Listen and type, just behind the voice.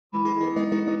Dear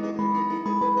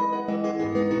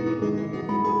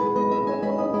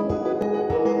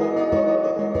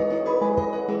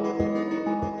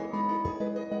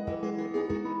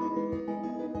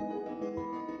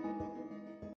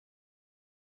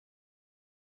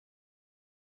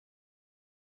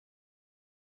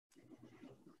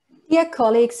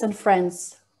colleagues and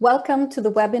friends, welcome to the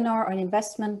webinar on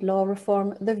investment law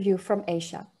reform, The View from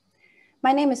Asia.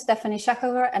 My name is Stephanie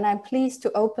Schachower and I'm pleased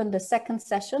to open the second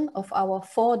session of our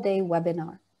 4-day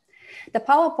webinar. The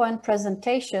PowerPoint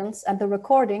presentations and the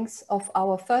recordings of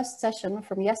our first session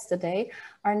from yesterday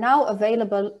are now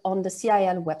available on the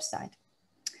CIL website.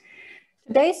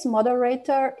 Today's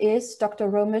moderator is Dr.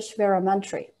 Romesh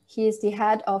Weeramantry. He is the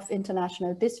head of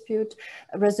international dispute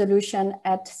resolution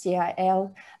at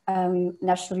CIL,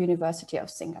 National University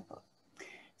of Singapore.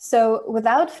 So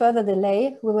without further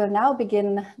delay, we will now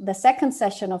begin the second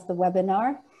session of the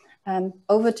webinar.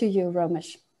 Over to you,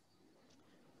 Romesh.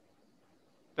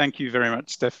 Thank you very much,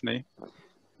 Stephanie.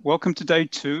 Welcome to day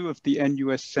 2 of the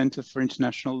NUS Center for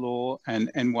International Law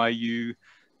and NYU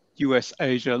US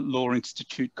Asia Law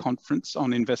Institute Conference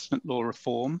on Investment Law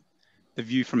Reform, The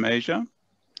View from Asia.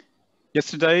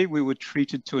 Yesterday, we were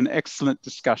treated to an excellent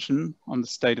discussion on the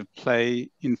state of play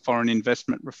in foreign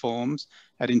investment reforms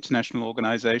at international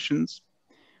organizations.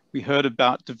 We heard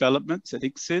about developments at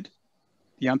ICSID,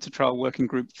 the UNCTAD Working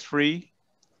Group 3,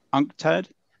 UNCTAD,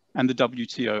 and the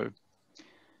WTO.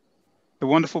 The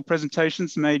wonderful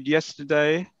presentations made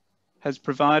yesterday has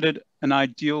provided an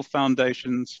ideal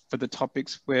foundations for the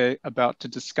topics we're about to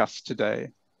discuss today.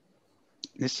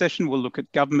 This session will look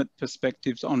at government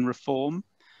perspectives on reform,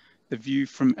 the view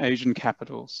from Asian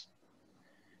capitals.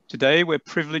 Today, we're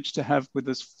privileged to have with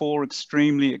us 4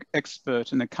 extremely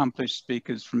expert and accomplished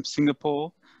speakers from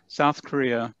Singapore, South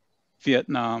Korea,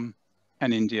 Vietnam,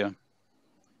 and India.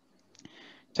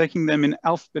 Taking them in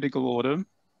alphabetical order,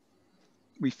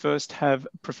 we first have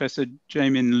Professor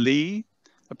Jaemin Lee,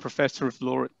 a professor of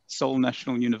law at Seoul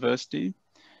National University,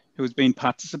 who has been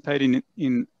participating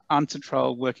in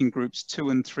UNCTAD Working Groups 2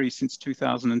 and 3 since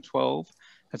 2012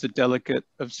 as a delegate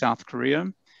of South Korea.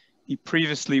 He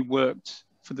previously worked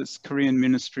for the Korean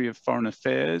Ministry of Foreign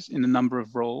Affairs in a number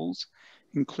of roles,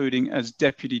 including as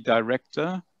Deputy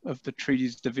Director of the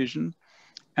Treaties Division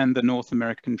and the North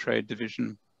American Trade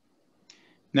Division.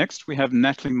 Next, we have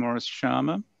Natalie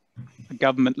Morris-Sharma, a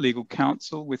government legal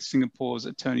counsel with Singapore's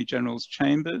Attorney General's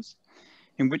Chambers,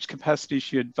 in which capacity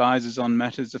she advises on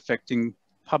matters affecting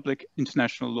public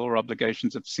international law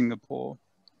obligations of Singapore.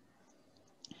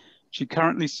 She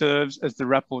currently serves as the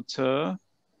rapporteur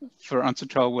for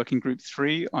UNCTAD Working Group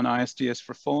 3 on ISDS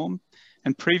reform,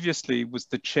 and previously was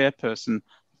the chairperson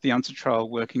of the UNCTAD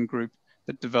Working Group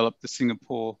that developed the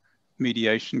Singapore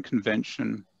Mediation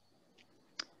Convention.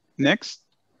 Next,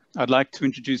 I'd like to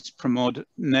introduce Pramod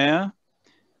Nair.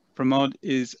 Pramod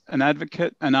is an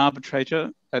advocate and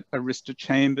arbitrator at Arista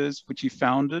Chambers, which he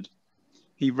founded.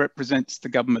 He represents the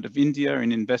government of India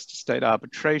in investor-state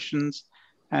arbitrations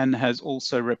and has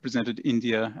also represented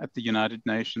India at the United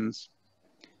Nations.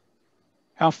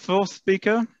 Our 4th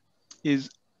speaker is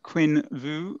Quynh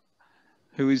Vu,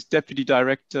 who is Deputy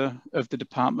Director of the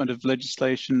Department of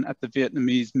Legislation at the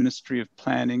Vietnamese Ministry of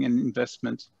Planning and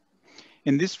Investment.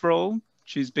 In this role,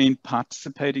 she's been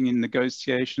participating in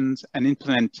negotiations and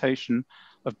implementation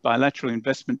of bilateral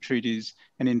investment treaties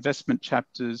and investment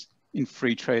chapters in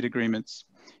free trade agreements.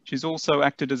 She's also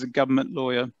acted as a government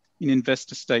lawyer in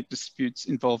investor-state disputes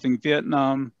involving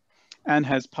Vietnam and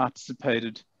has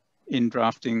participated in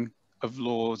drafting of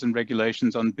laws and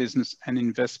regulations on business and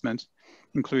investment,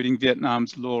 including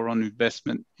Vietnam's law on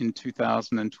investment in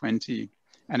 2020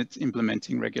 and its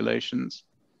implementing regulations.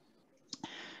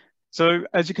 So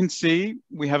as you can see,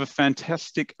 we have a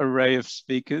fantastic array of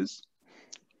speakers,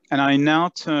 and I now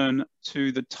turn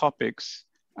to the topics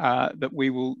that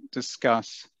we will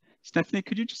discuss. Stephanie,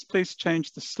 could you just please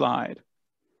change the slide?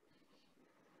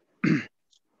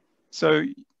 So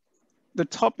the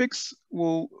topics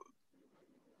will,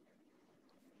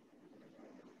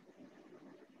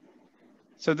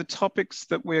 the topics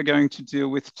that we're going to deal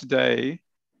with today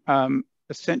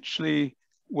essentially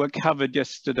were covered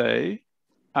yesterday.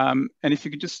 And if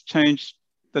you could just change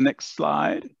the next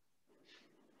slide.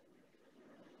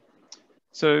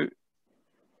 So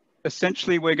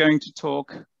essentially we're going to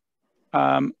talk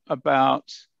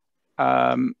about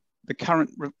the current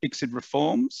ICSID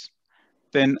reforms,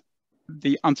 then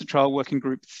the UNCTAD Working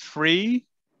Group 3,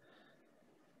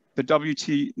 the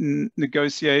WT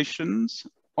negotiations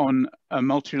on a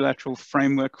multilateral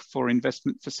framework for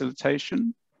investment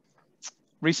facilitation,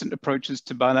 recent approaches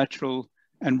to bilateral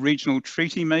and regional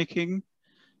treaty making,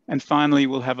 And finally,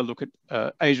 we'll have a look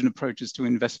at Asian approaches to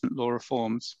investment law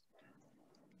reforms.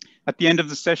 At the end of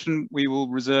the session, we will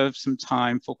reserve some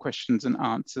time for questions and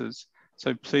answers.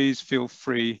 So please feel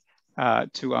free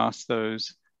to ask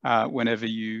those whenever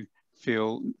you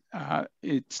feel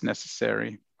it's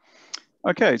necessary.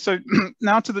 Okay, so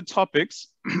now to the topics.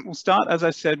 We'll start, as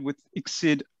I said, with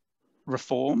ICSID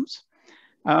reforms.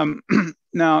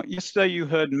 Now, yesterday you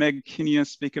heard Meg Kinnear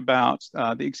speak about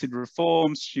the ICSID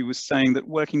reforms. She was saying that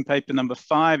working paper number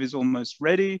 5 is almost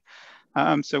ready.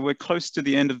 So we're close to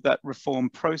the end of that reform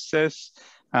process.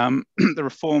 The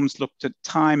reforms looked at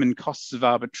time and costs of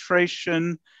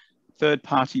arbitration,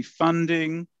 third-party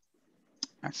funding,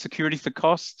 security for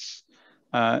costs,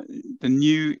 the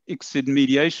new ICSID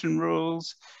mediation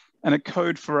rules, and a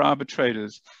code for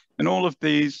arbitrators. And all of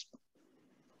these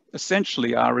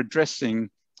essentially are addressing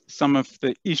some of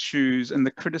the issues and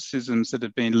the criticisms that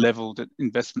have been leveled at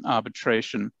investment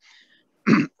arbitration.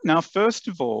 Now, first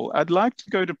of all, I'd like to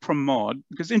go to Pramod,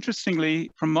 because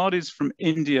interestingly, Pramod is from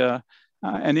India,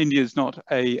 and India is not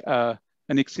an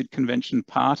ICSID convention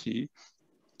party.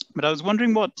 But I was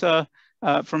wondering what,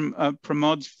 from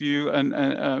Pramod's view,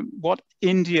 and what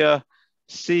India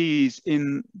sees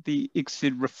in the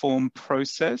ICSID reform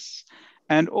process.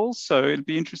 And also, it'd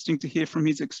be interesting to hear from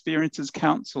his experience as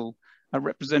counsel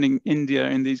representing India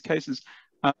in these cases.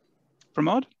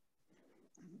 Pramod?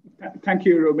 Thank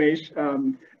you, Romesh.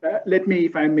 Let me,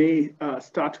 if I may,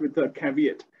 start with a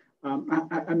caveat.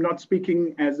 I'm not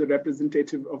speaking as a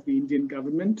representative of the Indian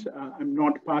government. I'm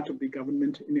not part of the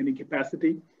government in any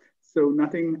capacity. So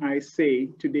nothing I say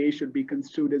today should be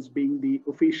construed as being the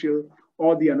official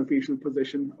or the unofficial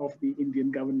position of the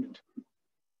Indian government.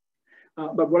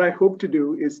 But what I hope to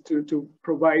do is to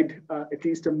provide at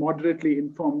least a moderately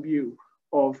informed view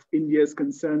of India's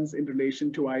concerns in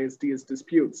relation to ISDS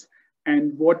disputes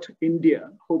and what India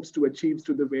hopes to achieve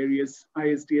through the various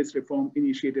ISDS reform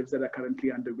initiatives that are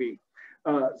currently underway.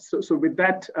 So with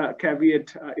that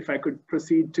caveat, if I could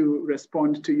proceed to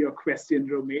respond to your question,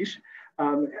 Romesh.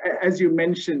 As you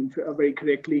mentioned very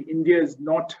correctly, India is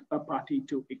not a party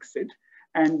to ICSID.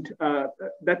 And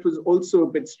that was also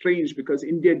a bit strange because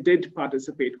India did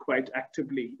participate quite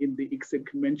actively in the ICSID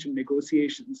convention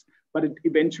negotiations, but it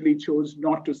eventually chose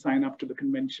not to sign up to the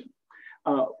convention.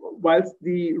 Whilst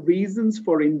the reasons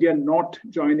for India not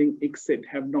joining ICSID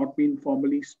have not been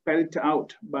formally spelled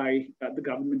out by the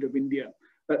government of India,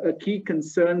 a key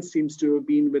concern seems to have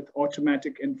been with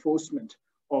automatic enforcement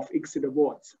of ICSID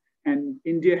awards. And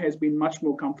India has been much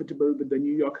more comfortable with the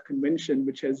New York Convention,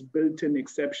 which has built-in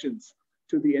exceptions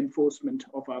to the enforcement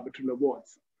of arbitral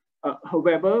awards.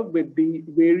 However, with the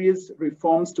various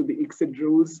reforms to the ICSID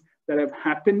rules that have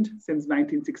happened since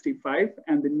 1965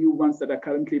 and the new ones that are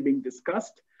currently being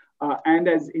discussed, and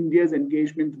as India's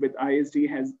engagement with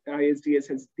ISDS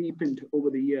has deepened over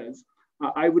the years,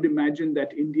 I would imagine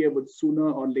that India would sooner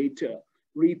or later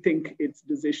rethink its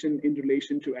decision in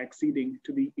relation to acceding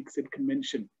to the ICSID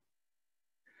convention.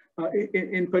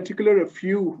 In particular, a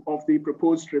few of the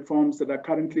proposed reforms that are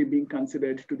currently being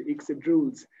considered to the ICSID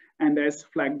rules and as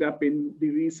flagged up in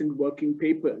the recent working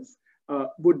papers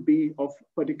would be of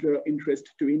particular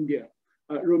interest to India.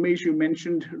 Romesh, you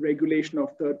mentioned regulation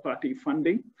of third-party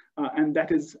funding, and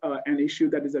that is an issue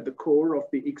that is at the core of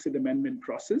the ICSID amendment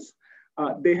process.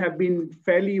 There have been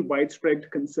fairly widespread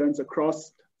concerns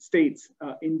across states,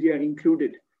 India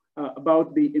included,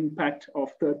 about the impact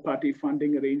of third-party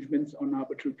funding arrangements on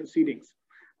arbitral proceedings.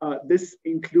 This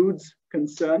includes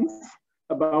concerns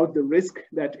about the risk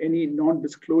that any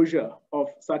non-disclosure of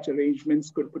such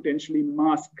arrangements could potentially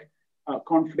mask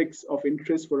conflicts of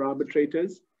interest for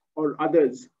arbitrators or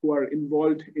others who are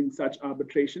involved in such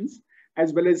arbitrations,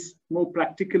 as well as more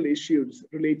practical issues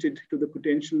related to the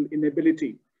potential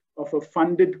inability of a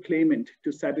funded claimant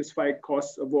to satisfy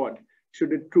costs award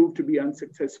should it prove to be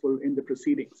unsuccessful in the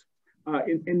proceedings.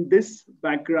 In this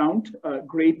background,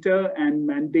 greater and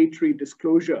mandatory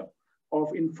disclosure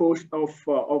of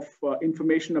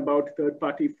information about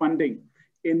third-party funding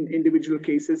in individual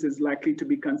cases is likely to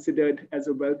be considered as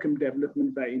a welcome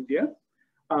development by India.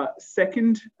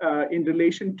 Second, in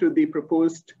relation to the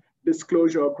proposed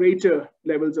disclosure or greater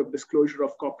levels of disclosure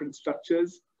of corporate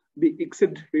structures, the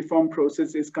ICSID reform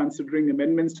process is considering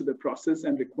amendments to the process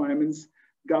and requirements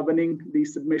governing the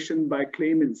submission by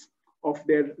claimants of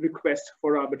their request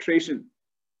for arbitration.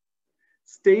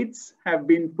 States have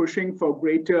been pushing for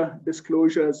greater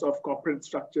disclosures of corporate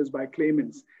structures by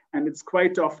claimants. And it's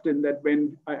quite often that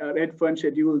when red fern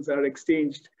schedules are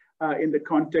exchanged in the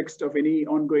context of any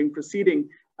ongoing proceeding,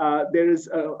 there is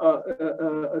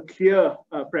a clear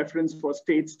preference for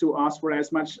states to ask for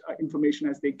as much information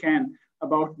as they can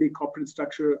about the corporate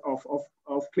structure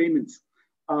of claimants.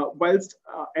 Whilst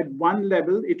at one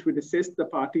level, it would assist the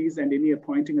parties and any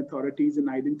appointing authorities in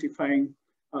identifying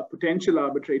potential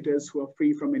arbitrators who are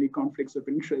free from any conflicts of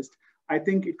interest, I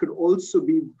think it could also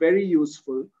be very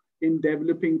useful in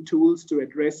developing tools to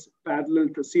address parallel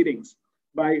proceedings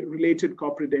by related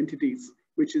corporate entities,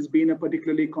 which has been a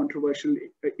particularly controversial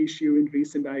issue in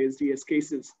recent ISDS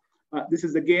cases. This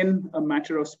is again a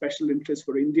matter of special interest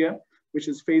for India, which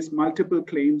has faced multiple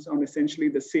claims on essentially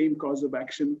the same cause of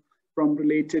action from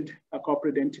related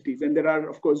corporate entities. And there are,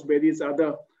 of course, various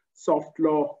other soft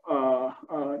law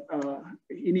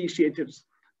initiatives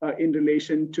in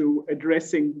relation to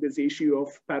addressing this issue of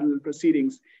parallel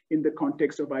proceedings in the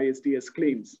context of ISDS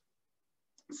claims.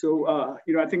 So,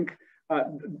 I think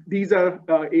these are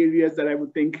areas that I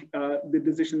would think the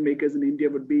decision makers in India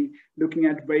would be looking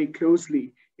at very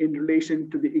closely in relation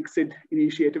to the ICSID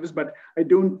initiatives, but I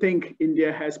don't think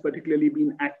India has particularly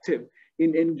been active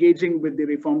in engaging with the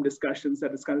reform discussions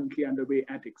that is currently underway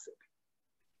at ICSID.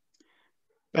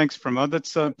 Thanks, Pramod.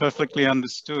 That's perfectly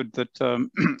understood that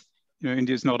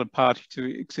India is not a party to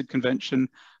ICSID convention.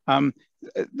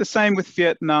 The same with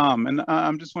Vietnam, and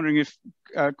I'm just wondering if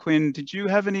Quynh, did you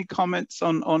have any comments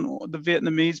on the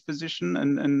Vietnamese position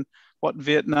and what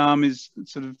Vietnam is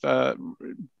sort of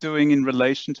doing in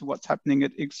relation to what's happening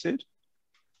at ICSID?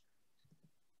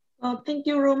 Thank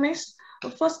you, Romesh.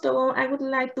 First of all, I would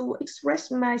like to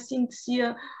express my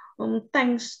sincere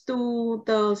thanks to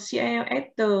the CIL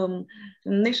at the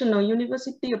National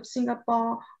University of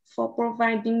Singapore for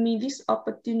providing me this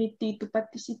opportunity to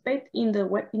participate in the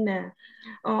webinar.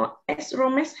 As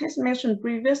Romesh has mentioned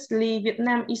previously,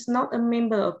 Vietnam is not a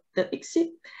member of the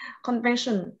ICSID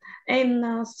convention,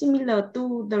 and similar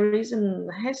to the reason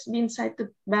has been cited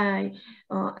by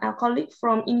our colleague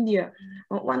from India.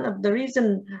 One of the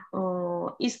reasons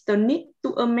is the need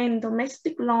to amend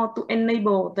domestic law to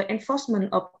enable the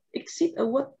enforcement of ICSID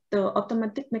award the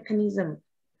automatic mechanism.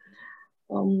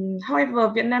 However,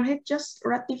 Vietnam had just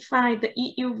ratified the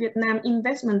EU-Vietnam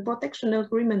Investment Protection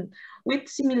Agreement with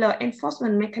similar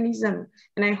enforcement mechanism,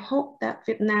 and I hope that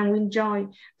Vietnam will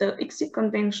join the ICSID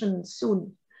convention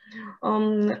soon.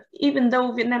 Even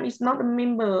though Vietnam is not a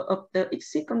member of the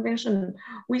ICSID convention,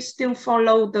 we still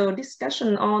follow the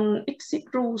discussion on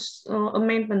ICSID rules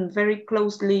amendment very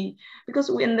closely, because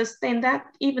we understand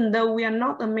that even though we are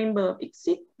not a member of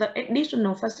ICSID, the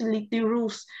additional facility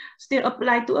rules still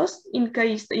apply to us in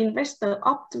case the investor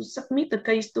opt to submit the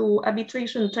case to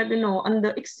arbitration tribunal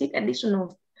under ICSID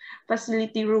additional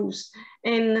facility rules.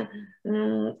 And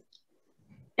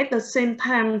at the same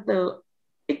time, the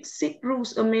ICSID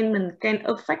rules amendment can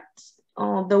affect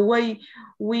the way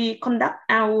we conduct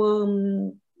our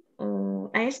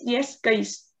ISDS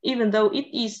case, even though it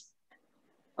is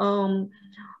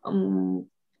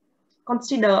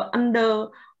considered under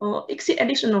ICSID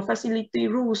additional facility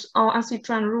rules or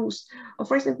ASEAN rules.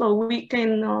 For example, we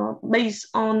can, based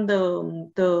on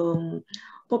the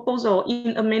proposal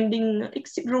in amending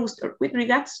ICSID rules with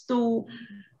regards to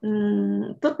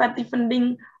third-party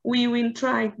funding, we will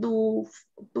try to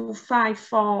fight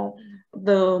for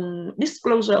the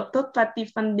disclosure of third-party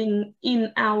funding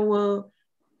in our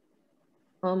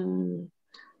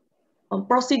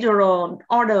procedural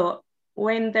order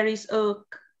when there is a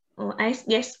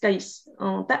ISDS case.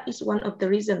 That is one of the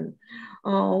reasons.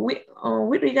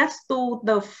 With regards to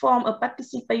the form of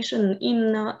participation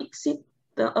in ICSID,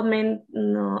 the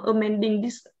amending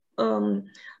this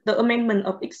the amendment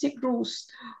of ICSID rules,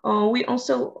 we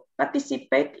also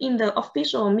participate in the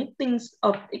official meetings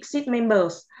of ICSID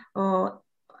members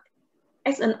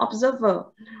as an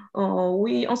observer.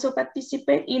 We also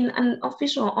participate in an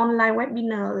official online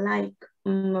webinar, like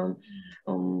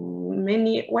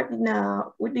many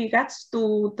webinar with regards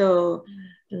to the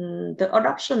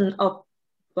adoption of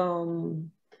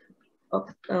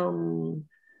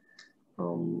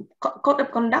code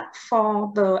of conduct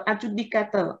for the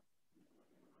adjudicator.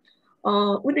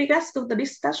 With regards to the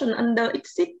discussion under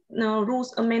ICSID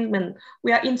rules amendment,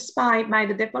 we are inspired by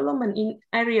the development in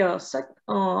areas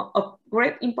of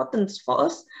great importance for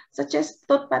us, such as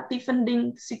third-party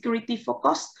funding, security for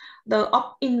cost, the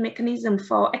opt-in mechanism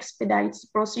for expedited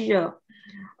procedure.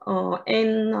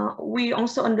 And we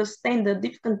also understand the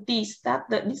difficulties that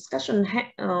the discussion have,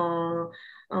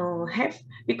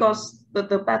 because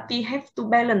the party have to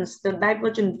balance the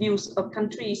divergent views of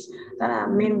countries that are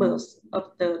members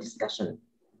of the discussion.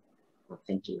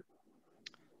 Thank you.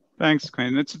 Thanks,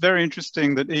 Quynh. It's very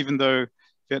interesting that even though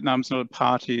Vietnam's not a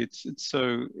party, it's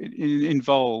so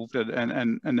involved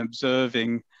and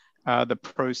observing the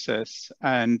process.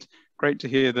 And great to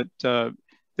hear that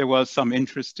there was some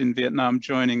interest in Vietnam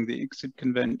joining the ICSID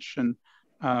convention.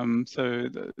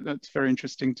 That's very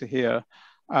interesting to hear.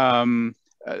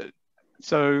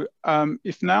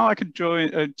 If now I could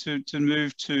join to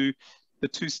move to the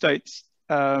two states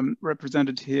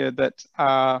represented here that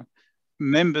are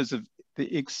members of the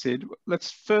ICSID.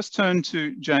 Let's first turn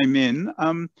to Jaemin.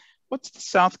 What's the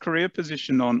South Korea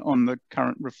position on the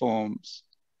current reforms?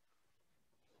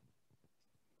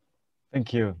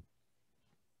 Thank you.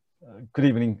 Good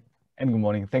evening and good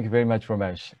morning. Thank you very much,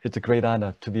 Romesh. It's a great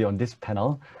honor to be on this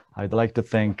panel. I'd like to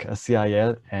thank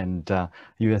CIL and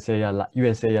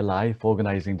USALI for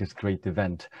organizing this great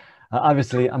event.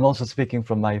 Obviously, I'm also speaking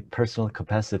from my personal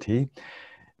capacity.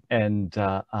 And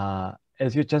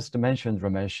as you just mentioned,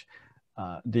 Romesh,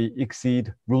 the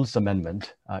ICSID rules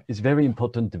amendment is a very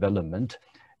important development.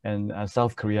 And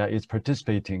South Korea is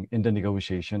participating in the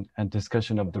negotiation and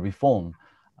discussion of the reform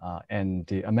and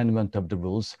the amendment of the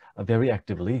rules very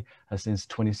actively since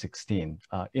 2016,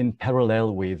 in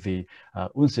parallel with the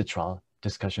UNCITRAL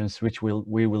discussions, which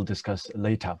we will discuss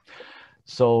later.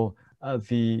 So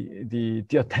the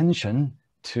attention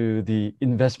to the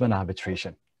investment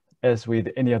arbitration, as with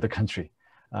any other country,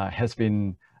 has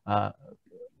been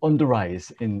on the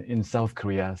rise in South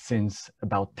Korea since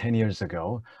about 10 years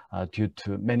ago due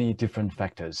to many different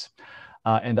factors.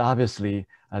 And obviously,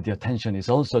 the attention is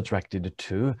also directed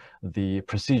to the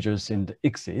procedures in the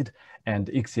ICSID and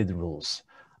ICSID rules.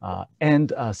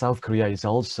 South Korea is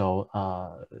also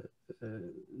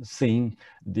seeing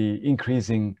the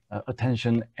increasing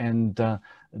attention and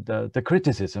the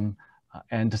criticism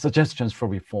and the suggestions for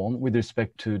reform with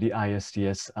respect to the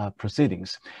ISDS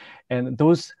proceedings. And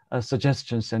those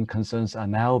suggestions and concerns are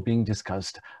now being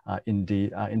discussed in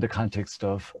the context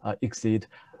of ICSID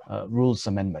rules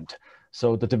amendment.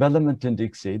 So the development in the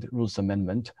ICSID rules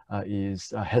amendment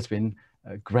has been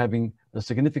grabbing a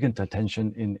significant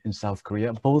attention in South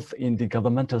Korea, both in the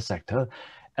governmental sector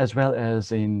as well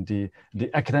as in the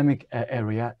academic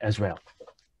area as well.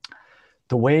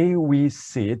 The way we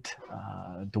see it,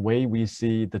 the way we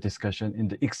see the discussion in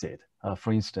the ICSID,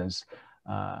 for instance,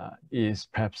 is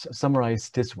perhaps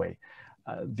summarized this way.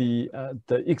 The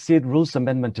ICSID rules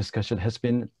amendment discussion has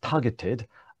been targeted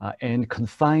and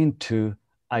confined to,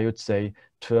 I would say,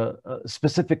 to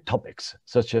specific topics,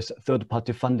 such as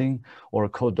third-party funding or a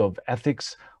code of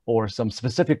ethics, or some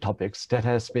specific topics that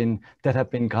have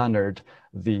been garnered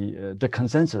the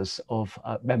consensus of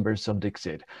members of the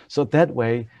ICSID. So that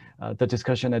way, the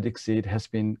discussion at ICSID has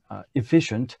been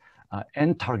efficient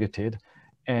and targeted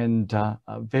and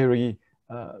very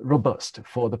robust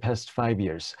for the past 5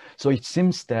 years. So it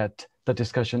seems that the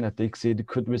discussion at the ICSID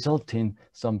could result in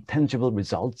some tangible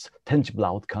results, tangible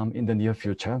outcome in the near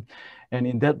future. And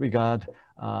in that regard,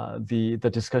 the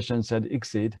discussions at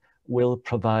ICSID will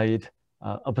provide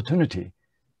opportunity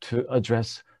to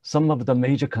address some of the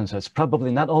major concerns, probably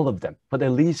not all of them, but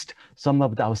at least some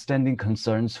of the outstanding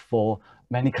concerns for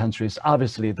many countries.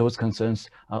 Obviously, those concerns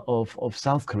of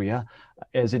South Korea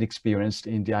as it experienced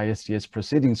in the ISDS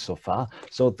proceedings so far.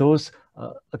 So those,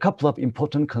 a couple of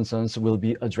important concerns will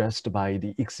be addressed by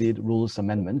the ICSID rules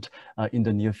amendment in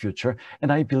the near future.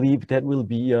 And I believe that will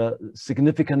be a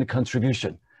significant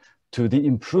contribution to the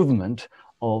improvement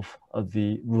of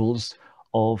the rules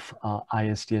of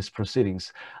ISDS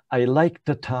proceedings. I like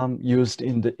the term used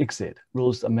in the ICSID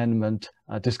rules amendment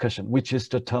discussion, which is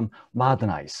the term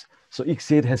modernize. So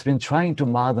ICSID has been trying to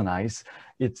modernize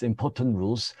its important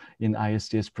rules in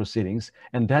ISDS proceedings,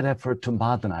 and that effort to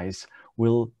modernize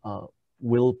will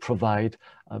provide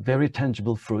very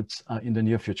tangible fruits in the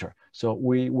near future. So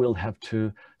we will have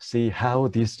to see how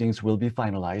these things will be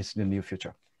finalized in the near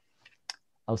future.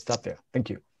 I'll stop there. Thank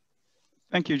you.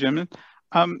 Thank you, Jaemin.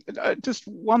 Just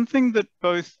one thing that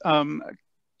both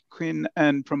Quynh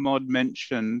and Pramod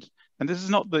mentioned, and this is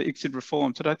not the ICSID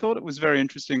reform, but I thought it was very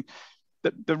interesting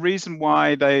that the reason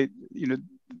why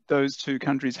those two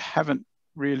countries haven't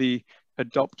really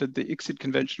adopted the ICSID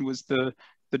convention was the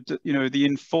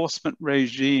enforcement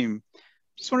regime.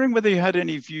 Just wondering whether you had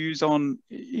any views on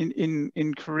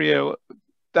in Korea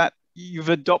that you've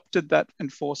adopted that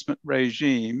enforcement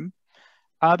regime.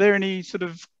 Are there any sort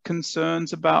of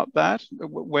concerns about that,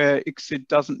 where ICSID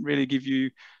doesn't really give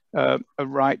you a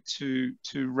right to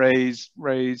raise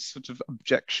sort of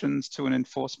objections to an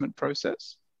enforcement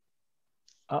process?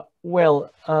 The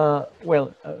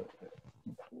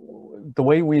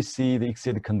way we see the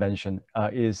ICSID convention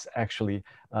is actually,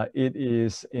 it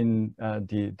is in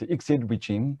the ICSID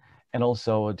regime and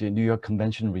also the New York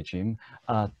Convention regime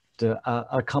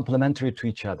are complementary to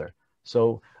each other.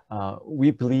 So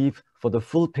we believe for the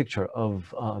full picture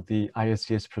of the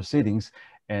ISDS proceedings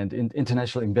and in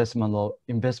international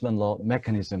investment law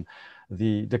mechanism,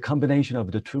 the combination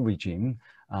of the two regimes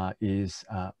is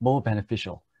more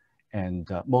beneficial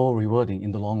and more rewarding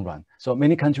in the long run. So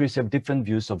many countries have different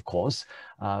views, of course,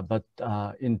 but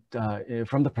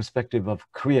from the perspective of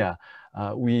Korea,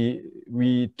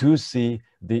 we do see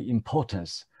the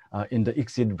importance in the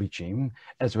ICSID regime,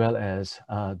 as well as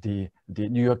the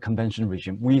New York Convention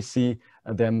regime. We see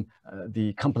them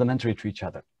the complementary to each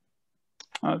other.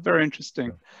 Very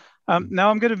interesting. Now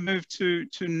I'm going to move to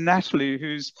Natalie,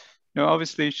 who's,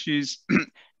 obviously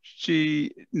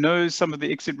she knows some of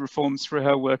the ICSID reforms through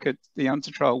her work at the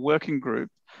UNCITRAL Working Group.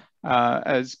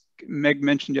 As Meg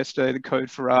mentioned yesterday, the Code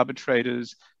for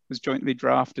Arbitrators was jointly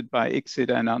drafted by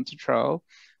ICSID and UNCITRAL.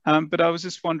 But I was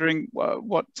just wondering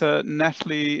what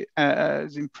Natalie's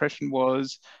impression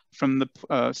was from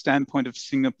the standpoint of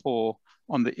Singapore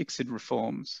on the ICSID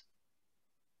reforms.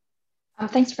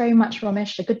 Thanks very much,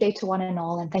 Romesh. A good day to one and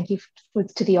all, and thank you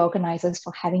to the organizers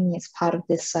for having me as part of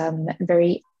this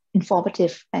very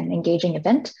informative and engaging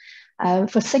event.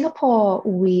 For Singapore,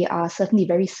 we are certainly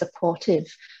very supportive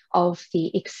of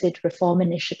the ICSID reform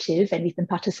initiative, and we've been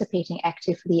participating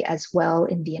actively as well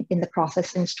in the process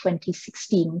since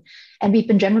 2016. And we've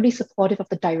been generally supportive of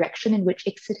the direction in which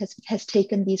ICSID has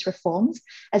taken these reforms,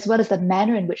 as well as the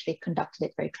manner in which they've conducted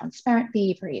it very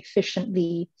transparently, very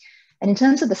efficiently. And in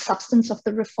terms of the substance of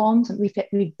the reforms,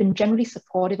 we've been generally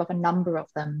supportive of a number of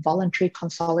them: voluntary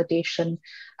consolidation,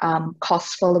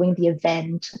 costs following the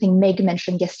event. I think Meg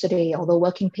mentioned yesterday, although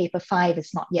Working Paper 5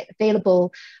 is not yet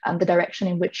available, the direction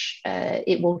in which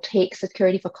it will take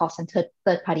security for costs and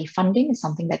third-party funding is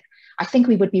something that I think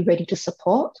we would be ready to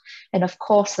support. And of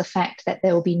course, the fact that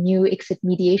there will be new ICSID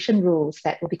mediation rules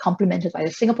that will be complemented by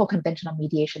the Singapore Convention on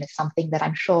Mediation is something that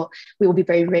I'm sure we will be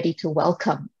very ready to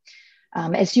welcome.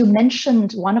 As you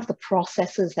mentioned, one of the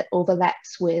processes that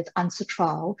overlaps with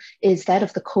UNCITRAL is that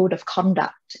of the Code of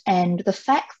Conduct. And the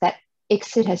fact that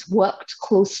ICSID has worked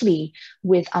closely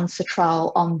with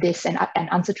UNCITRAL on this, and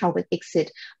UNCITRAL with ICSID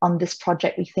on this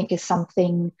project, we think is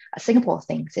something, Singapore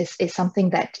thinks, is something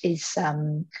that is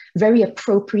very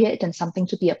appropriate and something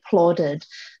to be applauded.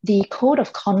 The Code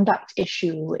of Conduct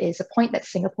issue is a point that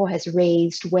Singapore has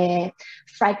raised where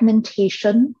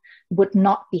fragmentation would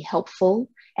not be helpful,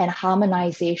 and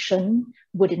harmonization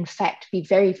would in fact be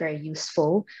very, very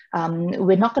useful.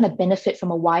 We're not going to benefit from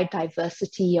a wide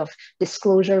diversity of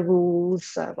disclosure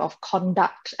rules, of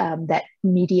conduct that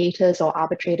mediators or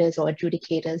arbitrators or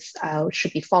adjudicators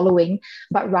should be following,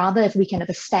 but rather if we can have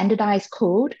a standardized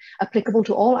code applicable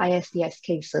to all ISDS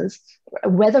cases,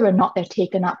 whether or not they're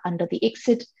taken up under the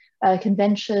ICSID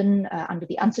convention, under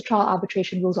the UNCITRAL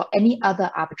arbitration rules or any other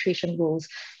arbitration rules,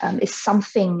 is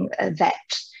something that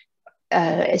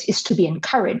is to be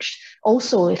encouraged.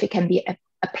 Also, if it can be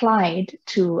applied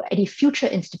to any future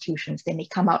institutions, they may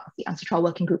come out of the UNCITRAL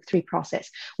Working Group 3 process,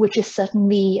 which is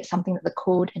certainly something that the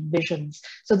code envisions.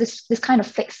 So this kind of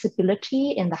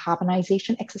flexibility in the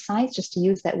harmonization exercise, just to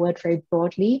use that word very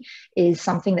broadly, is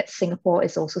something that Singapore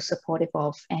is also supportive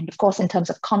of. And of course, in terms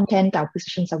of content, our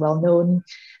positions are well known.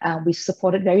 We've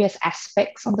supported various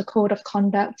aspects of the Code of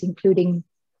Conduct, including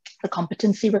the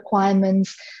competency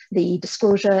requirements, the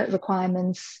disclosure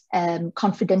requirements,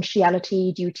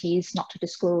 confidentiality duties not to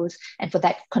disclose, and for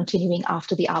that continuing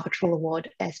after the arbitral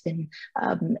award has been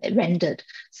rendered.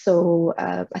 So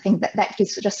I think that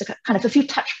gives just kind of a few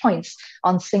touch points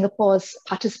on Singapore's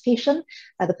participation,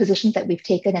 the positions that we've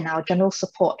taken, and our general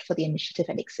support for the initiative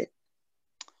at ICSID.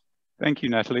 Thank you,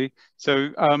 Natalie.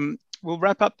 So we'll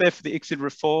wrap up there for the ICSID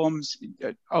reforms.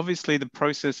 Obviously, the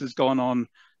process has gone on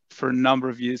for a number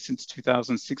of years since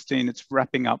 2016. It's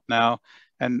wrapping up now,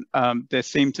 and there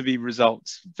seem to be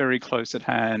results very close at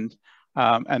hand,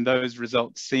 and those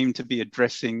results seem to be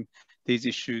addressing these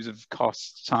issues of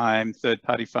cost, time,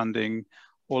 third-party funding,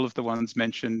 all of the ones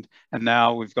mentioned. And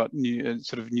now we've got new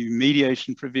new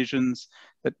mediation provisions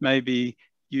that may be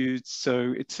used.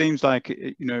 So it seems like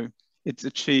it's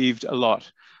achieved a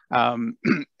lot.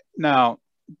 Now,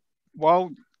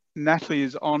 while Natalie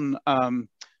is on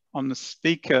the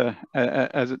speaker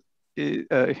as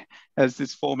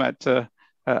this format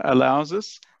allows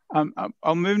us,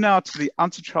 I'll move now to the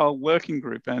UNCITRAL Working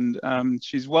Group, and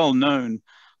she's well known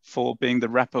for being the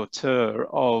rapporteur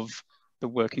of the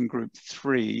Working Group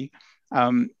 3.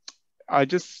 I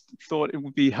just thought it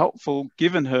would be helpful,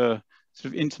 given her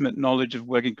sort of intimate knowledge of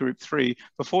Working Group 3,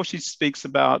 before she speaks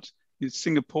about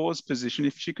Singapore's position,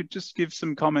 if she could just give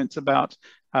some comments about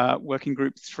Working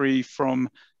Group 3 from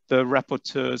the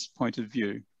rapporteur's point of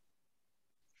view.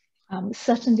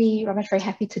 Certainly, Romesh, very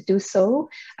happy to do so.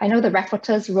 I know the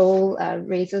rapporteur's role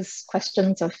raises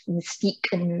questions of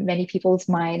mystique in many people's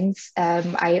minds.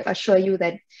 I assure you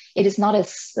that it is not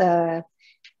as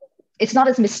it's not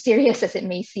as mysterious as it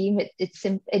may seem. It's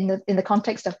in the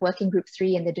context of Working Group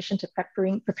 3, in addition to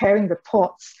preparing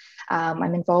reports,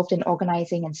 I'm involved in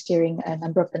organizing and steering a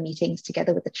number of the meetings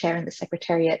together with the chair and the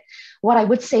secretariat. What I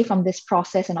would say from this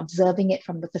process and observing it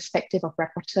from the perspective of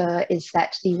rapporteur is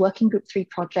that the Working Group 3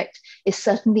 project is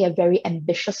certainly a very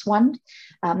ambitious one,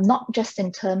 not just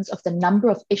in terms of the number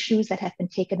of issues that have been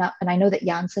taken up. And I know that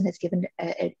Janssen has given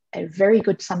a very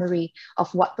good summary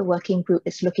of what the working group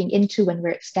is looking into and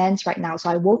where it stands right now. So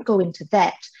I won't go into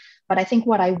that. But I think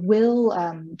what I will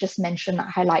just mention,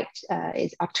 highlight,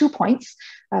 are 2 points.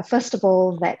 First of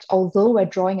all, that although we're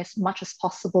drawing as much as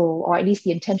possible, or at least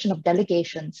the intention of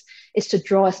delegations is to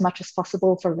draw as much as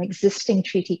possible from existing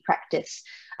treaty practice,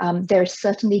 there's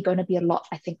certainly going to be a lot,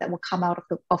 I think, that will come out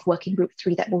of Working Group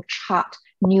 3 that will chart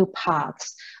new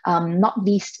paths, not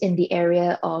least in the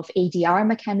area of ADR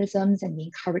mechanisms and the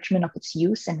encouragement of its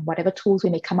use and whatever tools we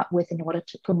may come up with in order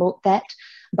to promote that,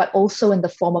 but also in the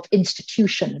form of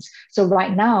institutions. So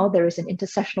right now there is an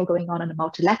intersessional going on in a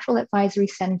multilateral advisory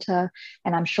center,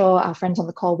 and I'm sure our friends on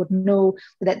the call would know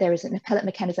that there is an appellate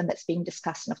mechanism that's being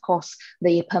discussed, and of course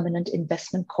the permanent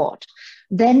investment court.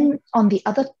 Then on the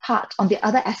other part, on the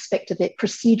other aspect of it,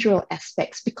 procedural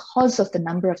aspects, because of the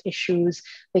number of issues,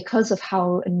 because of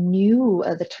how new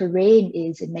the terrain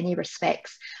is in many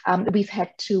respects, we've had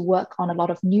to work on a lot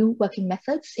of new working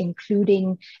methods,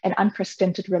 including an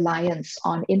unprecedented reliance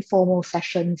on informal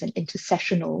sessions and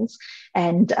intersessionals.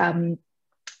 And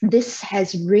this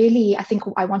has really, I think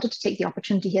I wanted to take the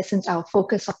opportunity here, since our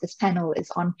focus of this panel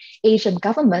is on Asian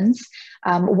governments,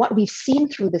 what we've seen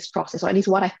through this process, or at least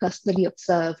what I personally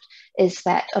observed, is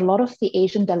that a lot of the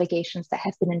Asian delegations that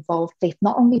have been involved, they've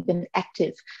not only been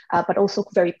active, but also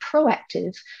very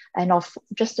proactive. And of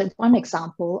just one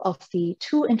example of the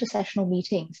 2 intersessional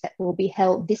meetings that will be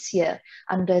held this year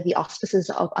under the auspices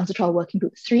of UNCITRAL Working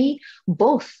Group 3,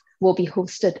 both will be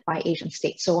hosted by Asian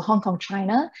states. So Hong Kong,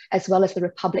 China, as well as the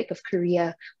Republic of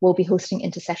Korea will be hosting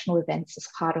intersessional events as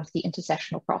part of the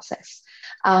intersessional process.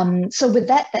 So with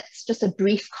that, that's just a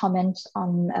brief comment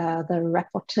on the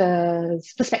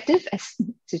rapporteur's perspective, as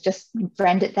to just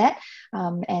brand it that.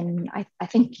 And I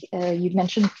think you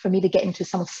mentioned for me to get into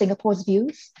some of Singapore's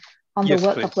views on the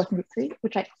work of Working Group 3,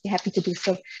 which I'd be happy to do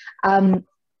so.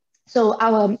 So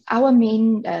our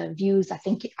main views, I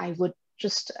think I would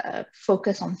just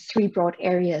focus on 3 broad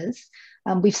areas.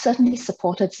 We've certainly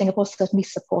supported, Singapore certainly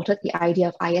supported the idea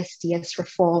of ISDS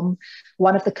reform.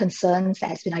 One of the concerns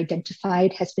that has been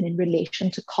identified has been in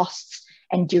relation to costs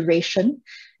and duration.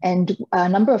 And a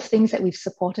number of things that we've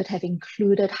supported have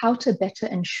included how to better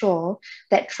ensure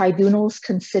that tribunals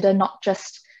consider not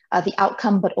just the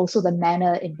outcome, but also the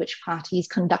manner in which parties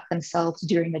conduct themselves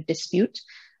during a dispute.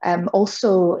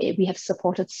 Also, we have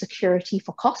supported security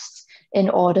for costs in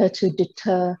order to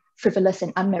deter frivolous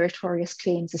and unmeritorious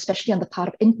claims, especially on the part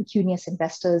of impecunious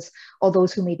investors or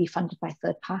those who may be funded by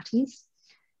third parties.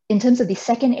 In terms of the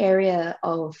second area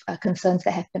of concerns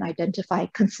that have been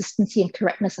identified, consistency and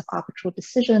correctness of arbitral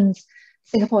decisions,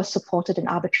 Singapore has supported an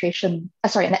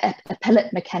an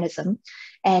appellate mechanism.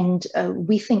 And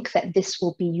we think that this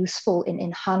will be useful in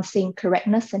enhancing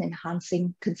correctness and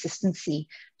enhancing consistency,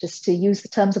 just to use the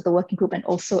terms of the working group and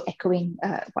also echoing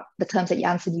the terms that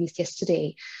Janssen used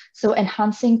yesterday. So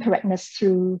enhancing correctness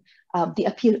through the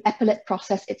appellate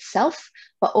process itself,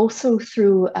 but also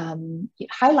through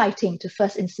highlighting to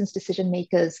first instance decision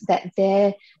makers that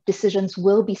their decisions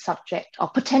will be subject or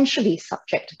potentially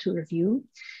subject to review.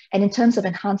 And in terms of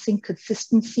enhancing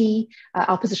consistency,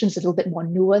 our position is a little bit more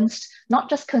nuanced, not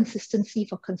just consistency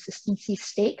for consistency's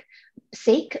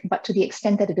sake, but to the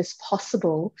extent that it is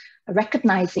possible,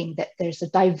 recognizing that there's a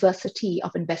diversity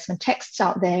of investment texts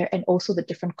out there and also the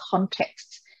different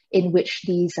contexts in which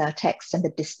these texts and the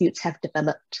disputes have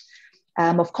developed.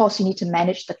 Of course, you need to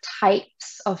manage the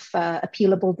types of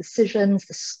appealable decisions,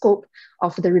 the scope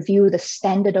of the review, the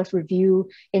standard of review,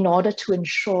 in order to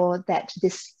ensure that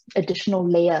this additional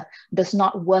layer does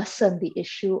not worsen the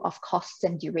issue of costs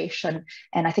and duration.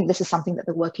 And I think this is something that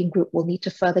the working group will need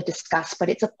to further discuss, but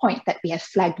it's a point that we have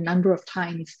flagged a number of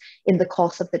times in the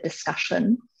course of the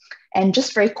discussion. And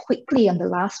just very quickly on the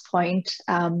last point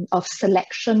of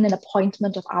selection and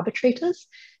appointment of arbitrators,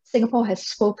 Singapore has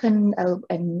spoken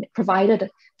and provided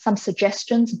some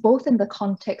suggestions, both in the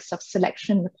context of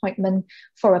selection and appointment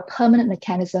for a permanent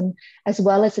mechanism, as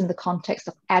well as in the context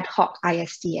of ad hoc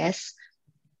ISDS.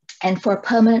 And for a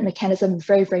permanent mechanism,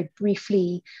 very, very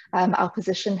briefly, our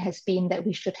position has been that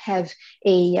we should have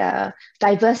a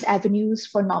diverse avenues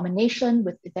for nomination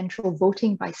with eventual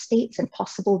voting by states and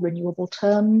possible renewable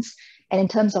terms. And in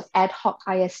terms of ad hoc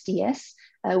ISDS,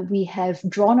 we have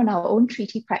drawn on our own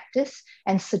treaty practice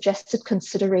and suggested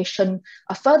consideration,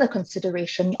 a further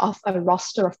consideration of a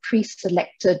roster of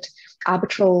pre-selected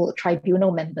arbitral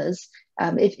tribunal members.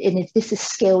 If this is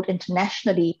scaled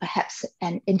internationally, perhaps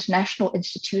an international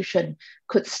institution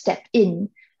could step in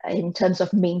terms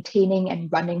of maintaining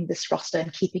and running this roster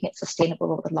and keeping it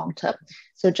sustainable over the long term.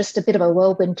 So just a bit of a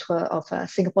whirlwind tour of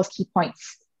Singapore's key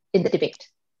points in the debate.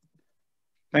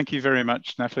 Thank you very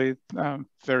much, Natalie.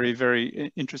 Very,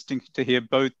 very interesting to hear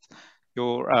both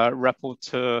your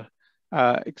rapporteur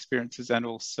experiences and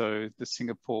also the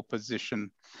Singapore position.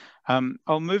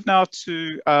 I'll move now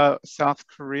to South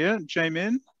Korea.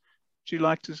 Jaemin, would you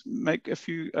like to make a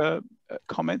few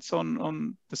comments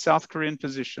on the South Korean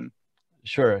position?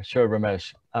 Sure,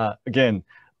 Romesh. Again,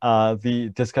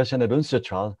 the discussion at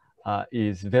UNCITRAL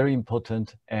is very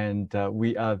important, and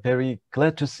we are very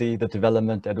glad to see the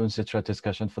development at UNCITRAL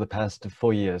discussion for the past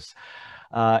 4 years.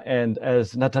 And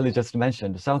as Natalie just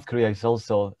mentioned, South Korea is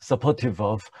also supportive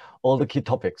of all the key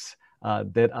topics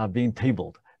that are being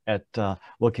tabled at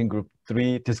Working Group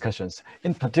 3 discussions.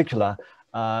 In particular,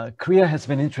 Korea has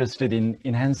been interested in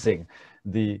enhancing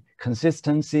the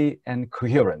consistency and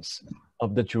coherence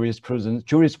of the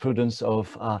jurisprudence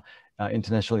of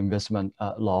international investment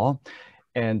law,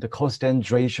 and the cost and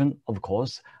duration, of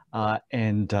course,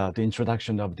 and the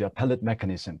introduction of the appellate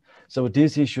mechanism. So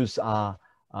these issues are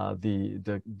the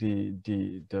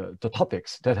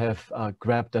topics that have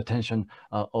grabbed the attention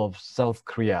of South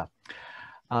Korea.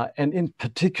 And in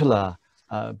particular,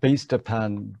 based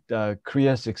upon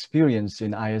Korea's experience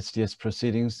in ISDS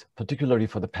proceedings, particularly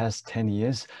for the past 10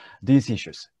 years, these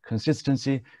issues,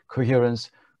 consistency, coherence,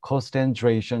 cost and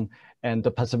duration, and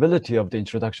the possibility of the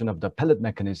introduction of the appellate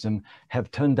mechanism have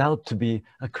turned out to be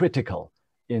critical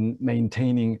in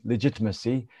maintaining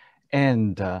legitimacy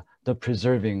and the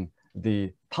preserving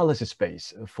the policy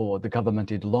space for the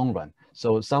government in the long run.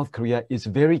 So South Korea is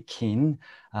very keen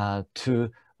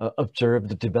to observe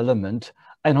the development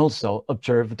and also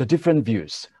observe the different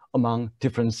views among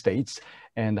different states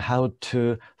and how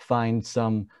to find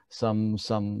some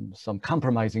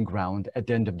compromising ground at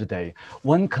the end of the day.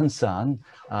 One concern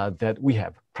that we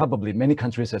have, probably many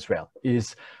countries as well,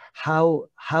 is how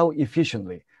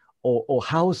efficiently or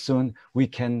how soon we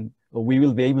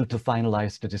will be able to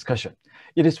finalize the discussion.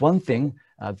 It is one thing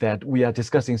that we are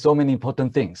discussing so many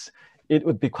important things. It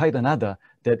would be quite another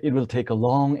that it will take a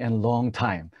long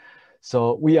time.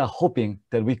 So we are hoping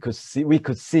that we could see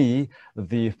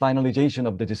the finalization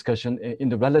of the discussion in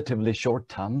the relatively short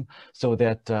term, so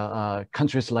that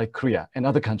countries like Korea and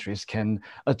other countries can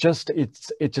adjust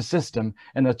its system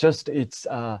and adjust its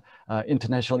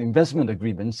international investment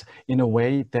agreements in a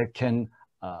way that can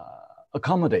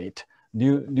accommodate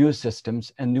new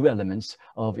systems and new elements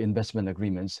of investment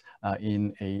agreements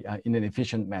in an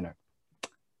efficient manner.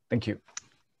 Thank you.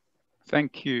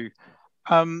 Thank you.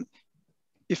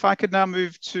 If I could now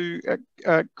move to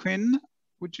Quynh,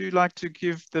 would you like to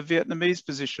give the Vietnamese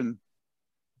position?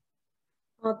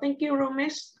 Thank you,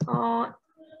 Romesh.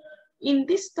 In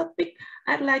this topic,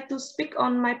 I'd like to speak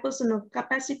on my personal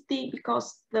capacity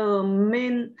because the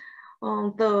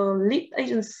lead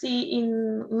agency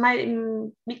in my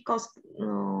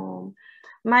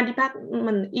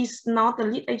department is not the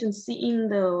lead agency in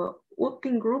the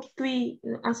Working Group 3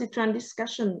 UNCITRAL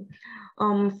discussion.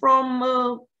 From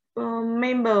a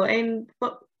member and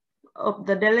of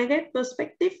the delegate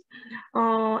perspective,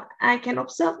 I can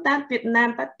observe that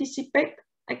Vietnam participates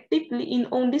actively in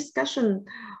all discussion,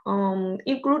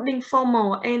 including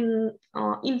formal and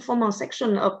informal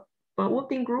section of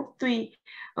Working Group 3.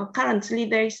 Currently,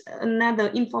 there is another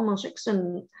informal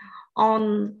section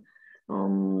on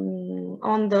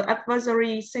the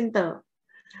advisory center.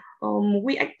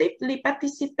 We actively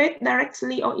participate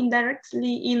directly or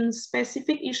indirectly in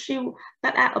specific issues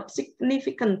that are of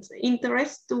significant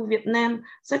interest to Vietnam,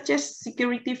 such as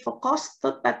security for cost,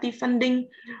 third-party funding.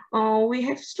 We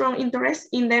have strong interest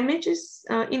in damages,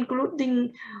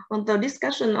 including the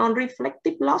discussion on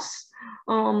reflective loss,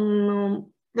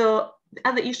 the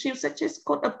other issues such as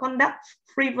code of conduct,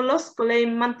 frivolous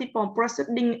claim, multiple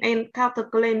proceeding, and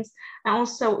counterclaims are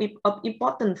also of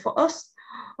importance for us.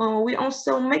 We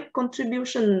also make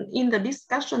contribution in the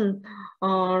discussion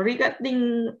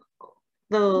regarding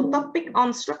the topic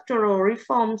on structural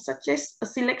reform, such as a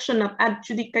selection of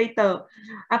adjudicator,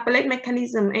 appellate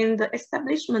mechanism, and the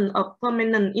establishment of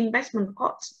permanent investment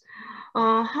courts.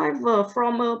 However,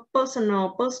 from a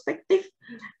personal perspective,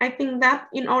 I think that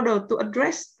in order to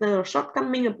address the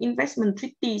shortcoming of investment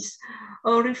treaties,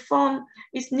 reform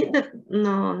is needed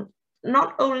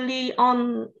not only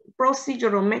on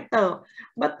procedural matter,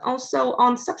 but also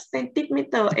on substantive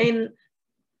matter and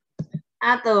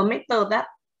other matter that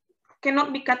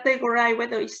cannot be categorized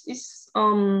whether it's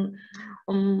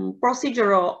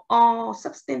procedural or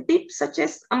substantive, such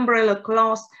as umbrella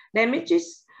clause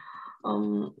damages.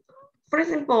 For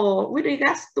example, with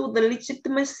regards to the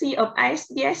legitimacy of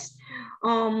ISDS,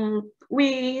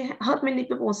 we heard many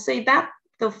people say that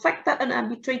the fact that an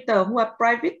arbitrator who are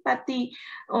private party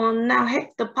now have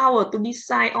the power to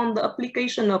decide on the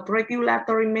application of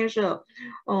regulatory measure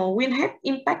will have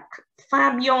impact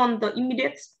far beyond the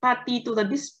immediate party to the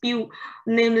dispute,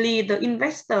 namely the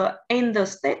investor and the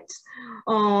state.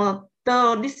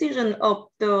 The decision of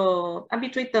the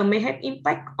arbitrator may have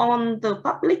impact on the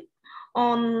public,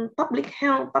 on public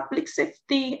health, public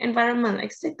safety, environment,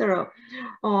 etc.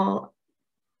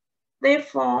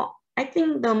 Therefore, I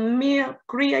think the mere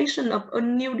creation of a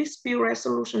new dispute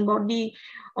resolution body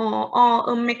or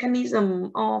a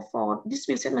mechanism for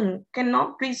dispute settlement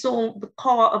cannot resolve the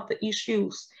core of the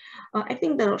issues. I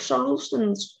think the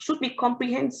solutions should be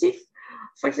comprehensive.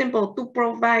 For example, to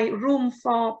provide room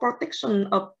for protection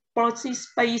of policy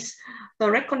space, the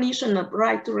recognition of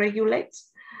right to regulate.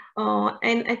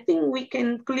 And I think we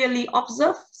can clearly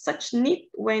observe such need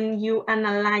when you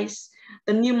analyze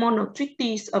the new model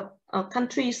treaties of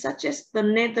countries such as the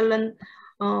Netherlands,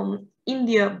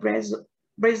 India,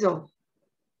 Brazil.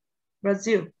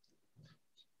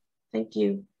 Thank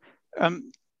you.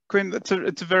 Quynh,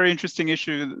 it's a very interesting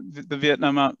issue, the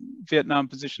Vietnam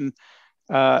position,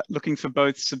 looking for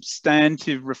both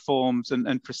substantive reforms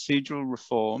and procedural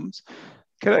reforms.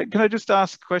 Can I just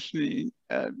ask a question?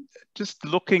 Just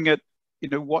looking at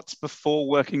what's before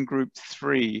Working Group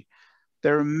 3,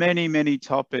 there are many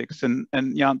topics, and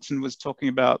Janssen was talking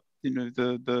about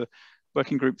the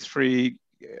Working Group 3,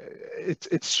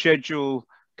 its schedule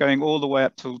going all the way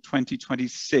up till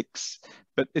 2026,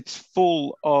 but it's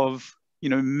full of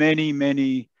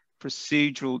many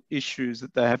procedural issues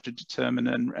that they have to determine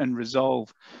and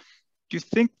resolve. Do you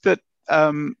think that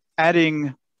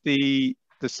adding the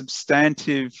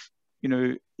substantive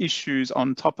issues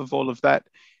on top of all of that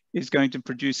is going to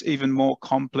produce even more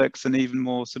complex and even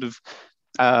more sort of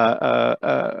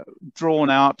drawn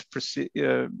out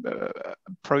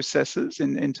processes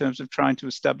in terms of trying to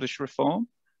establish reform?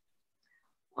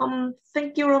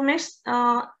 Thank you, Romesh.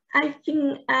 I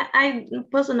think I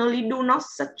personally do not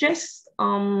suggest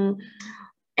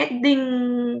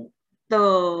adding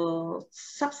the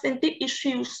substantive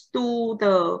issues to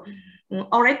the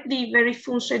already very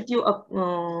full schedule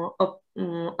of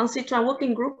Ancitra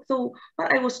Working Group 2.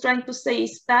 What I was trying to say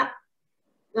is that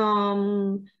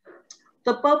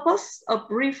the purpose of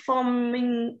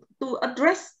reforming to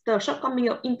address the shortcoming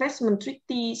of investment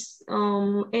treaties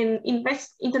and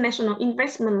international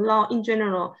investment law in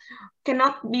general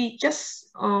cannot be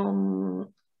just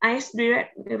ISDS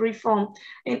reform.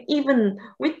 And even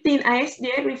within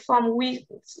ISDS reform,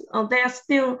 there are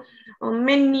still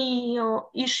many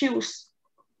issues,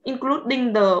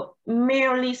 including the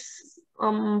merely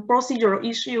procedural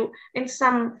issue and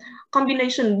some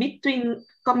combination between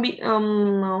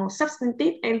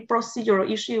substantive and procedural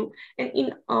issue.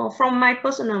 And from my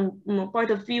personal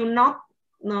point of view,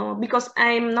 because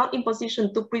I'm not in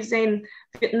position to present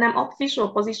Vietnam official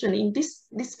position in this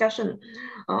discussion,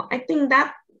 I think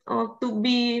that to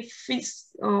be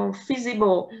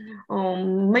feasible,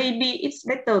 maybe it's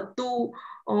better to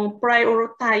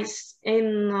prioritize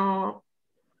and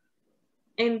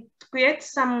create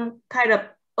some kind of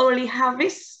early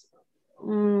harvest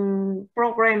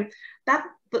program, that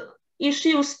the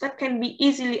issues that can be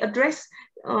easily addressed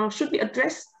should be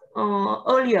addressed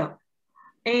earlier,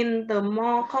 and the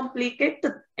more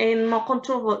complicated and more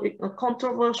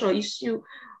controversial issue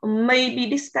may be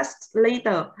discussed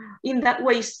later. In that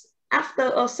way,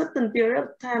 after a certain period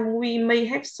of time, we may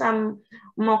have some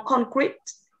more concrete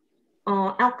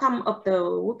outcome of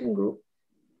the working group.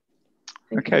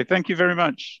 Thank you very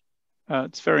much.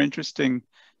 It's very interesting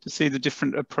to see the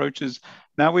different approaches.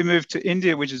 Now we move to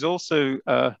India, which is also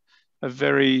a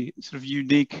very sort of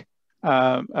unique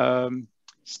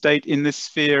state in this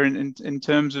sphere in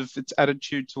terms of its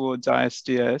attitude towards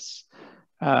ISDS,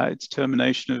 its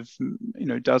termination of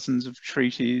dozens of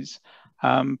treaties.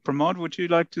 Pramod, would you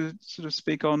like to sort of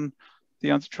speak on the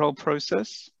UNCTAD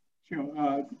process?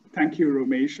 Sure. Thank you,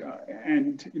 Romesh.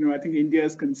 And I think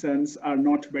India's concerns are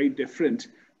not very different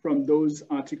from those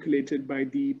articulated by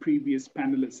the previous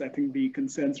panelists. I think the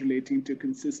concerns relating to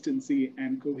consistency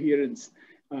and coherence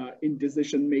in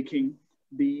decision making,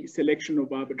 the selection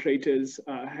of arbitrators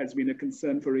has been a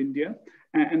concern for India.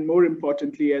 And more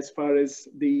importantly, as far as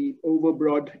the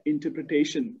overbroad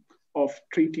interpretation of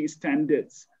treaty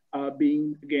standards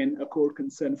being, again, a core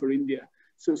concern for India.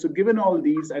 So given all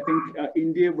these, I think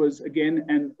India was again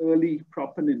an early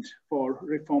proponent for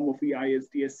reform of the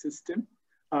ISDS system.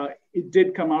 It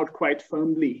did come out quite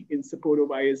firmly in support of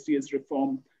ISDS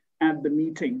reform at the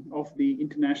meeting of the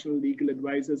International Legal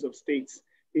Advisors of States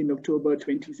in October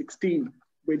 2016,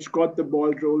 which got the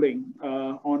ball rolling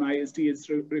on ISDS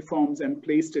reforms and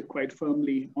placed it quite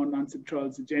firmly on UNCITRAL's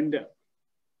Charles' agenda.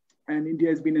 And India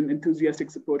has been an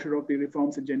enthusiastic supporter of the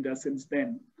reforms agenda since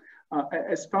then.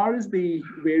 As far as the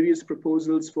various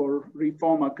proposals for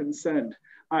reform are concerned,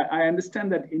 I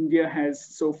understand that India has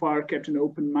so far kept an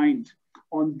open mind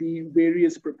on the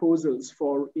various proposals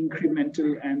for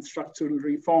incremental and structural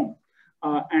reform.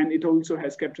 And it also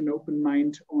has kept an open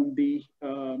mind on the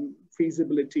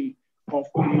feasibility of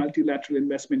the multilateral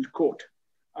investment court.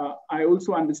 I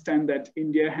also understand that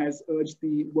India has urged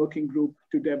the working group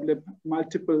to develop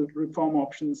multiple reform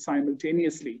options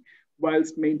simultaneously,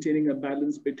 whilst maintaining a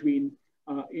balance between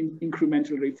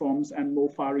incremental reforms and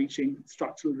more far-reaching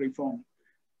structural reform.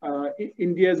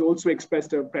 India has also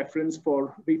expressed a preference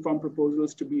for reform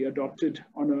proposals to be adopted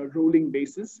on a rolling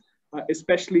basis,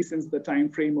 especially since the time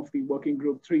frame of the Working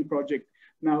Group 3 project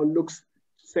now looks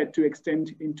set to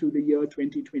extend into the year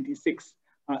 2026,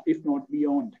 if not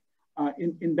beyond.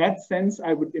 In that sense,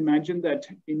 I would imagine that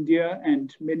India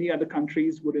and many other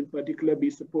countries would in particular be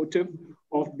supportive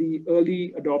of the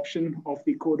early adoption of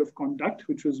the Code of Conduct,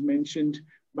 which was mentioned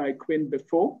by Quynh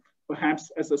before,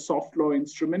 perhaps as a soft law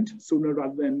instrument sooner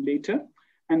rather than later.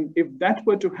 And if that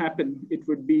were to happen, it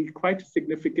would be quite a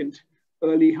significant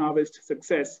early harvest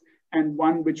success, and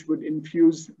one which would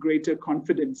infuse greater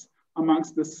confidence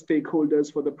amongst the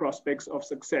stakeholders for the prospects of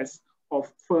success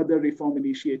of further reform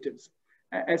initiatives.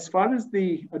 As far as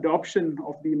the adoption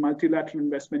of the Multilateral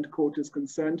Investment Court is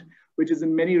concerned, which is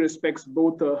in many respects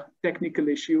both a technical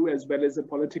issue as well as a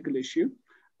political issue,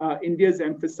 India has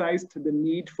emphasized the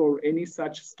need for any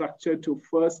such structure to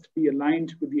first be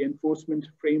aligned with the enforcement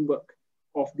framework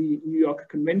of the New York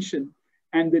Convention,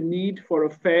 and the need for a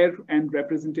fair and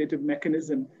representative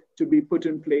mechanism to be put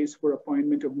in place for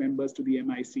appointment of members to the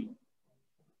MIC.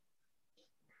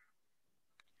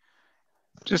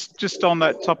 Just on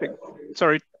that topic,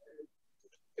 sorry,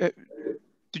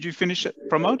 did you finish it,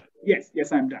 Pramod? Yes,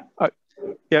 I'm done.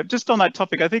 Yeah, just on that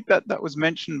topic, I think that was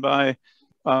mentioned by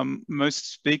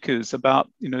most speakers about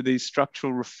these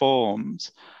structural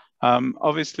reforms.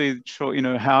 Obviously,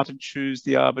 how to choose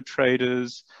the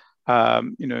arbitrators,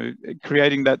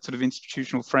 creating that sort of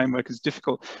institutional framework is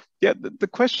difficult. Yeah, the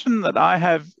question that I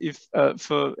have, if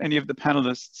for any of the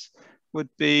panelists, would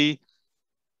be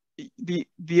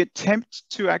the attempt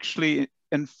to actually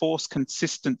enforce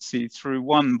consistency through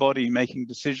one body making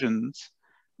decisions,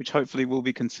 which hopefully will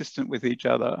be consistent with each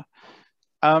other.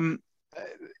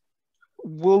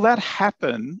 Will that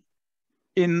happen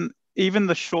in even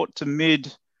the short to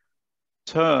mid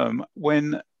term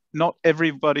when not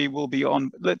everybody will be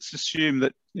on? Let's assume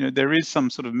that there is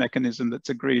some sort of mechanism that's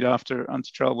agreed after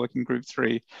UNCITRAL Working Group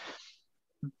 3,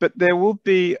 but there will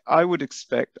be, I would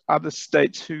expect, other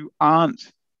states who aren't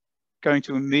going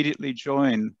to immediately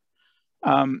join,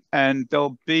 and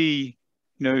there'll be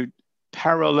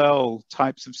parallel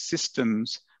types of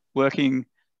systems working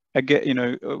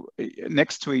again,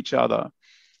 next to each other.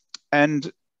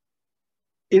 And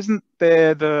isn't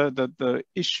there the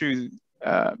issue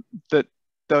that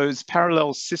those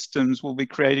parallel systems will be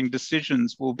creating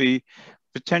decisions will be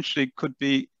potentially could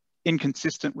be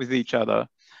inconsistent with each other?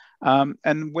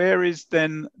 And where is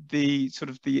then the sort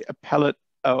of the appellate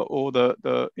or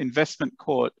the investment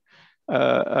court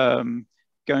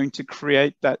going to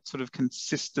create that sort of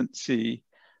consistency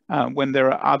when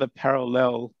there are other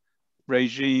parallel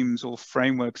regimes or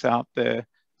frameworks out there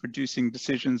producing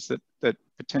decisions that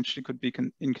potentially could be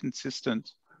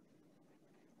inconsistent?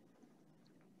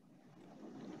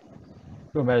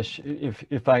 Romesh,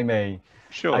 if I may,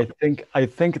 sure. I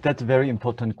think that's a very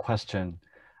important question,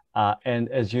 and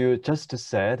as you just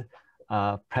said,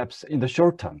 perhaps in the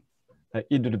short term,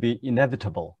 it would be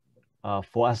inevitable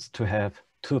for us to have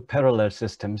two parallel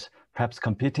systems, perhaps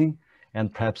competing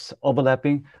and perhaps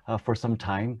overlapping for some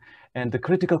time. And the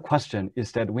critical question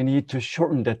is that we need to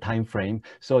shorten the time frame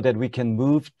so that we can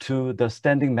move to the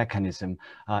standing mechanism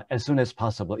as soon as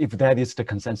possible, if that is the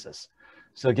consensus.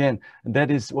 So again, that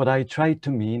is what I tried to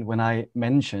mean when I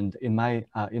mentioned in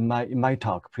my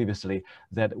talk previously,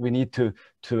 that we need to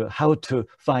how to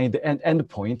find the end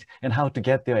point and how to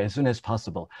get there as soon as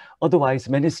possible. Otherwise,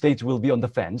 many states will be on the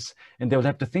fence and they will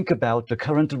have to think about the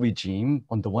current regime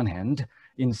on the one hand,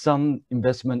 in some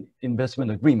investment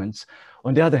agreements.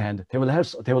 On the other hand, they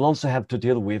will also have to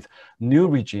deal with new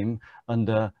regime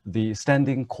under the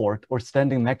standing court or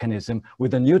standing mechanism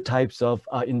with the new types of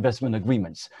investment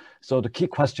agreements. So the key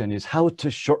question is how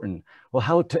to shorten or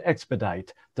how to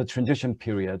expedite the transition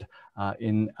period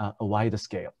in a wider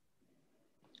scale.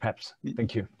 Perhaps.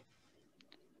 Thank you.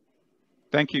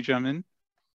 Thank you, Jaemin.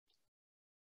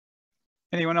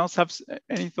 Anyone else have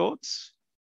any thoughts?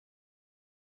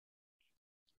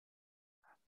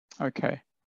 Okay.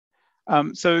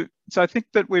 So I think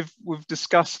that we've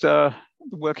discussed the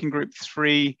working group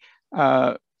 3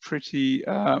 pretty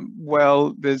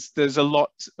well. There's a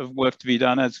lot of work to be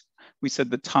done. As we said,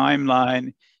 the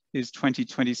timeline is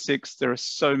 2026. There are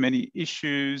so many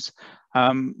issues,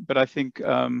 but I think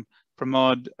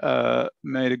Pramod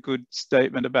made a good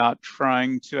statement about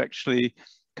trying to actually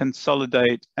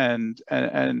consolidate and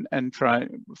try,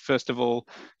 first of all,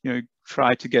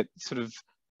 try to get sort of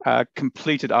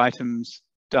completed items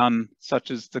done,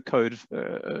 such as the code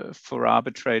for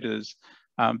arbitrators.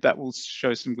 That will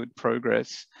show some good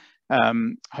progress.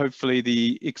 Hopefully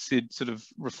the ICSID sort of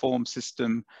reform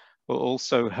system will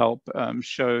also help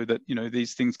show that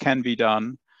these things can be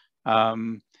done,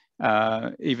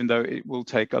 even though it will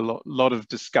take a lot of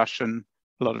discussion,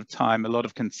 a lot of time, a lot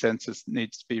of consensus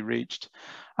needs to be reached.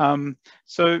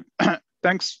 So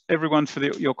thanks everyone for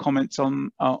your comments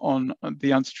on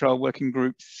the UNCITRAL Working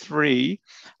Group 3.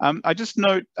 I just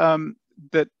note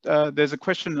that there's a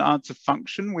question and answer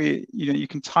function where you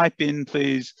can type in,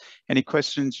 please, any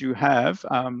questions you have.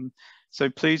 So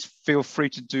please feel free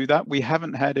to do that. We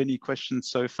haven't had any questions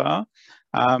so far,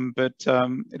 but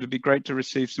it'll be great to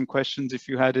receive some questions if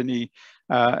you had any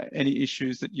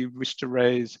issues that you wish to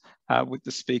raise with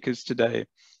the speakers today.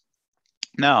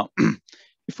 Now,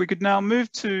 if we could now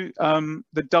move to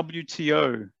the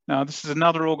WTO. Now, this is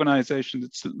another organization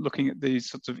that's looking at these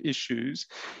sorts of issues.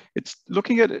 It's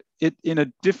looking at it in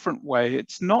a different way.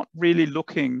 It's not really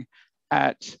looking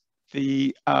at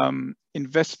the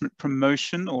investment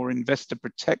promotion or investor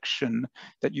protection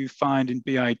that you find in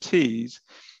BITs.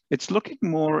 It's looking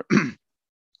more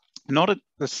not at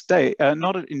the state,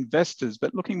 not at investors,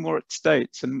 but looking more at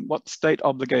states and what state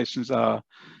obligations are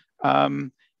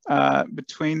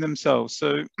between themselves.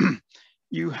 So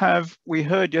we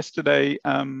heard yesterday,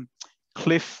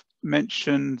 Cliff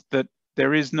mentioned that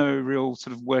there is no real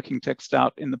sort of working text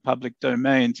out in the public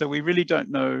domain. So we really don't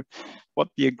know what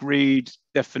the agreed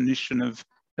definition of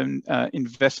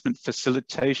investment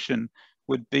facilitation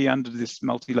would be under this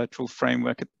multilateral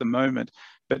framework at the moment.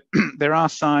 But there are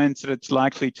signs that it's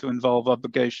likely to involve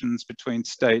obligations between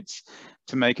states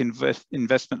to make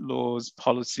investment laws,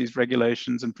 policies,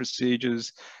 regulations, and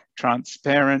procedures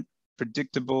transparent,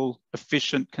 predictable,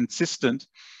 efficient, consistent.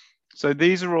 So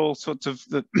these are all sorts of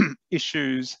the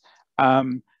issues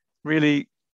really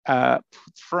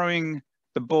throwing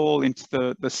the ball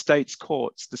into the states'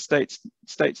 courts. The states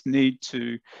need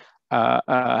to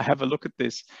have a look at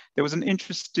this. There was an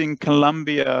interesting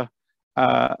Columbia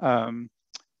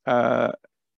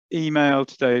email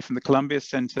today from the Columbia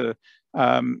Center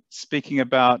speaking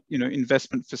about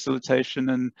investment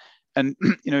facilitation and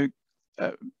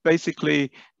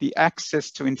basically the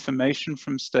access to information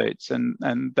from states,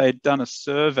 and they'd done a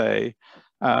survey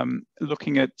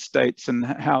looking at states and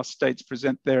how states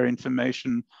present their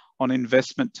information on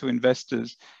investment to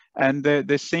investors, and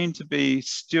there seemed to be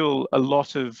still a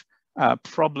lot of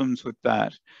problems with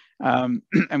that.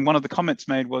 And one of the comments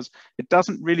made was, it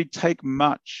doesn't really take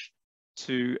much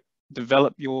to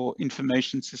develop your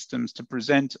information systems to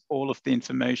present all of the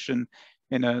information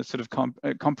in a sort of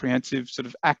comprehensive, sort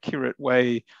of accurate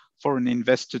way for an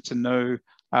investor to know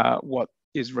what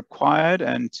is required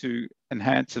and to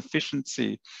enhance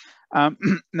efficiency.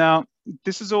 Now,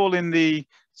 this is all in the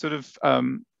sort of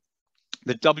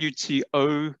the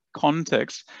WTO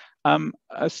context.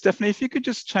 Stephanie, if you could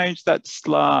just change that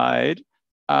slide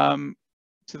to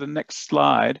the next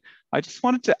slide. I just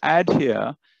wanted to add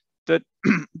here that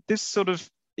this sort of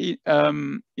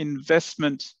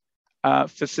investment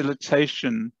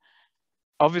facilitation,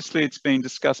 obviously it's been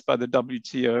discussed by the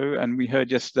WTO, and we heard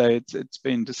yesterday it's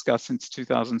been discussed since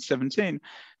 2017,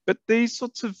 but these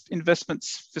sorts of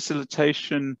investments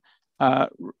facilitation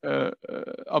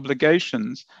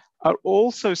obligations are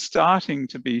also starting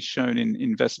to be shown in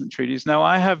investment treaties. Now,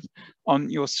 I have on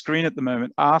your screen at the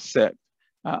moment RCEP,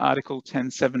 Article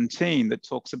 1017, that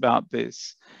talks about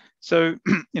this. So,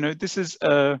 this is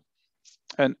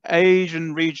an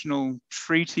Asian regional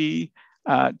treaty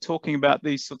talking about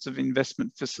these sorts of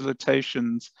investment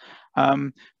facilitations.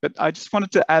 But I just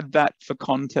wanted to add that for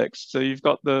context. So you've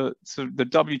got the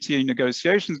WTO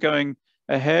negotiations going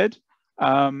ahead,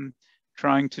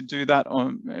 trying to do that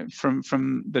on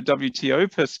from the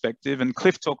WTO perspective. And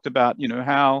Cliff talked about, you know,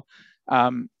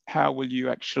 how will you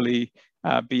actually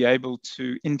be able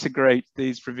to integrate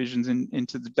these provisions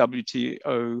into the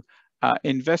WTO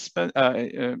investment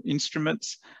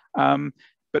instruments.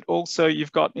 But also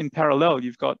you've got in parallel,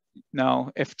 you've got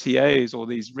now FTAs or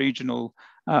these regional,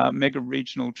 mega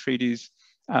regional treaties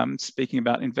speaking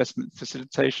about investment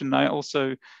facilitation.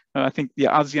 I think the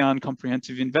ASEAN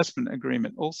Comprehensive Investment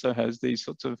Agreement also has these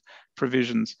sorts of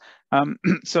provisions.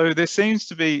 So there seems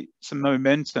to be some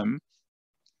momentum.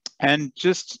 And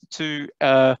just to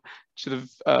sort of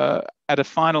add a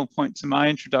final point to my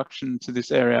introduction to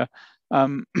this area,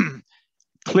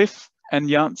 Cliff and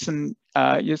Janssen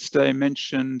yesterday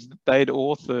mentioned that they'd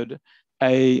authored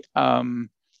a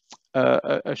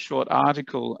short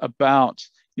article about,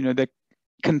 you know, their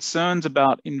concerns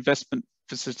about investment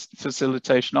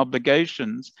facilitation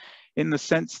obligations, in the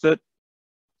sense that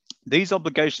these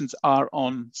obligations are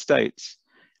on states.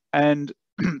 And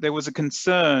there was a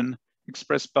concern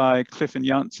expressed by Cliff and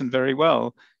Janssen very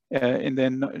well in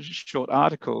their short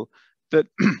article, that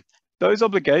those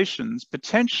obligations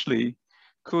potentially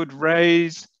could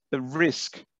raise the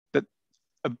risk that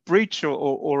a breach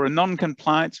or a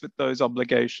non-compliance with those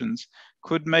obligations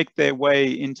could make their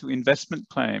way into investment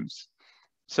claims.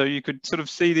 So you could sort of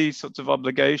see these sorts of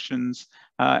obligations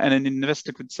and an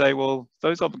investor could say, well,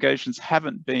 those obligations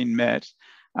haven't been met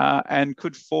and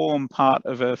could form part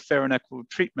of a fair and equitable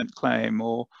treatment claim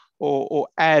or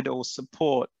add or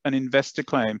support an investor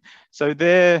claim. So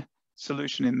their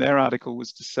solution in their article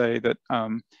was to say that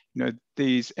you know,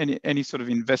 any sort of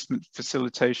investment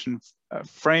facilitation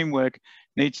framework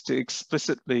needs to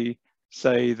explicitly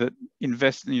say that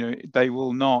they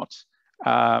will not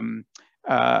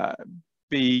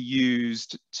be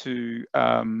used to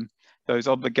those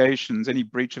obligations. Any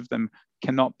breach of them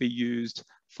cannot be used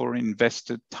for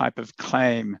investor type of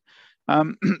claim.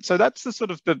 So that's the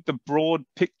sort of the broad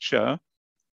picture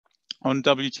on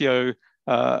WTO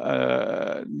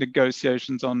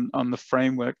negotiations on the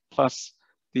framework, plus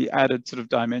the added sort of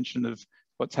dimension of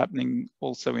what's happening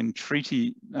also in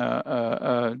treaty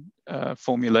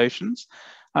formulations.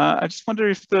 I just wonder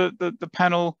if the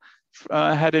panel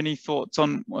had any thoughts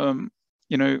on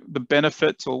you know, the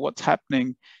benefits or what's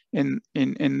happening in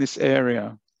this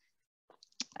area.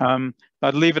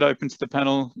 I'd leave it open to the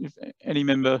panel. If any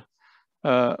member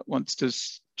wants to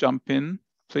jump in,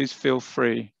 please feel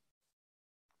free.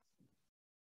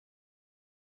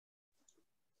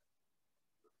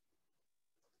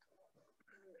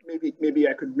 Maybe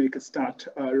I could make a start,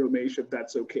 Romesh, if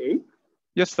that's okay.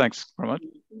 Yes, thanks, Romesh.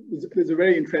 There's a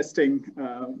very interesting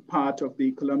part of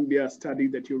the Columbia study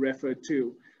that you referred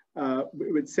to,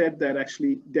 which said that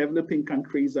actually developing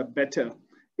countries are better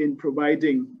in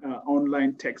providing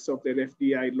online texts of their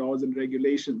FDI laws and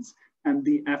regulations, and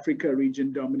the Africa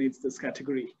region dominates this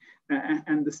category.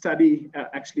 And the study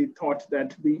actually thought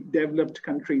that the developed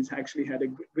countries actually had a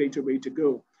greater way to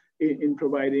go in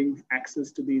providing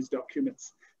access to these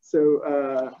documents.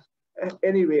 So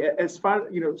anyway, as far,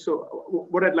 you know, so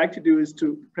what I'd like to do is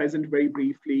to present very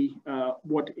briefly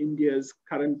what India's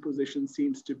current position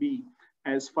seems to be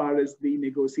as far as the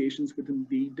negotiations within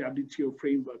the WTO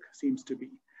framework seems to be.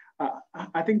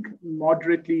 I think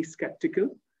moderately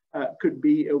skeptical could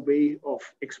be a way of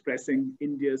expressing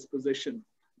India's position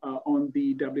on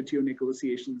the WTO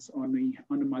negotiations on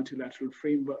a multilateral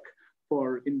framework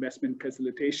for investment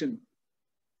facilitation.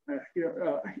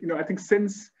 I think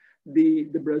since the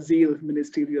Brazil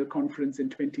Ministerial Conference in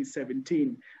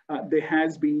 2017, there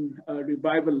has been a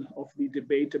revival of the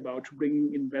debate about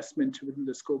bringing investment within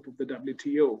the scope of the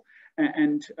WTO.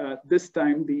 And this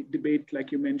time the debate,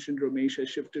 like you mentioned, Romesh, has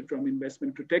shifted from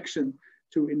investment protection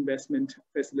to investment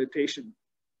facilitation.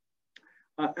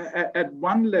 At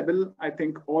one level, I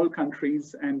think all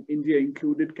countries, and India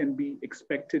included, can be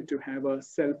expected to have a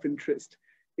self-interest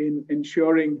in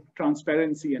ensuring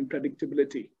transparency and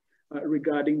predictability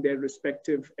regarding their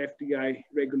respective FDI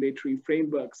regulatory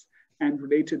frameworks and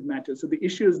related matters. So the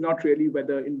issue is not really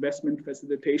whether investment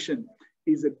facilitation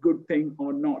is a good thing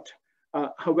or not.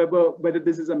 However, whether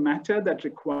this is a matter that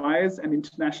requires an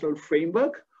international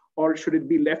framework or should it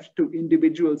be left to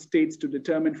individual states to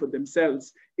determine for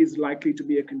themselves is likely to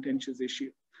be a contentious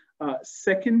issue.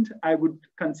 Second, I would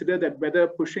consider that whether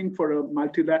pushing for a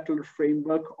multilateral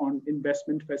framework on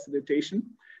investment facilitation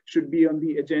should be on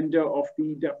the agenda of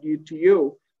the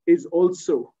WTO is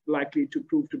also likely to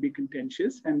prove to be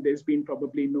contentious, and there's been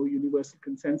probably no universal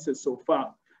consensus so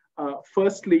far.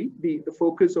 Firstly, the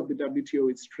focus of the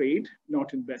WTO is trade,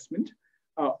 not investment.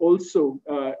 Also,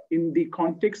 in the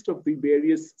context of the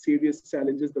various serious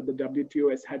challenges that the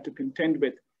WTO has had to contend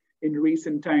with, in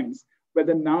recent times,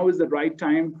 whether now is the right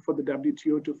time for the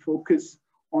WTO to focus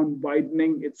on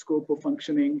widening its scope of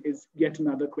functioning is yet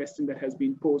another question that has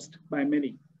been posed by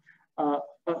many.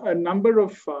 A number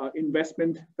of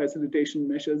investment facilitation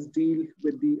measures deal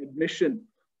with the admission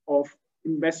of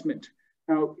investment.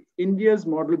 Now, India's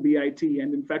model BIT,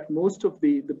 and in fact, most of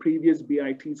the previous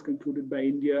BITs concluded by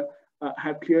India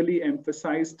have clearly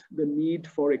emphasized the need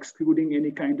for excluding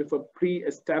any kind of a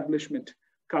pre-establishment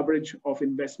coverage of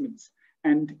investments.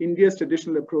 And India's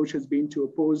traditional approach has been to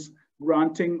oppose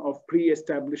granting of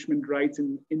pre-establishment rights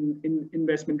in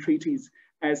investment treaties,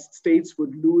 as states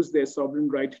would lose their sovereign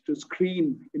right to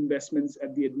screen investments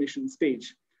at the admission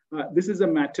stage. This is a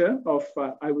matter of,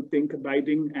 I would think,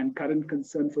 abiding and current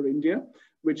concern for India,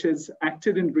 which has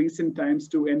acted in recent times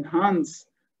to enhance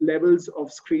levels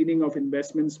of screening of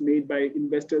investments made by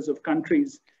investors of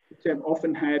countries which have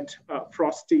often had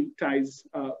frosty ties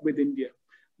with India.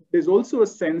 There's also a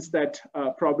sense that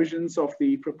provisions of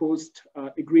the proposed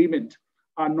agreement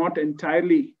are not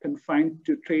entirely confined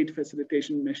to trade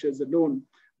facilitation measures alone,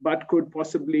 but could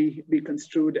possibly be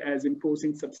construed as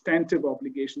imposing substantive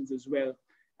obligations as well.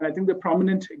 And I think the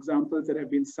prominent examples that have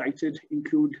been cited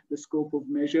include the scope of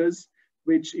measures,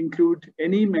 which include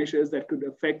any measures that could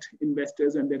affect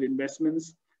investors and their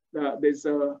investments. There's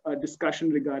a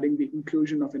discussion regarding the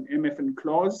inclusion of an MFN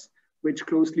clause, which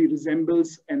closely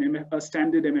resembles a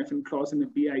standard MFN clause in a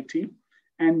BIT.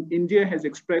 And India has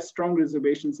expressed strong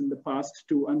reservations in the past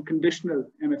to unconditional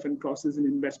MFN clauses in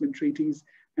investment treaties,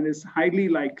 and is highly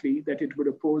likely that it would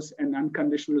oppose an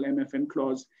unconditional MFN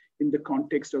clause in the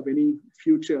context of any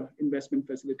future investment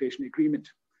facilitation agreement.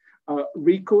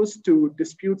 Recourse to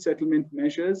dispute settlement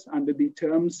measures under the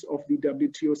terms of the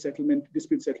WTO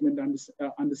dispute settlement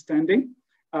understanding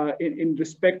in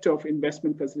respect of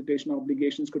investment facilitation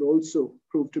obligations could also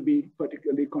prove to be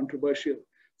particularly controversial.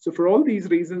 So for all these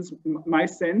reasons, my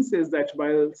sense is that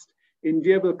whilst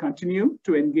India will continue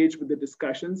to engage with the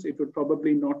discussions, it would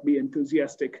probably not be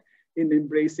enthusiastic in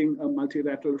embracing a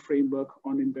multilateral framework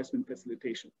on investment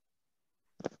facilitation.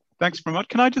 Thanks, Pramod.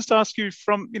 Can I just ask you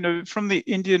from the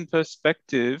Indian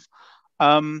perspective,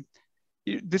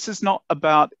 this is not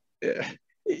about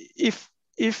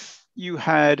if you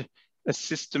had a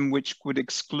system which would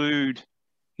exclude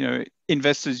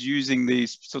investors using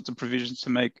these sorts of provisions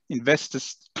to make investor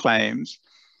claims,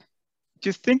 do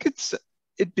you think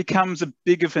it becomes a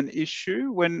big of an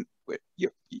issue when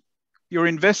your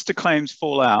investor claims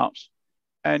fall out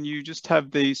and you just have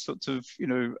these sorts of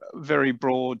very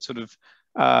broad sort of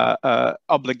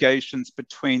obligations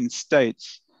between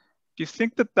states? Do you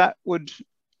think that would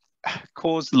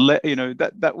cause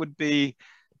that would be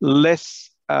less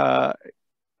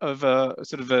of a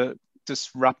sort of a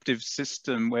disruptive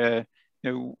system where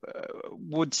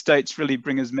would states really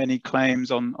bring as many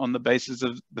claims on the basis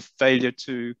of the failure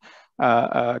to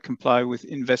comply with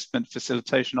investment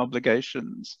facilitation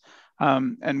obligations?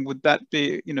 And would that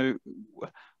be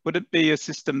would it be a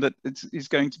system that is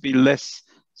going to be less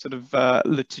sort of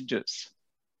litigious?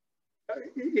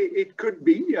 It could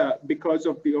be because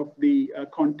of the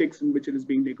context in which it is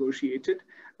being negotiated.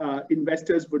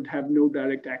 Investors would have no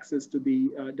direct access to the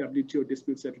WTO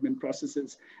dispute settlement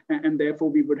processes, and therefore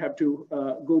we would have to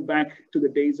go back to the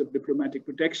days of diplomatic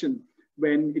protection,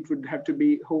 when it would have to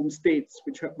be home states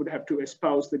which would have to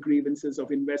espouse the grievances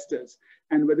of investors.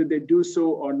 And whether they do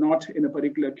so or not in a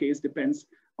particular case depends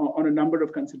on a number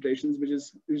of considerations, which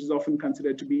is often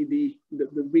considered to be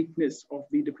the weakness of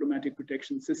the diplomatic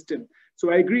protection system.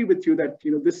 So I agree with you that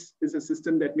this is a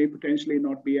system that may potentially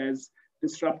not be as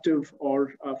disruptive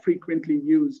or frequently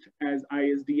used as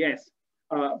ISDS.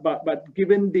 But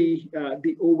given the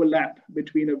overlap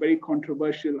between a very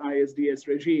controversial ISDS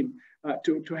regime,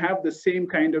 to have the same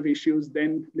kind of issues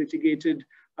then litigated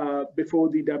before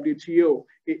the WTO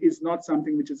is not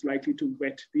something which is likely to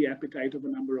whet the appetite of a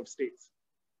number of states.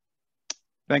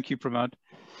 Thank you, Pramod.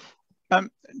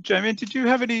 Jaemin, did you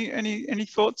have any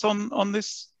thoughts on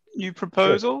this new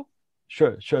proposal?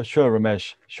 Sure,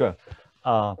 Romesh. Sure.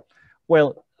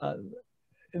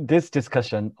 This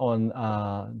discussion on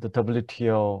the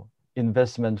WTO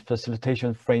investment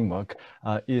facilitation framework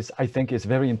I think is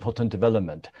very important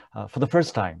development. For the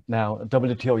first time now,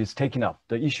 WTO is taking up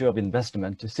the issue of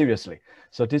investment seriously.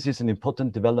 So this is an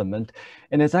important development.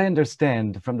 And as I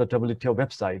understand from the WTO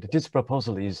website, this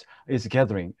proposal is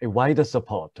gathering a wider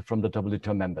support from the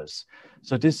WTO members.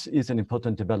 So this is an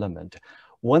important development.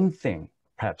 One thing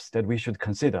perhaps that we should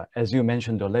consider, as you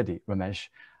mentioned already, Romesh,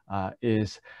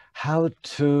 is how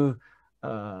to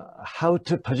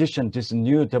position this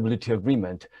new WTO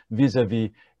agreement vis-a-vis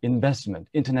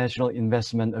international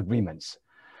investment agreements.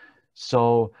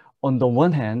 So on the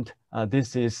one hand,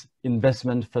 this is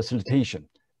investment facilitation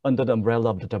under the umbrella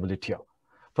of the WTO.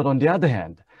 But on the other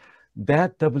hand,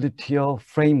 that WTO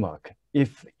framework,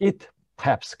 if it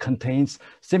perhaps contains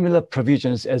similar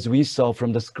provisions as we saw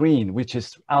from the screen, which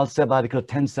is RCEP Article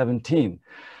 1017,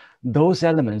 those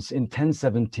elements in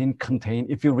 1017 contain,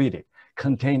 if you read it,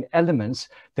 contain elements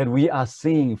that we are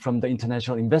seeing from the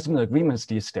international investment agreements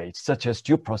these days, such as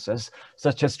due process,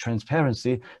 such as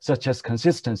transparency, such as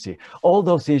consistency. All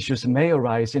those issues may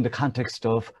arise in the context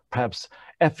of perhaps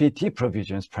FET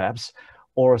provisions, perhaps,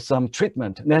 or some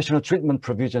treatment, national treatment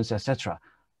provisions, etc.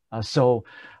 So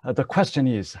the question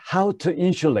is how to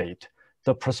insulate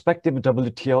the prospective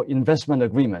WTO investment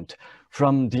agreement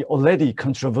from the already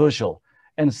controversial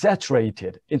and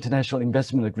saturated international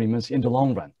investment agreements in the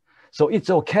long run. So it's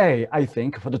okay, I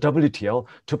think, for the WTO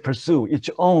to pursue its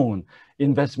own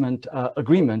investment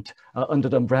agreement under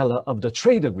the umbrella of the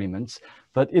trade agreements,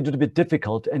 but it would be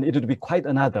difficult and it would be quite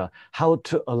another how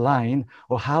to align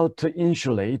or how to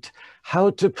insulate, how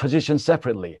to position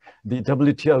separately the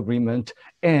WTO agreement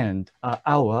and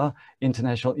our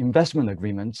international investment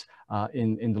agreements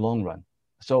in the long run.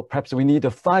 So perhaps we need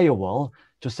a firewall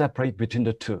to separate between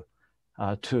the two,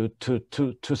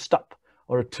 to stop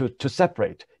or to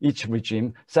separate each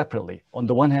regime separately. On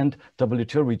the one hand,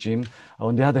 WTO regime,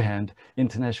 on the other hand,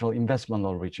 international investment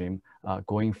law regime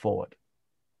going forward.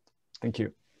 Thank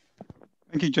you.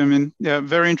 Thank you, Jaemin. Yeah,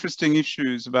 very interesting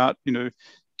issues about, you know,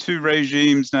 two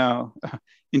regimes now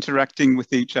interacting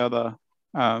with each other.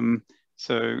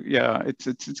 So yeah, it's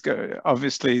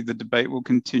obviously the debate will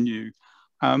continue.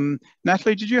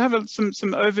 Natalie, did you have some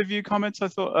overview comments? I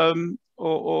thought,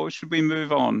 or should we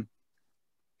move on?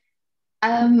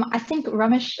 I think,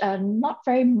 Romesh, not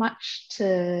very much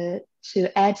to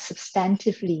add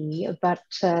substantively, but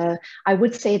I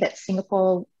would say that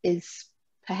Singapore is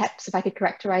perhaps, if I could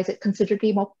characterize it,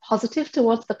 considerably more positive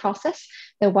towards the process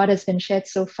than what has been shared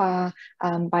so far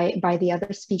by the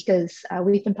other speakers.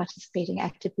 We've been participating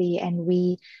actively, and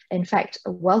we, in fact,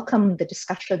 welcome the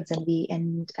discussions and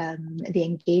the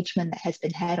engagement that has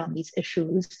been had on these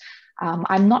issues.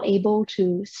 I'm not able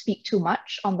to speak too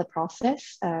much on the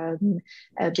process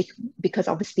because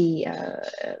obviously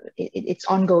it's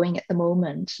ongoing at the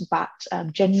moment, but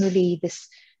generally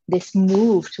this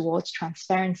move towards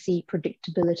transparency,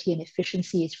 predictability, and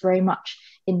efficiency is very much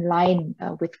in line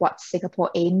with what Singapore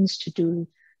aims to do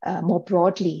more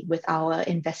broadly with our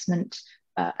investment,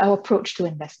 our approach to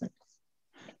investment.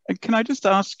 And can I just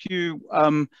ask you,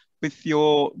 with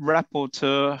your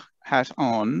rapporteur hat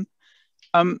on,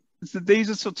 so these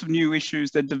are sorts of new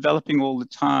issues, they're developing all the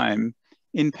time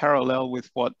in parallel with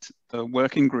what the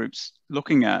working group's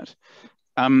looking at.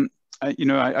 You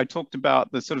know, I talked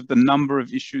about the sort of the number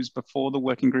of issues before the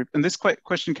working group, and this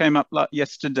question came up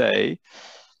yesterday.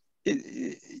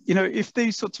 You know, if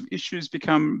these sorts of issues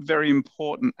become very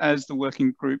important as the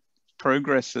working group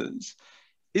progresses,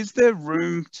 is there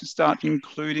room to start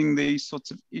including these sorts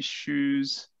of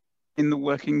issues in the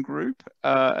working group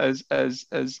as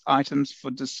items for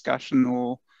discussion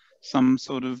or some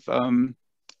sort of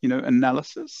you know,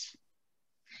 analysis?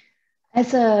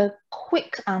 As a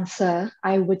quick answer,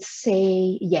 I would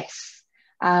say yes,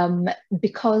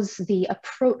 because the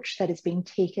approach that is being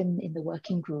taken in the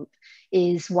working group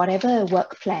is whatever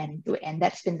work plan, and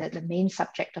that's been the main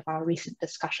subject of our recent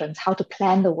discussions, how to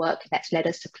plan the work that's led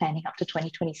us to planning up to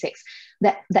 2026.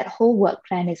 That whole work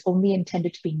plan is only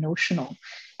intended to be notional.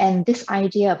 And this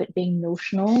idea of it being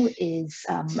notional is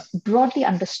broadly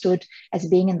understood as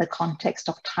being in the context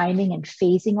of timing and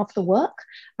phasing of the work.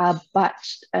 But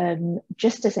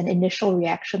just as an initial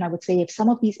reaction, I would say if some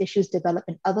of these issues develop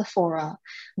in other fora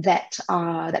that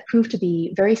prove to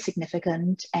be very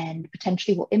significant and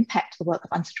potentially will impact the work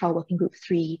of UNCITRAL Working Group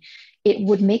 3, it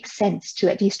would make sense to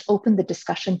at least open the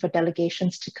discussion for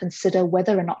delegations to consider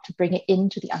whether or not to bring it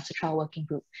into the UNCITRAL Working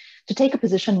Group. To take a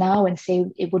position now and say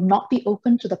it would not be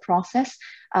open to the process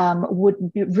would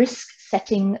risk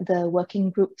setting the working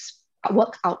group's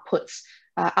work outputs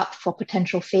up for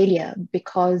potential failure,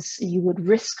 because you would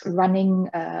risk running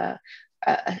a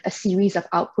series of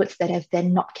outputs that have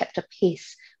then not kept a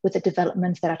pace with the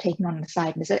developments that are taken on the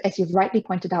side. And as you've rightly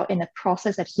pointed out, in a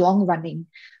process that's long running,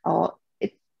 or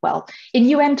well, in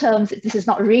UN terms, this is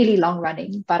not really long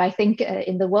running, but I think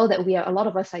in the world that a lot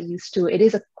of us are used to, it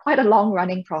is quite a long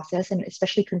running process, and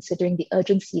especially considering the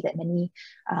urgency that many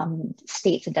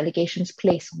states and delegations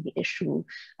place on the issue,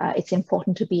 it's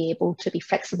important to be able to be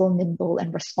flexible, nimble,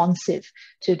 and responsive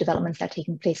to developments that are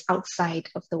taking place outside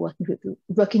of the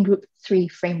working group 3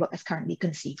 framework as currently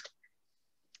conceived.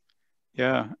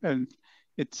 Yeah, and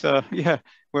it's yeah,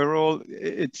 we're all,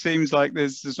 it seems like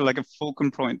there's like a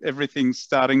fulcrum point. Everything's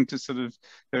starting to sort of,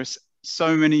 there's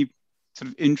so many sort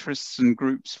of interests and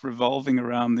groups revolving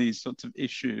around these sorts of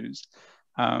issues.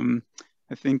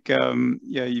 I think,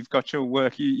 yeah, you've got your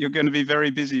work. You're going to be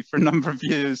very busy for a number of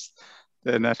years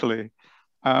there, Natalie.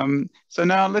 So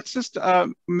now let's just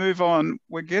move on.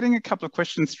 We're getting a couple of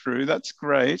questions through. That's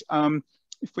great.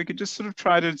 If we could just sort of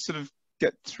try to sort of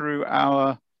get through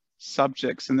our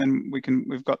subjects, and then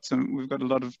we've got a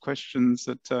lot of questions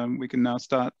that we can now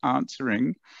start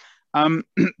answering.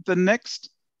 The next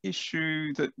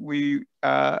issue that we're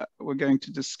going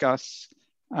to discuss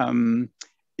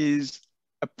is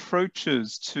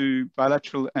approaches to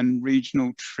bilateral and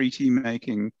regional treaty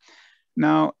making.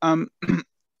 Now,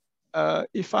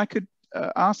 if I could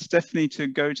ask Stephanie to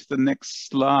go to the next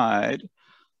slide,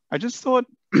 I just thought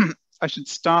I should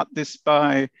start this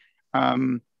by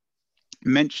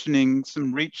mentioning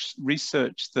some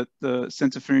research that the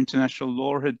Centre for International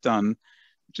Law had done,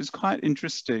 which is quite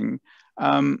interesting.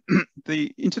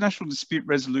 The International Dispute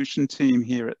Resolution team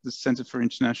here at the Centre for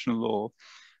International Law,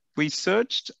 we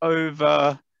searched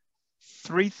over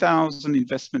 3,000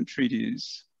 investment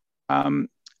treaties, and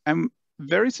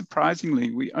very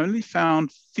surprisingly, we only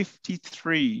found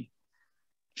 53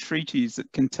 treaties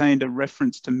that contained a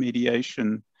reference to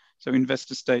mediation, so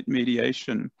investor-state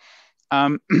mediation.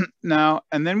 Now,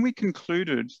 and then we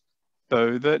concluded,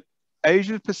 though, that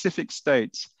Asia-Pacific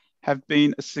states have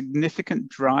been a significant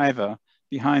driver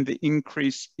behind the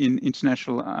increase in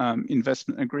international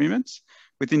investment agreements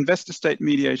with investor-state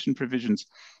mediation provisions.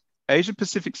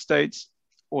 Asia-Pacific states,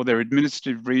 or their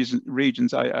administrative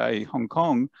regions, i.e. Hong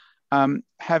Kong,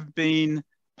 have been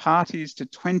parties to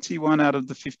 21 out of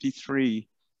the 53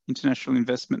 international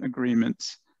investment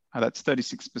agreements. That's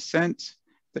 36%.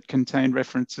 That contain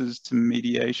references to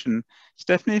mediation.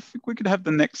 Stephanie, if we could have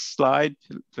the next slide,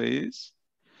 please.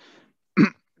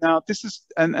 Now, this is,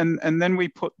 and then we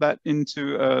put that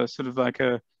into a sort of like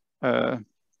a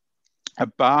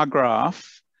bar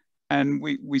graph, and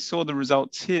we saw the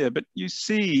results here. But you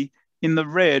see in the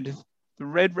red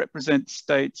represents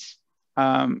states,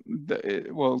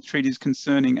 well, treaties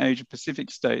concerning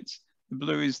Asia-Pacific states. The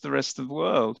blue is the rest of the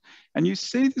world. And you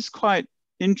see this quite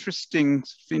interesting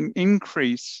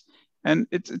increase, and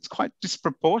it's quite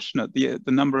disproportionate, the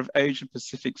number of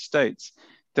Asia-Pacific states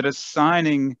that are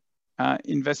signing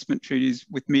investment treaties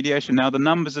with mediation. Now, the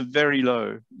numbers are very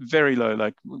low,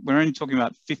 like we're only talking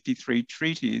about 53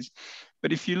 treaties.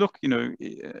 But if you look, you know,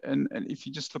 and if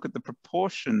you just look at the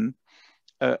proportion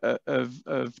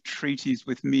of treaties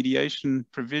with mediation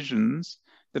provisions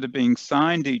that are being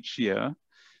signed each year,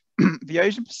 the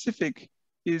Asia-Pacific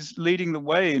is leading the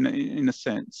way in a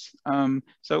sense.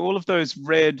 So all of those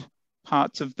red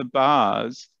parts of the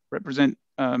bars represent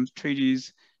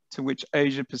treaties to which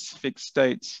Asia-Pacific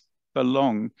states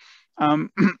belong.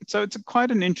 So it's quite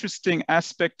an interesting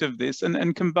aspect of this,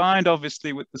 and combined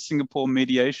obviously with the Singapore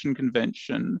Mediation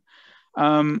Convention,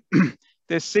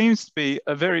 there seems to be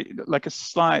a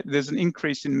there's an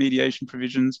increase in mediation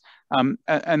provisions,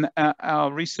 and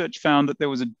our research found that there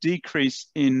was a decrease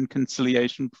in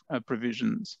conciliation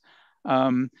provisions.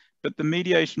 But the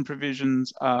mediation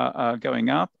provisions are going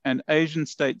up, and Asian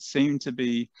states seem to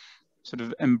be sort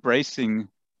of embracing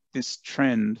this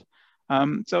trend.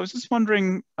 So I was just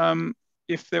wondering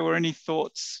if there were any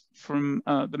thoughts from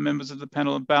the members of the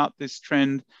panel about this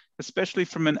trend, especially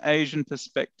from an Asian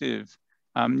perspective.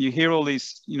 You hear all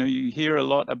these, you know, you hear a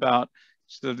lot about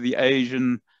sort of the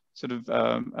Asian sort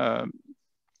of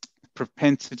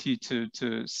propensity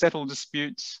to settle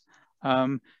disputes.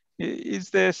 Is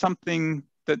there something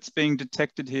that's being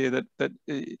detected here that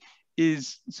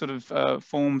is sort of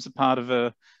forms a part of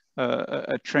a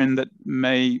trend that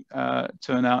may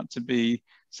turn out to be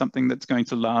something that's going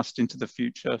to last into the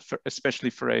future, especially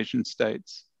for Asian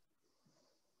states?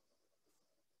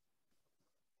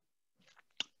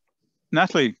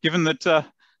 Natalie, given that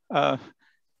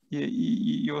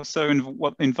you're so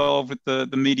involved with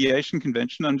the mediation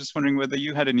convention, I'm just wondering whether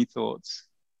you had any thoughts.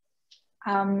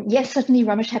 Yes, certainly,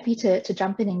 Romesh, happy to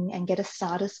jump in and get us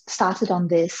started on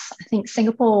this. I think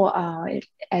Singapore,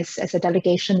 as a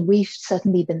delegation, we've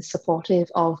certainly been supportive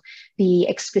of the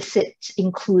explicit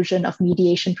inclusion of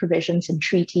mediation provisions in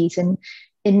treaties, and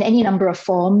in any number of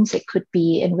forms. It could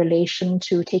be in relation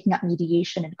to taking up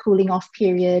mediation and cooling off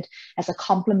period, as a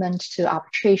complement to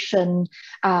arbitration,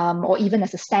 or even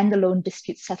as a standalone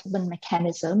dispute settlement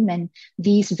mechanism. And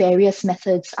these various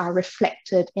methods are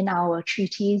reflected in our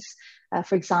treaties.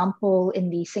 For example, in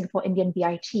the Singapore-Indian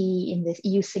BIT, in the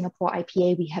EU-Singapore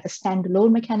IPA, we have a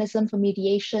standalone mechanism for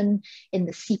mediation. In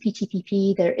the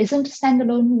CPTPP, there isn't a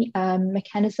standalone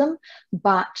mechanism,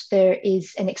 but there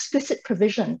is an explicit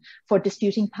provision for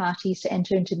disputing parties to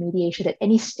enter into mediation at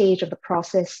any stage of the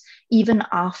process, even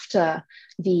after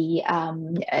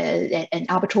an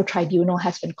arbitral tribunal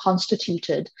has been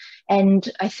constituted. And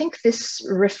I think this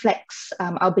reflects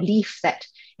our belief that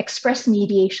express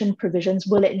mediation provisions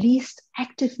will at least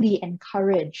actively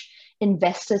encourage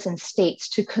investors and states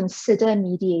to consider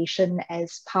mediation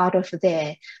as part of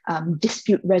their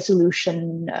dispute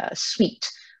resolution suite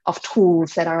of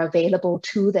tools that are available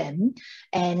to them.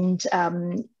 And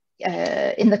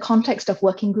in the context of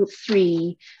Working Group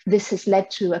 3, this has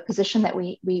led to a position that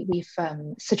we've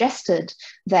suggested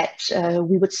that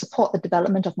we would support the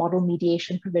development of model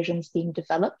mediation provisions being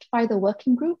developed by the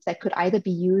working group that could either be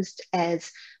used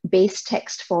as base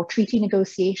text for treaty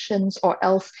negotiations or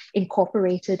else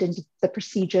incorporated into the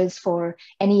procedures for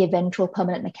any eventual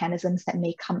permanent mechanisms that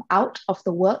may come out of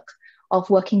the work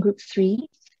of Working Group 3.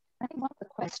 I think one of the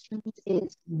questions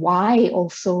is why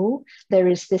also there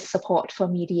is this support for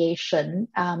mediation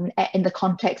in the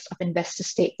context of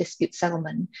investor-state dispute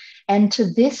settlement. And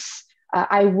to this,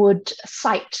 I would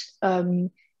cite,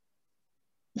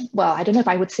 well, I don't know if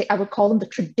I would say, I would call them the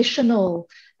traditional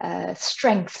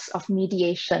strengths of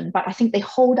mediation, but I think they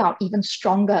hold out even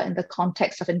stronger in the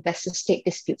context of investor-state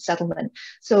dispute settlement.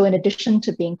 So in addition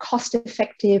to being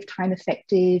cost-effective,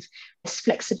 time-effective, there's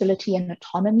flexibility and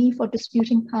autonomy for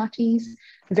disputing parties,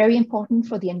 very important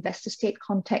for the investor-state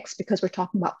context because we're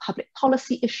talking about public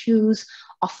policy issues,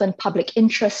 often public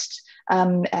interest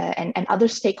and other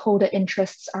stakeholder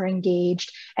interests are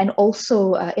engaged, and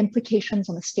also implications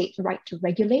on the state's right to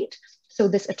regulate. So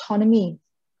this autonomy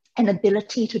and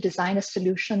ability to design a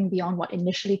solution beyond what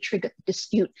initially triggered the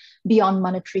dispute, beyond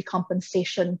monetary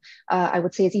compensation, I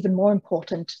would say is even more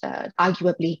important,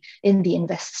 arguably, in the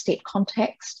investor-state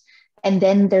context. And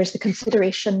then there's the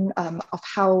consideration of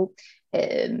how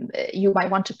you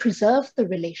might want to preserve the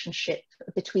relationship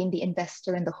between the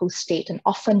investor and the host state. And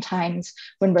oftentimes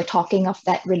when we're talking of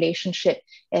that relationship,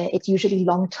 it's usually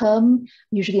long-term,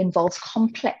 usually involves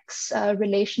complex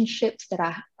relationships that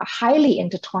are highly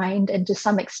intertwined and to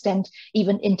some extent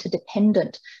even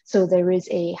interdependent. So there is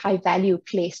a high value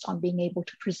placed on being able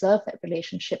to preserve that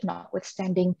relationship,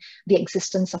 notwithstanding the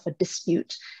existence of a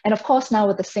dispute. And of course, now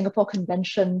with the Singapore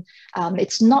Convention,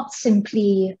 it's not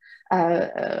simply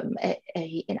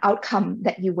an outcome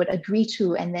that you would agree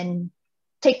to and then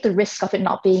take the risk of it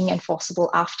not being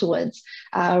enforceable afterwards.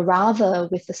 Rather,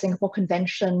 with the Singapore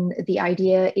Convention, the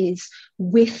idea is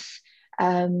with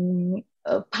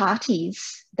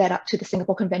parties that up to the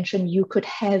Singapore Convention, you could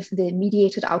have the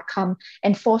mediated outcome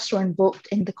enforced or invoked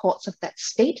in the courts of that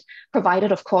state,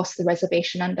 provided, of course, the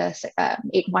reservation under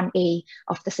 81A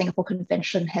of the Singapore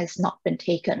Convention has not been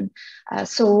taken.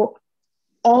 So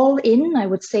all in, I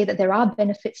would say that there are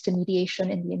benefits to mediation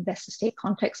in the investor-state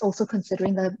context, also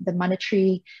considering the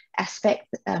monetary aspect.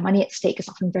 Money at stake is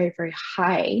often very, very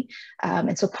high.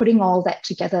 And so putting all that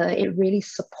together, it really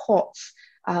supports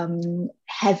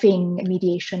having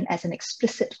mediation as an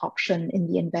explicit option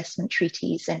in the investment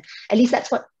treaties. And at least that's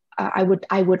what I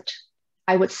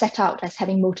would set out as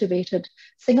having motivated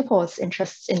Singapore's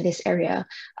interests in this area.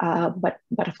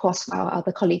 But of course, our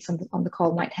other colleagues on the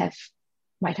call might have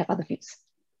other views.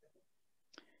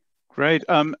 Great.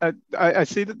 I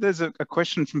see that there's a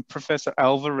question from Professor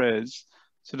Alvarez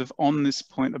sort of on this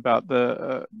point about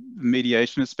the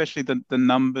mediation, especially the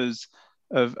numbers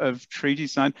of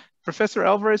treaties signed. Professor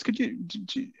Alvarez,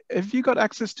 have you got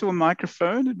access to a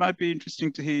microphone? It might be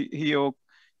interesting to hear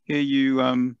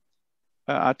you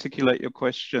articulate your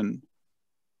question.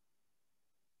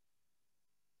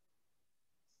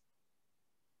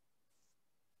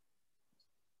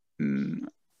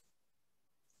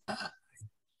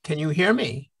 Can you hear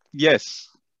me? Yes.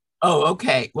 Oh,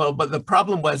 okay. Well, but the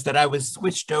problem was that I was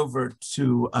switched over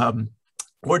to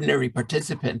ordinary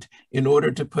participant in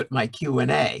order to put my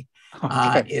Q&A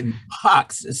in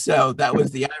box. So that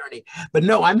was the irony. But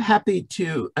no, I'm happy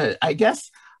to, I guess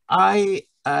I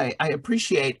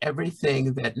appreciate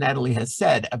everything that Natalie has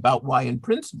said about why in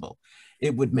principle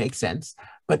it would make sense,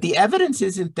 but the evidence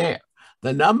isn't there.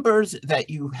 The numbers that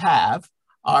you have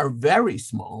are very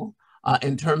small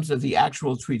in terms of the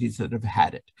actual treaties that have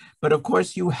had it. But of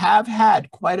course, you have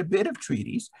had quite a bit of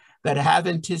treaties that have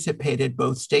anticipated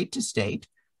both state-to-state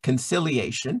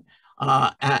conciliation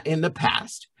in the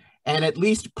past, and at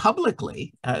least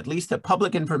publicly, at least the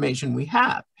public information we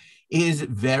have, is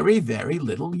very, very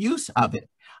little use of it.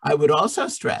 I would also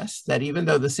stress that even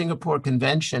though the Singapore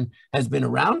Convention has been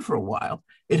around for a while,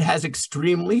 it has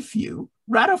extremely few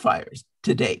ratifiers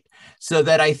to date. So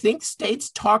that I think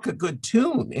states talk a good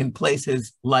tune in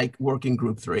places like Working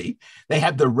Group 3. They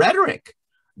have the rhetoric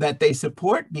that they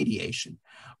support mediation,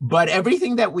 but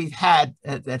everything that we've had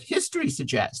that history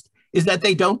suggests is that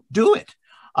they don't do it.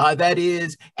 That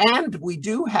is, and we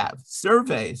do have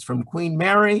surveys from Queen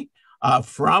Mary,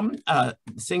 from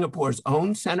Singapore's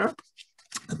own center.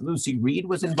 Lucy Reed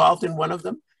was involved in one of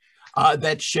them,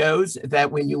 that shows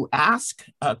that when you ask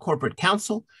corporate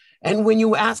counsel and when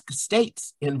you ask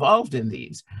states involved in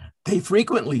these, they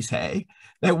frequently say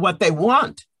that what they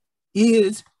want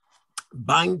is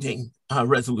binding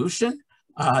resolution,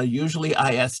 usually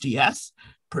ISDS,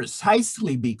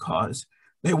 precisely because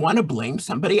they want to blame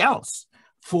somebody else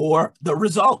for the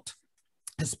result,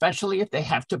 especially if they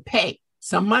have to pay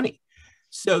some money.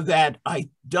 So that I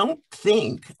don't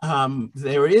think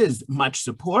there is much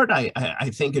support. I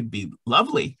think it'd be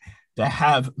lovely to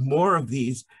have more of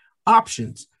these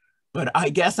options, but I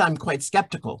guess I'm quite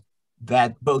skeptical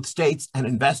that both states and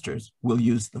investors will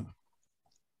use them.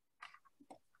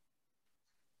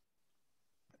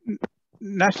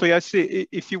 Natalie, I see,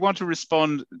 if you want to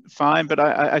respond, fine, but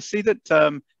I see that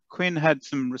Quynh had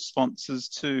some responses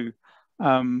too.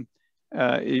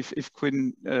 If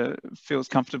Quynh feels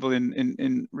comfortable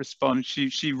in responding,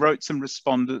 she wrote some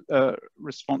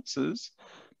responses,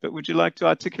 but would you like to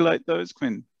articulate those,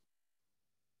 Quynh?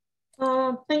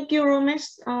 Thank you,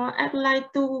 Romesh. I'd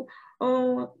like to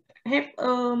have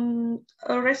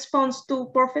a response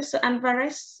to Professor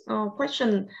Alvarez's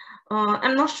question.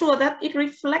 I'm not sure that it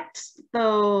reflects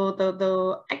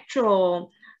the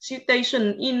actual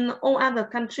situation in all other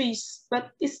countries,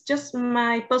 but it's just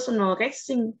my personal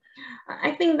guessing.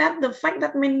 I think that the fact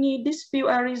that many disputes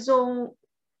are resolved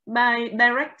by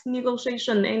direct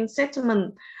negotiation and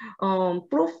settlement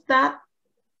prove that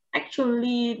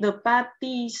actually the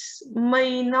parties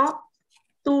may not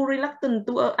too reluctant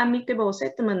to an amicable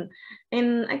settlement,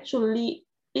 and actually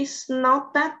it's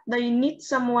not that they need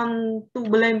someone to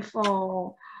blame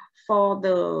for the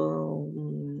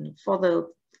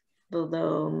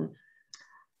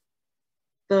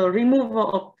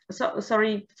removal of,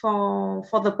 sorry, for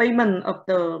the payment of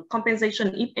the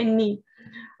compensation, if any.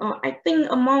 I think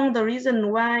among the reasons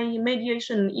why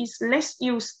mediation is less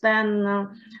used than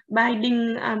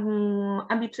binding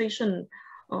arbitration,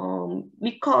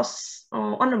 because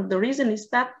one of the reasons is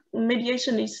that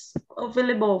mediation is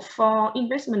available for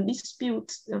investment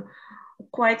disputes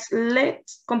quite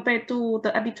late compared to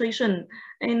the arbitration.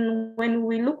 And when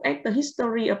we look at the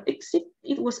history of ICSID,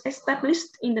 it was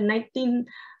established in the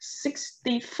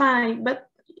 1965, but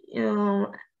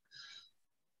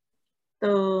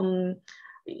the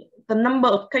number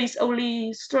of cases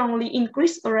only strongly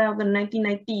increased around the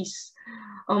 1990s.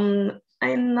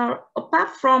 And apart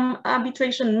from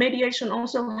arbitration, mediation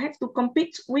also have to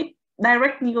compete with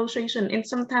direct negotiation, and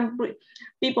sometimes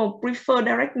people prefer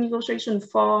direct negotiation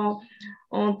for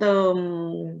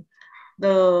the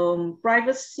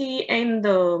privacy and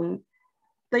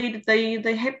they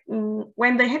have,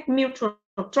 when they have mutual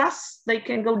trust, they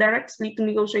can go directly to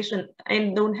negotiation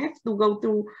and don't have to go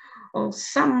through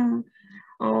some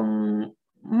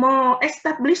more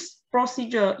established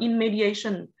procedure in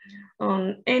mediation.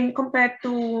 And compared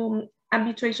to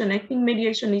arbitration, I think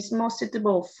mediation is more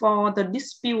suitable for the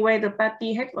dispute where the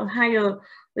party have a higher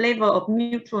level of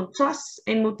mutual trust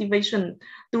and motivation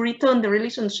to return the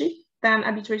relationship than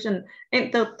arbitration.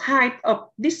 And the type of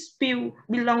dispute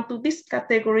belong to this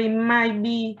category might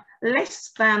be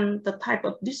less than the type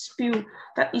of dispute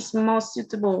that is more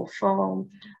suitable for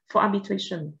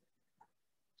arbitration.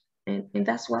 And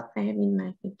that's what I have in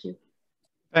mind. Thank you.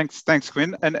 Thanks,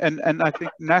 Quynh. And I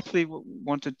think Natalie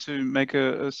wanted to make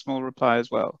a small reply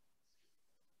as well.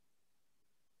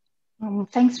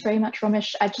 Thanks very much,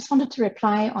 Romesh. I just wanted to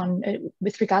reply on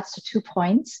with regards to 2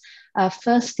 points.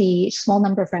 First, the small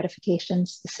number of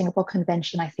ratifications, the Singapore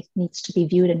Convention, I think needs to be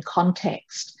viewed in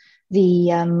context.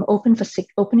 The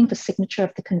opening for signature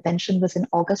of the convention was in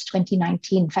August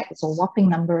 2019. In fact, it's a whopping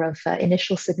number of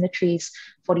initial signatories,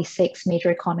 46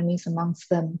 major economies amongst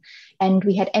them. And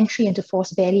we had entry into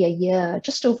force barely a year,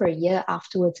 just over a year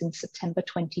afterwards in September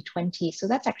 2020. So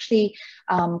that's actually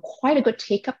quite a good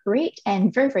take-up rate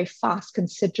and very, very fast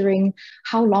considering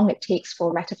how long it takes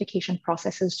for ratification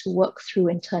processes to work through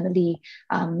internally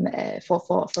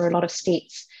for a lot of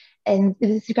states. And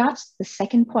with regards to the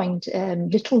second point,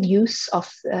 little use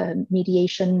of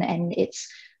mediation and its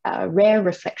rare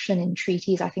reflection in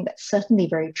treaties, I think that's certainly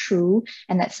very true.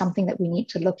 And that's something that we need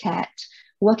to look at.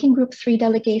 Working Group 3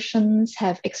 delegations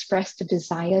have expressed a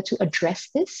desire to address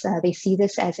this. They see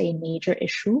this as a major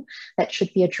issue that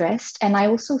should be addressed. And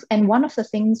one of the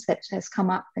things that has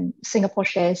come up, and Singapore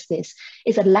shares this,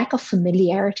 is a lack of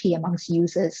familiarity amongst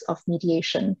users of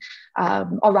mediation,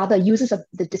 or rather users of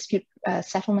the dispute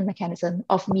settlement mechanism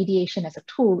of mediation as a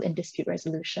tool in dispute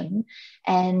resolution.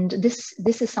 And this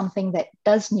is something that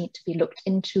does need to be looked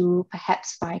into,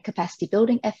 perhaps by capacity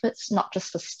building efforts, not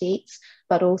just for states,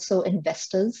 but also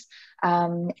investors.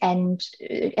 And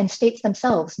states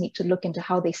themselves need to look into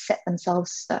how they set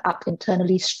themselves up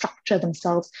internally, structure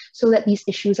themselves, so that these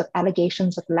issues of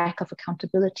allegations of lack of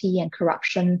accountability and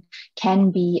corruption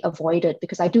can be avoided.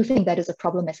 Because I do think that is a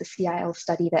problem, as a CIL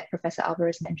study that Professor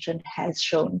Alvarez mentioned has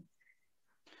shown.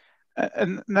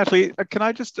 And Natalie, can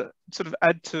I just sort of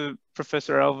add to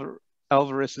Professor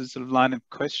Alvarez's sort of line of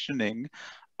questioning?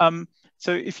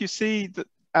 So if you see that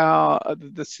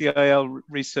the CIL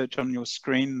research on your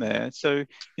screen there, so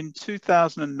in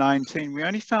 2019, we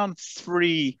only found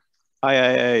 3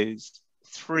 IAAs,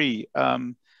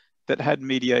 that had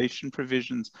mediation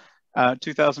provisions.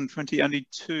 2020, only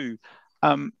 2.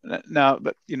 Now,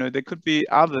 but you know, there could be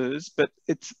others, but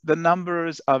the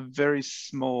numbers are very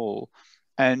small.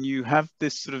 And you have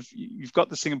this sort of, you've got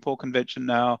the Singapore Convention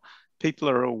now, people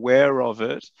are aware of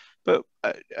it, but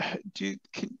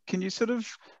can you sort of,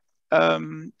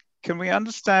 can we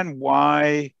understand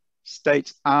why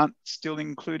states aren't still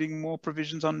including more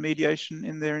provisions on mediation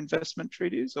in their investment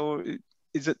treaties? Or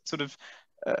is it sort of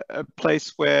a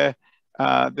place where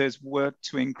there's work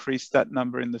to increase that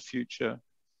number in the future?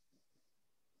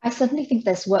 I certainly think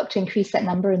there's work to increase that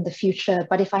number in the future,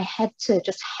 but if I had to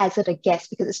just hazard a guess,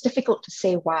 because it's difficult to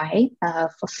say why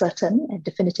for certain and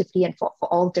definitively, and for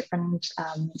all different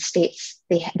states,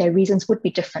 their reasons would be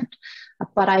different.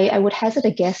 But I would hazard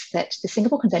a guess that the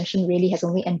Singapore Convention really has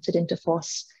only entered into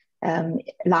force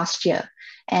last year,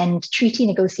 and treaty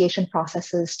negotiation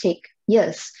processes take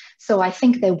years. So I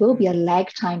think there will be a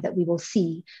lag time that we will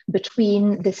see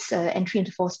between this entry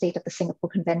into force date of the Singapore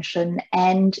Convention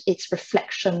and its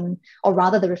reflection, or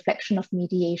rather the reflection of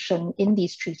mediation in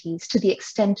these treaties, to the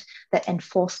extent that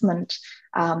enforcement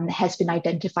has been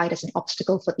identified as an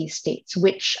obstacle for these states,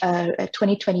 which a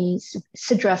 2020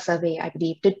 SIDRA survey, I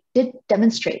believe, did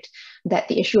demonstrate that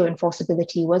the issue of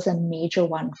enforceability was a major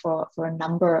one for a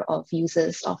number of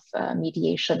users of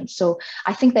mediation. So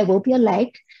I think there will be a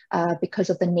lag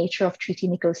because of the nature of treaty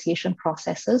negotiation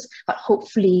processes, but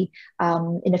hopefully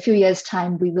in a few years'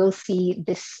 time, we will see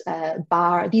these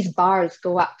bars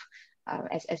go up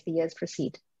as the years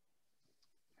proceed.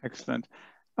 Excellent.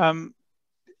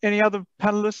 Any other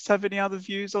panelists have any other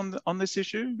views on this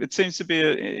issue? It seems to be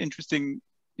an interesting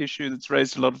issue that's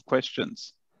raised a lot of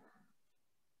questions.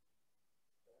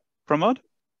 Pramod?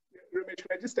 Romesh,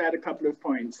 can I just add a couple of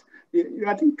points?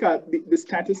 I think the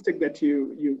statistic that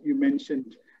you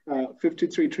mentioned,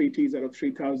 53 treaties out of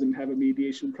 3,000 have a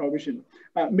mediation provision,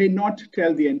 may not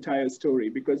tell the entire story,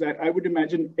 because I would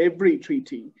imagine every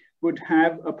treaty would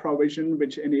have a provision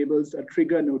which enables a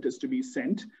trigger notice to be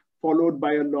sent, followed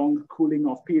by a long cooling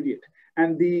off period.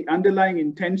 And the underlying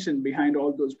intention behind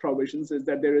all those provisions is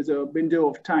that there is a window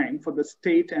of time for the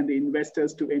state and the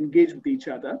investors to engage with each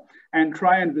other and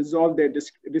try and resolve their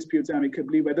disputes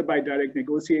amicably, whether by direct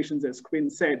negotiations, as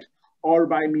Quynh said, or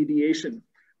by mediation.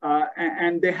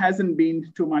 And there hasn't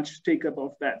been too much take up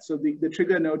of that. So the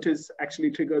trigger notice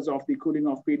actually triggers off the cooling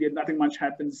off period. Nothing much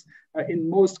happens in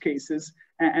most cases.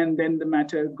 And then the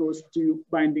matter goes to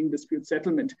binding dispute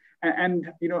settlement.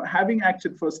 And you know, having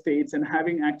acted for states and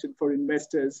having acted for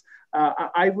investors,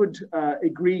 I would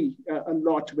agree a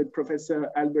lot with Professor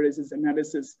Alvarez's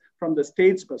analysis from the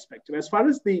state's perspective. As far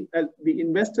as the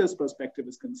investor's perspective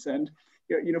is concerned,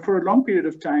 you know, for a long period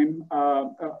of time,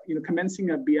 you know,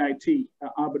 commencing a BIT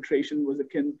arbitration was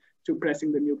akin to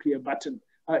pressing the nuclear button.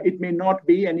 It may not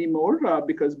be anymore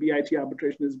because BIT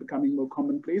arbitration is becoming more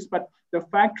commonplace, but the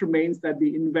fact remains that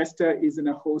the investor is in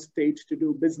a host state to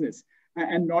do business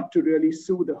and not to really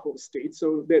sue the host state.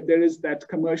 So there is that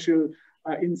commercial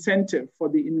incentive for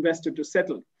the investor to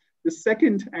settle. The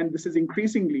second, and this is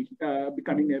increasingly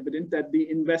becoming evident, that the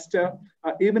investor,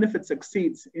 even if it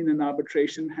succeeds in an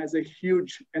arbitration, has a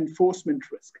huge enforcement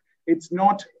risk. It's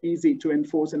not easy to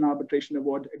enforce an arbitration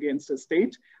award against a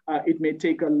state. It may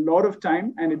take a lot of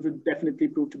time, and it would definitely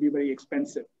prove to be very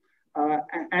expensive.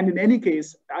 And in any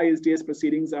case, ISDS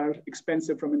proceedings are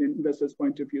expensive from an investor's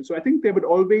point of view. So I think there would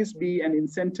always be an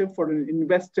incentive for an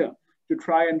investor to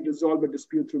try and resolve a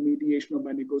dispute through mediation or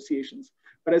by negotiations.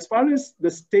 But as far as the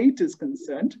state is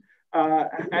concerned,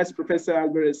 As Professor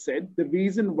Alvarez said, the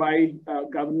reason why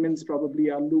governments probably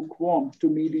are lukewarm to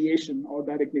mediation or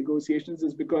direct negotiations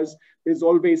is because there's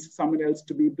always someone else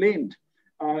to be blamed.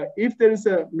 If there is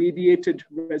a mediated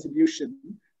resolution,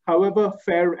 however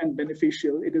fair and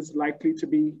beneficial, it is likely to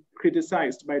be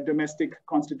criticized by domestic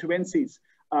constituencies.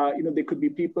 There could be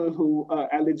people who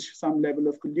allege some level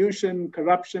of collusion,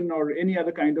 corruption, or any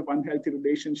other kind of unhealthy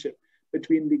relationship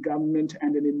between the government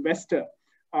and an investor.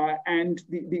 And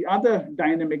the other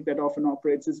dynamic that often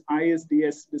operates is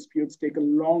ISDS disputes take a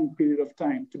long period of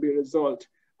time to be resolved.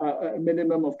 A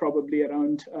minimum of probably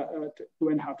around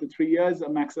 2.5 to 3 years, a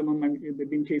maximum, there have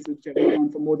been cases that have gone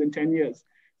on for more than 10 years.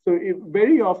 So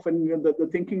very often, the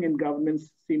thinking in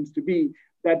governments seems to be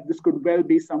that this could well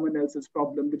be someone else's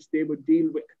problem, which they would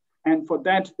deal with. And for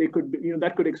that, they could,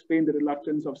 that could explain the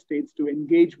reluctance of states to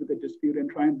engage with the dispute and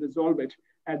try and resolve it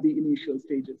at the initial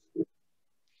stages.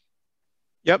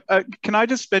 Yep. Can I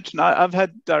just mention, I've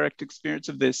had direct experience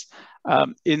of this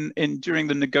during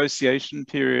the negotiation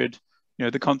period,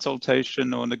 the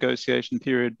consultation or negotiation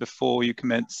period before you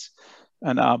commence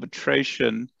an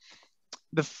arbitration.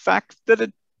 The fact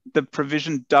that the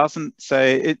provision doesn't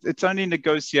say it's only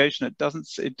negotiation, it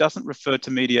doesn't refer to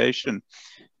mediation.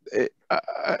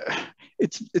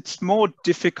 It's more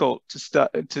difficult to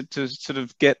sort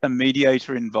of get a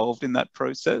mediator involved in that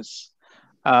process,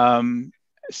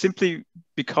 simply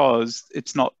because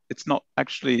it's not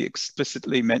actually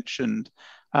explicitly mentioned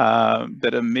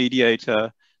that a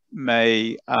mediator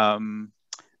may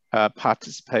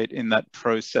participate in that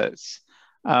process.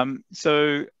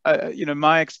 So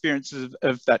my experiences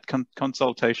of that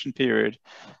consultation period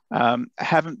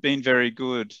haven't been very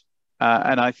good,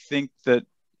 and I think that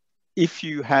if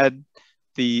you had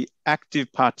the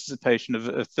active participation of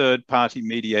a third-party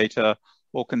mediator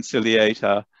or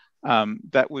conciliator,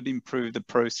 that would improve the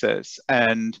process.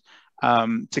 And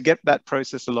to get that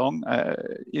process along,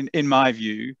 in my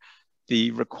view,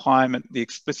 the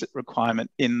explicit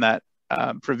requirement in that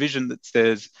provision that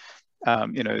says,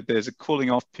 there's a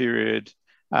cooling off period,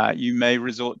 you may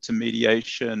resort to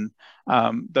mediation,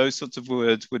 those sorts of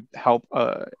words would help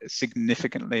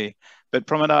significantly. But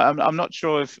Pramana, I'm not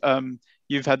sure if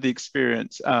you've had the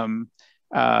experience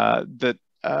that,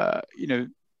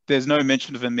 there's no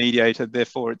mention of a mediator,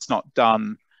 therefore it's not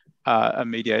done, a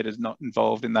mediator is not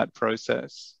involved in that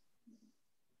process.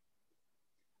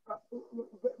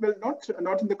 Well,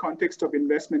 not in the context of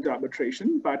investment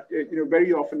arbitration, but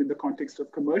very often in the context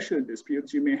of commercial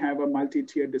disputes, you may have a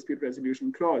multi-tier dispute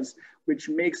resolution clause, which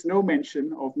makes no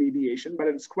mention of mediation, but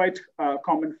it's quite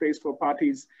commonplace for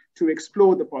parties to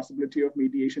explore the possibility of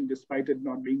mediation despite it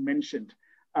not being mentioned,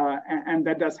 and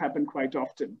that does happen quite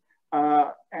often.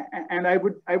 And I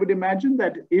would imagine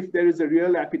that if there is a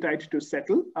real appetite to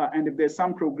settle, and if there's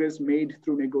some progress made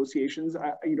through negotiations,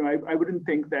 I wouldn't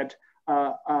think that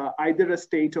either a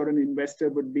state or an investor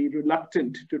would be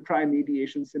reluctant to try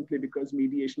mediation simply because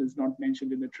mediation is not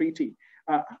mentioned in the treaty.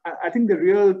 I think the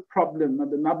real problem, or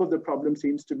the nub of the problem,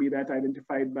 seems to be that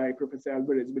identified by Professor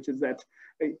Alvarez, which is that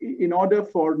in order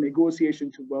for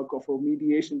negotiation to work or for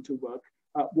mediation to work,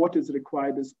 what is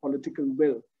required is political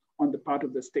will on the part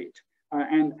of the state.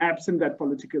 And absent that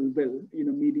political will,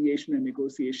 mediation and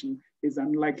negotiation is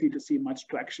unlikely to see much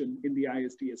traction in the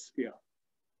ISDS sphere.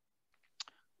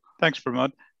 Thanks,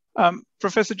 Pramod.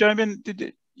 Professor Jaemin,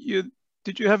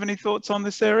 did you have any thoughts on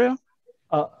this area?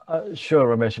 Sure,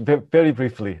 Romesh. Very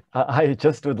briefly, I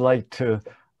just would like to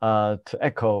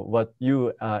echo what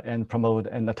you and Pramod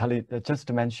and Natalie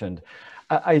just mentioned.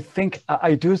 I think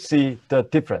I do see the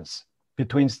difference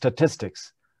between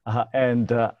statistics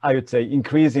and I would say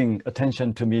increasing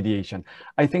attention to mediation.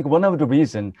 I think one of the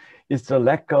reasons is the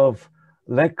lack of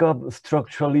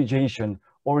structuralization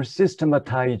or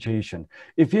systematization.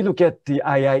 If you look at the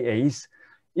IIAs,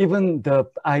 even the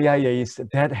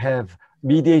IIAs that have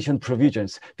mediation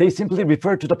provisions, they simply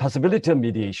refer to the possibility of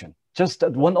mediation, just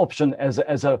one option as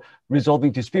a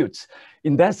resolving disputes.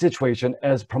 In that situation,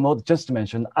 as Pramod just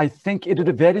mentioned, I think it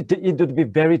would be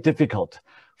very difficult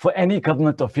for any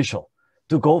government official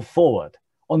to go forward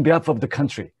on behalf of the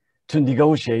country to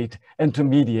negotiate and to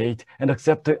mediate and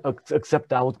accept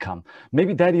the outcome.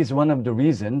 Maybe that is one of the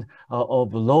reasons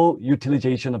of low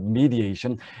utilization of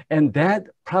mediation, and that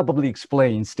probably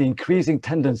explains the increasing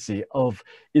tendency of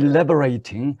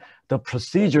elaborating the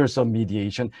procedures of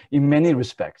mediation in many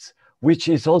respects, which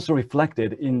is also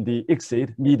reflected in the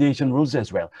ICSID mediation rules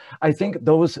as well. I think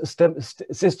those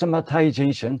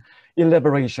systematization,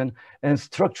 elaboration, and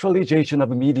structuralization of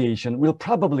mediation will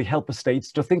probably help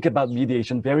states to think about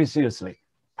mediation very seriously,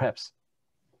 perhaps.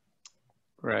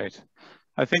 Right.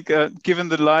 I think given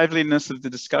the liveliness of the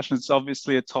discussion, it's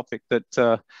obviously a topic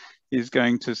that is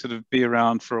going to sort of be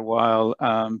around for a while.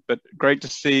 But great to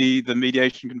see the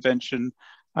mediation convention,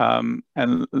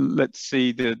 and let's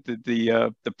see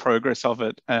the progress of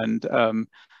it and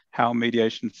how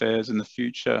mediation fares in the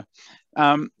future.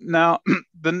 Now,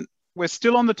 we're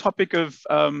still on the topic of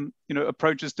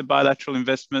approaches to bilateral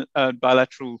investment,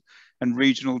 bilateral and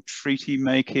regional treaty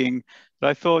making.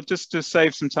 But I thought, just to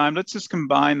save some time, let's just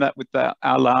combine that with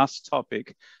our last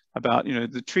topic about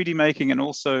the treaty making and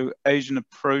also Asian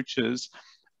approaches,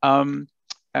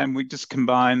 and we just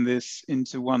combine this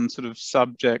into one sort of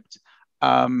subject.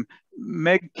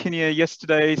 Meg Kinnear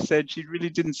yesterday said she really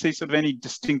didn't see sort of any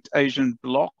distinct Asian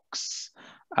blocs,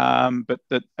 but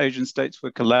that Asian states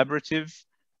were collaborative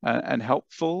and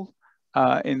helpful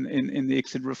in the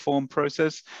exit reform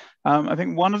process. I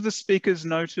think one of the speakers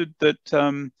noted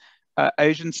that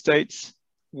Asian states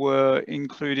were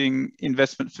including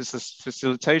investment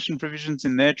facilitation provisions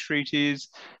in their treaties.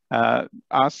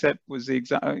 RCEP was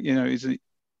the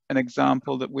an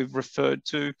example that we've referred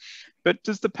to. But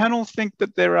does the panel think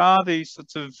that there are these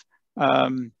sorts of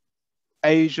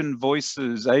Asian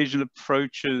voices, Asian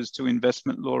approaches to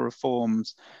investment law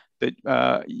reforms that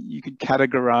you could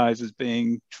categorize as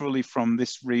being truly from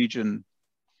this region?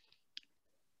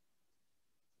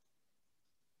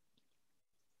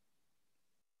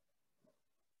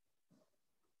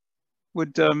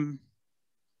 Would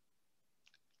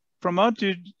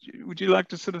Pramod, would you like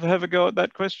to sort of have a go at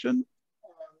that question?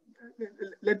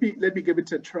 Let me give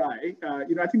it a try.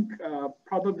 I think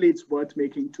probably it's worth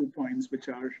making 2 points, which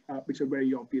are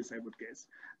very obvious, I would guess.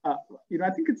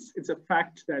 I think it's a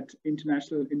fact that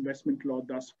international investment law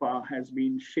thus far has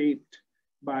been shaped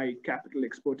by capital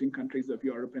exporting countries of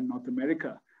Europe and North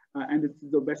America, and it's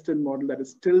the Western model that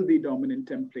is still the dominant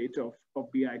template of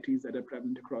BITs that are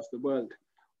prevalent across the world.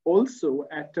 Also,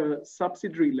 at a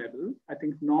subsidiary level, I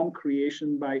think norm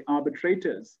creation by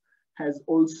arbitrators has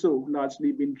also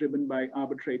largely been driven by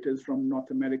arbitrators from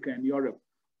North America and Europe,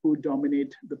 who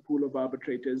dominate the pool of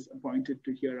arbitrators appointed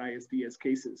to hear ISDS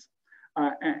cases.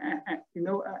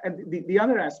 The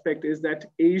other aspect is that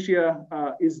Asia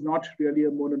is not really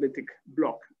a monolithic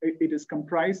bloc. It is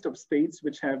comprised of states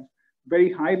which have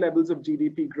very high levels of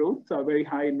GDP growth, very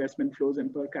high investment flows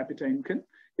and per capita income.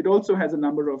 It also has a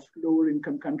number of lower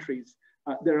income countries.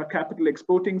 There are capital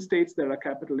exporting states, there are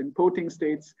capital importing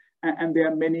states, and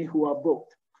there are many who are both.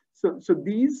 So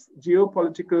these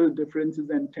geopolitical differences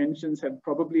and tensions have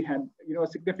probably had a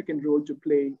significant role to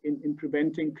play in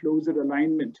preventing closer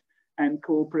alignment and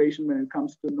cooperation when it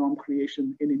comes to norm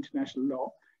creation in international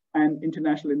law and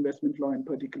international investment law in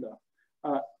particular.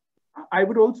 I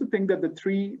would also think that the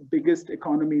 3 biggest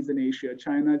economies in Asia,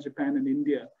 China, Japan, and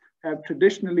India, have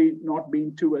traditionally not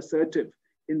been too assertive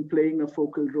in playing a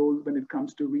focal role when it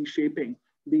comes to reshaping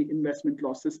the investment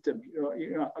law system.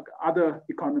 Other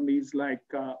economies like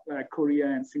Korea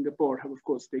and Singapore have, of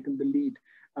course, taken the lead,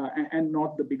 and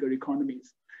not the bigger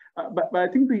economies. But I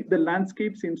think the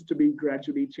landscape seems to be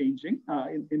gradually changing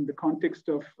in the context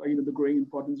of the growing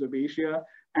importance of Asia,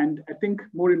 and I think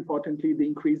more importantly, the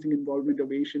increasing involvement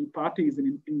of Asian parties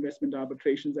in investment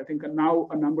arbitrations. I think now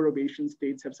a number of Asian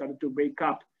states have started to wake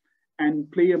up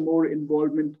and play a more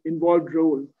involved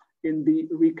role in the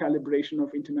recalibration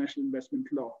of international investment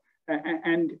law.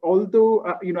 And although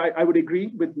I would agree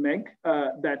with Meg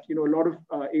that a lot of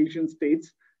Asian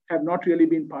states have not really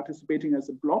been participating as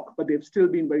a bloc, but they've still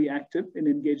been very active in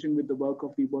engaging with the work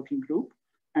of the working group.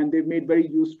 And they've made very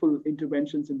useful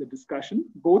interventions in the discussion,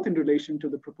 both in relation to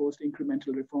the proposed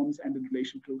incremental reforms and in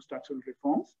relation to structural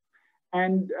reforms.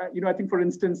 And I think, for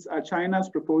instance, China's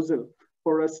proposal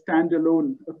for a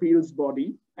standalone appeals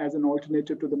body as an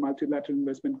alternative to the multilateral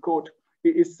investment court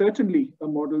is certainly a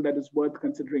model that is worth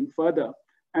considering further.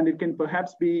 And it can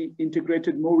perhaps be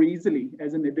integrated more easily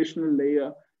as an additional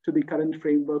layer to the current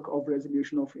framework of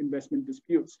resolution of investment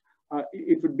disputes.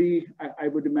 It would be, I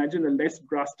would imagine, a less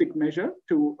drastic measure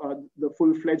to the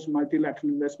full-fledged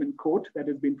multilateral investment court that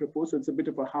has been proposed. So it's a bit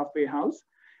of a halfway house.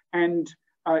 And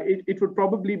it would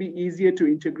probably be easier to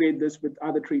integrate this with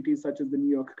other treaties such as the New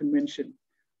York Convention.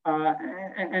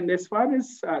 And as far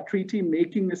as treaty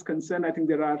making is concerned, I think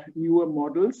there are newer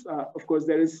models. Of course,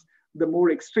 there is the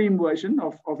more extreme version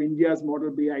of India's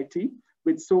model BIT,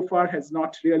 which so far has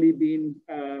not really been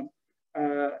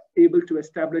able to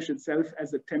establish itself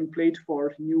as a template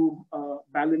for new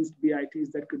balanced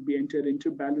BITs that could be entered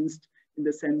into, balanced in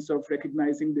the sense of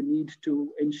recognizing the need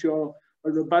to ensure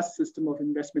a robust system of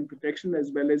investment protection,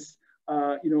 as well as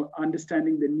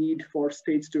understanding the need for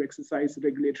states to exercise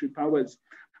regulatory powers.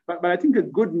 But I think a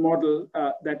good model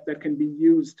that can be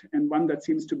used, and one that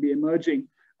seems to be emerging,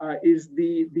 is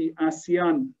the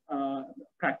ASEAN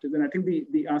practice. And I think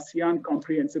the ASEAN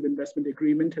Comprehensive Investment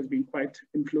Agreement has been quite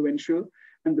influential.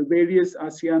 And the various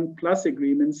ASEAN Plus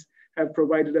agreements have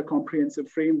provided a comprehensive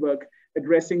framework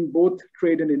addressing both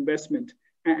trade and investment.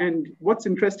 And what's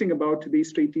interesting about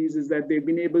these treaties is that they've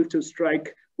been able to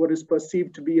strike what is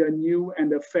perceived to be a new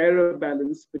and a fairer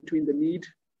balance between the need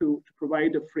to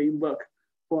provide a framework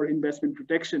for investment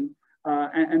protection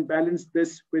and balance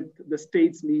this with the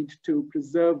state's need to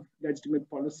preserve legitimate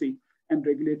policy and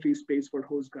regulatory space for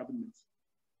host governments.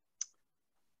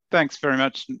 Thanks very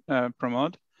much,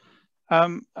 Pramod.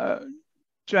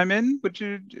 Jaemin,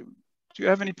 do you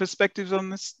have any perspectives on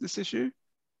this issue?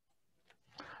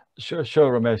 Sure,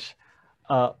 Romesh.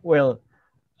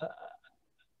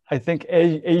 I think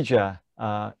Asia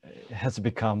has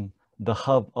become the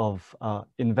hub of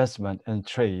investment and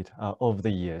trade over the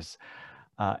years.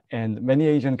 And many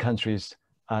Asian countries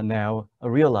are now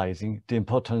realizing the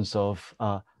importance of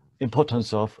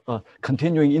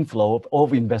continuing inflow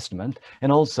of investment,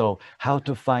 and also how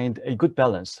to find a good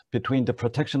balance between the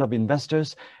protection of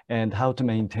investors and how to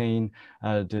maintain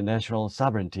the national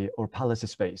sovereignty or policy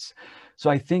space. So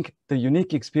I think the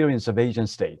unique experience of Asian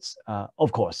states,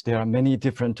 of course, there are many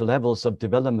different levels of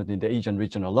development in the Asian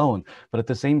region alone, but at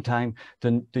the same time,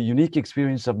 the unique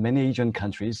experience of many Asian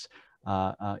countries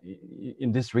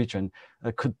in this region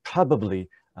could probably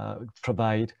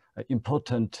provide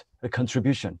important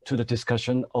contribution to the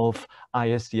discussion of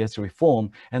ISDS reform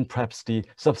and perhaps the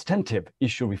substantive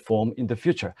issue reform in the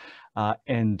future.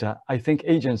 And I think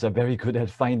Asians are very good at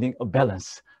finding a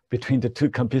balance between the two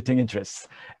competing interests,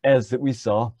 as we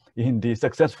saw in the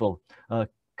successful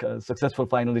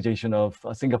finalization of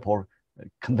Singapore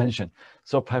Convention.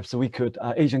 So perhaps we could,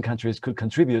 Asian countries could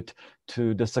contribute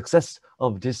to the success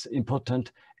of this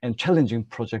important and challenging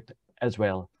project as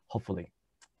well, hopefully.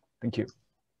 Thank you.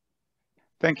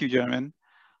 Thank you, Jaemin.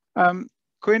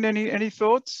 Quynh, any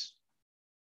thoughts?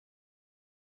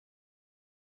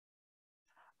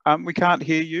 We can't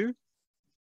hear you.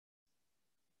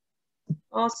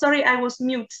 Oh, sorry, I was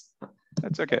mute.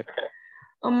 That's okay.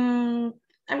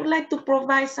 I would like to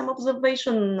provide some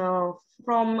observation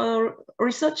from a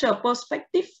researcher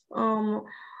perspective.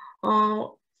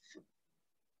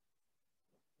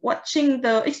 Watching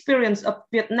the experience of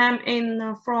Vietnam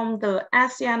and from the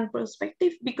ASEAN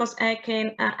perspective, because I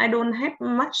don't have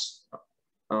much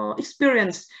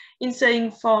experience in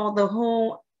saying for the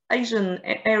whole Asian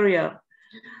area.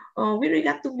 With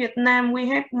regard to Vietnam, we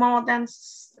have more than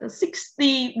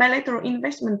 60 bilateral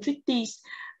investment treaties,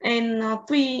 and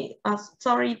two-thirds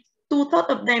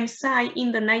of them signed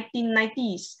in the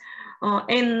 1990s,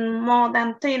 and more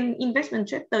than 10 investment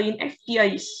chapters in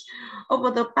FTAs.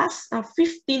 Over the past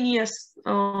 15 years,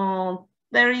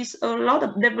 there is a lot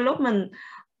of development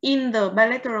in the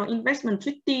bilateral investment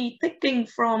treaty, taking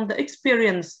from the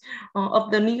experience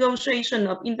of the negotiation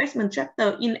of investment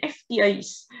chapter in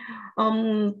FTAs.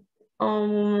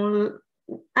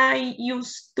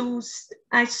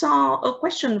 I saw a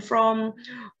question from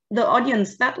the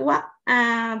audience that what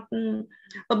are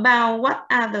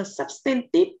the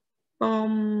substantive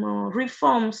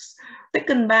reforms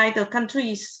taken by the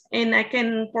countries, and I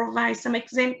can provide some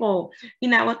example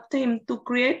in our attempt to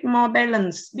create more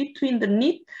balance between the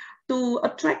need to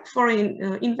attract foreign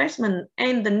investment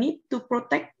and the need to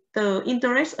protect the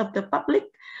interests of the public.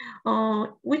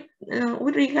 With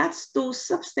regards to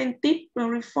substantive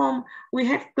reform, we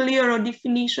have clearer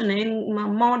definition and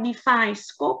more defined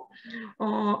scope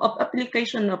of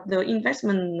application of the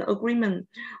investment agreement.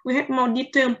 We have more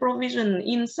detailed provision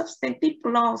in substantive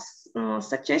laws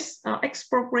such as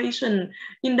expropriation,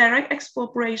 indirect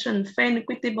expropriation, fair and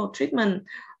equitable treatment,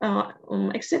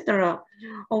 etc.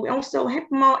 We also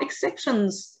have more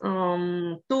exceptions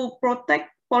to protect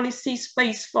policy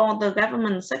space for the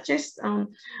government, such as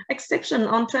exception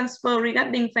on transfer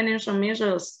regarding financial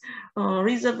measures,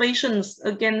 reservations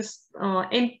against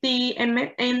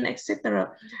anti-MFN,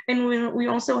 etc. And we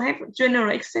also have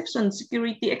general exception,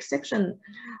 security exception.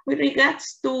 With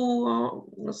regards to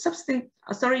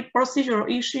procedural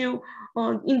issue,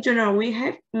 in general, we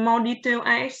have more detailed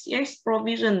ISDS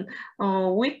provision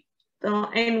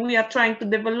and we are trying to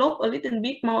develop a little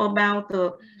bit more about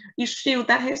the issue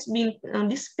that has been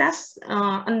discussed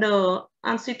under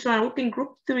Ancitran Working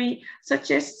Group 3,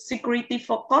 such as security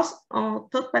for cost,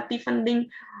 third-party funding,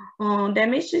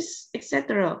 damages,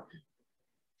 etc.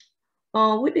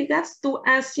 With regards to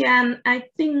ASEAN, I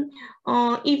think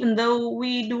even though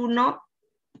we do not,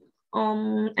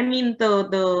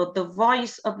 the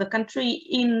voice of the country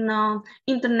in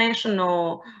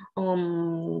international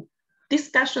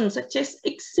discussions such as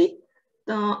exit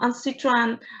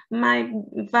ancestral might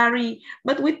vary,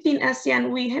 but within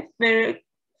ASEAN, we have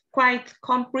quite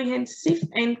comprehensive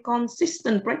and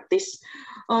consistent practice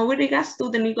with regards to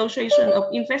the negotiation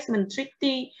of investment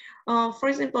treaty. For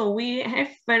example, we have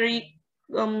very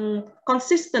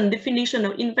consistent definition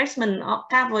of investment or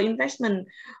cover investment.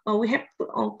 We have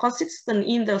consistent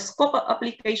in the scope of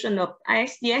application of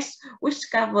ISDS, which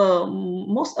cover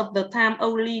most of the time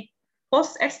only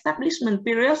post-establishment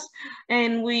periods.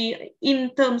 And we,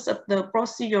 in terms of the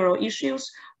procedural issues,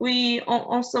 we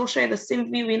also share the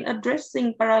same view in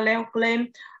addressing parallel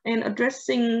claim and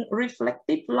addressing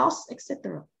reflective loss,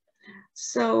 etc.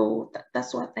 So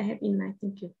that's what I have in mind.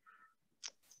 Thank you.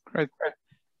 Great.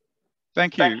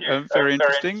 Thank you. Very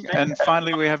interesting. And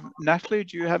finally, we have Natalie.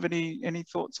 Do you have any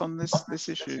thoughts on this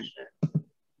issue?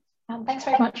 Thanks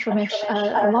very much, Romesh.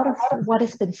 A lot of what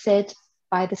has been said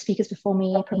by the speakers before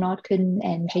me, Quynh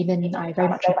and Jaemin, I very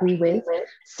much agree with.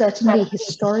 Certainly,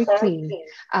 historically,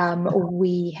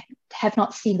 we have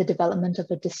not seen the development of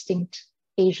a distinct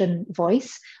Asian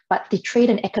voice, but the trade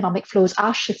and economic flows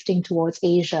are shifting towards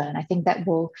Asia, and I think that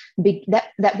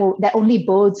only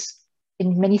bodes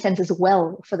in many senses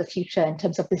well for the future in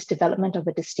terms of this development of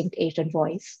a distinct Asian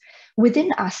voice.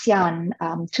 Within ASEAN,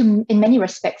 in many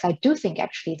respects, I do think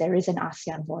actually there is an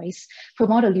ASEAN voice.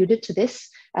 Pramod alluded to this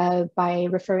by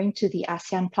referring to the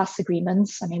ASEAN Plus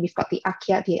agreements. I mean, we've got the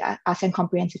ACIA, the ASEAN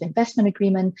Comprehensive Investment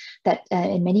Agreement, that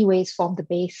in many ways form the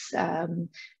base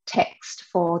text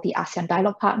for the ASEAN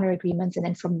Dialogue Partner Agreements. And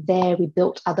then from there, we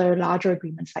built other larger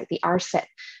agreements like the RCEP.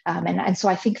 And so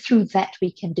I think through that,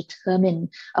 we can determine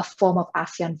a form of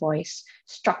ASEAN voice.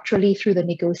 Structurally, through the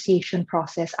negotiation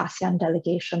process, ASEAN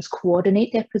delegations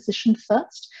coordinate their position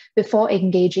first before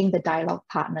engaging the dialogue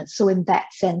partners. So in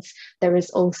that sense, there is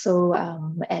also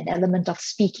an element of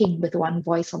speaking with one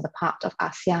voice on the part of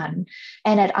ASEAN.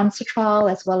 And at UNCITRAL,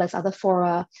 as well as other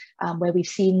fora where we've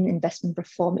seen investment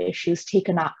reform issues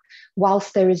taken up,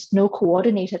 whilst there is no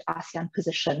coordinated ASEAN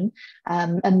position,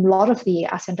 a lot of the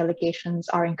ASEAN delegations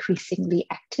are increasingly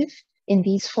active in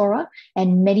these fora,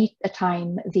 and many a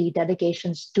time the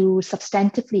delegations do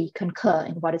substantively concur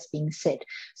in what is being said.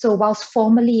 So whilst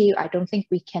formally, I don't think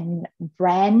we can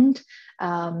brand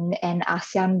an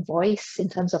ASEAN voice in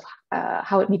terms of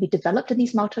how it may be developed in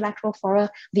these multilateral fora,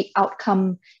 the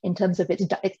outcome in terms of its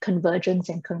convergence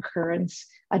and concurrence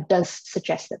does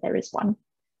suggest that there is one.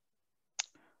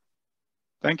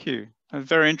 Thank you.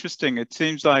 Very interesting. It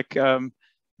seems like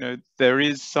there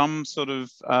is some sort of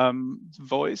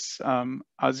voice,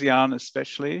 ASEAN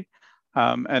especially,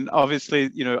 and obviously,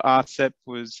 RCEP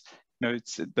was,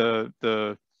 it's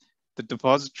the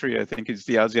depository, I think, is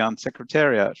the ASEAN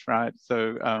Secretariat, right?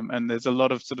 So, and there's a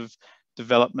lot of sort of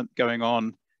development going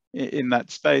on in that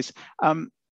space.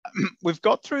 We've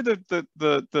got through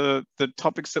the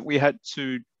topics that we had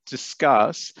to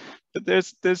discuss, but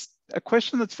there's a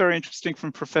question that's very interesting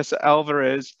from Professor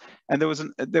Alvarez, and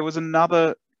there was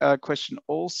another question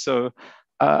also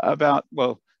about,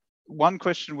 well, one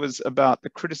question was about the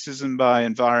criticism by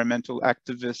environmental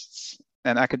activists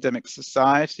and academic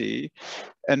society,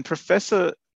 and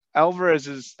Professor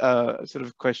Alvarez's sort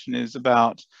of question is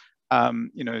about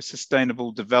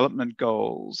sustainable development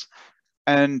goals,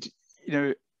 and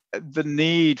the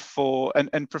need for,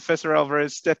 and Professor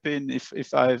Alvarez, step in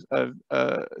if I've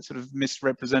sort of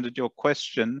misrepresented your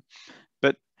question,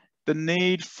 but the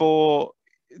need for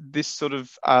this sort of,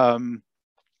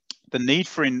 the need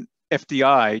for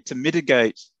FDI to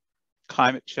mitigate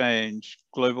climate change,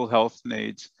 global health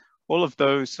needs, all of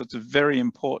those sorts of very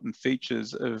important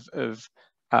features of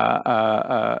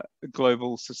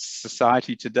global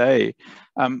society today.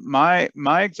 My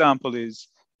example is,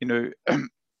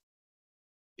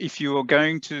 if you are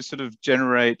going to sort of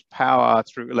generate power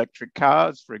through electric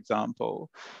cars, for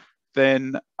example,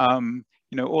 then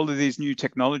all of these new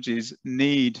technologies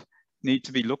need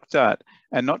to be looked at,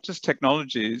 and not just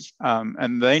technologies,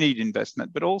 and they need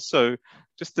investment, but also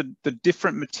just the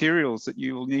different materials that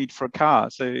you will need for a car.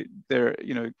 So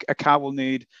a car will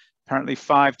need apparently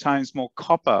 5 times more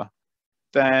copper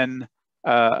than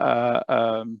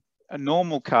a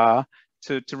normal car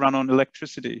to run on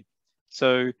electricity.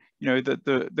 So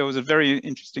there was a very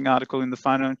interesting article in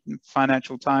the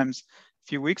Financial Times a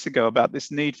few weeks ago about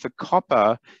this need for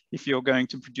copper if you're going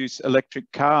to produce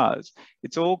electric cars.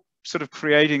 It's all sort of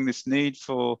creating this need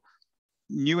for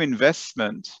new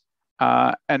investment.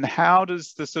 And how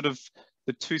does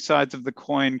the two sides of the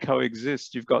coin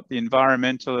coexist? You've got the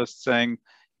environmentalists saying,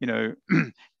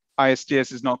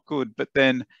 ISDS is not good, but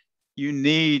then you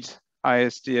need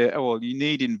ISDS, or you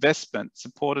need investment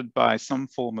supported by some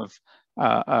form of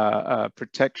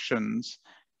protections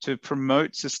to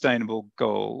promote sustainable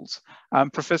goals.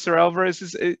 Professor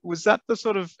Alvarez, was that the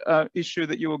sort of issue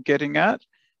that you were getting at,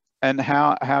 and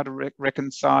how to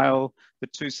reconcile the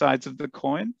two sides of the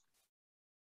coin?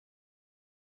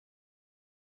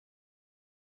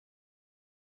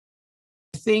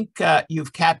 I think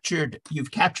you've captured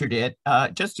it.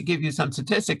 Just to give you some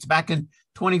statistics, back in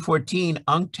 2014,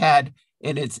 UNCTAD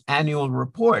in its annual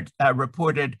report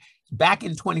reported back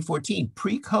in 2014,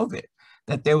 pre-COVID,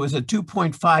 that there was a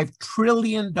 $2.5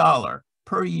 trillion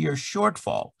per year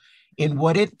shortfall in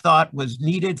what it thought was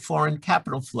needed foreign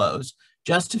capital flows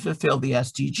just to fulfill the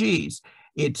SDGs.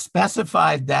 It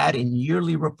specified that in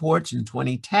yearly reports in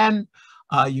 2010,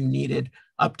 you needed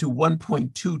up to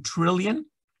 1.2 trillion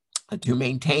to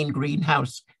maintain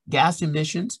greenhouse gas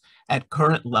emissions at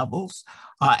current levels.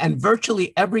 And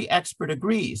virtually every expert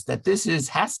agrees that this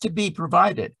has to be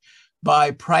provided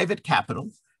by private capital,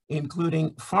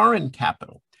 including foreign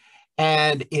capital.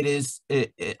 And it is,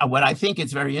 what I think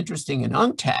is very interesting in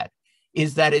UNCTAD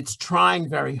is that it's trying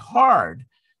very hard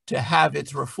to have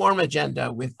its reform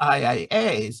agenda with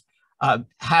IIAs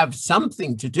have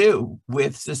something to do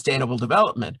with sustainable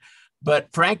development.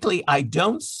 But frankly, I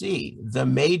don't see the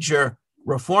major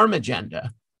reform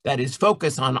agenda that is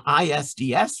focused on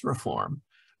ISDS reform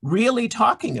really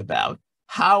talking about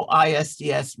how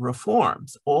ISDS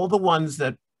reforms, all the ones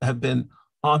that have been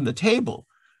on the table,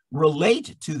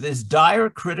 relate to this dire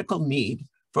critical need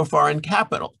for foreign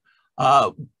capital.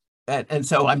 And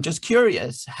so I'm just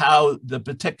curious how the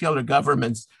particular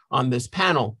governments on this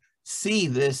panel see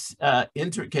this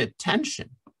intricate tension.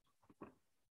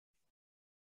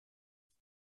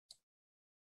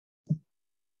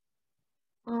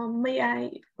 May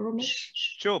I, Romesh?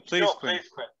 Sure, please, Quynh.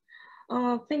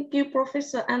 Thank you,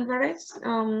 Professor Alvarez.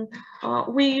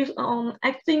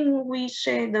 I think we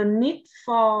share the need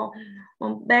for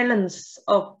balance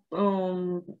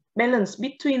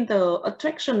between the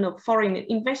attraction of foreign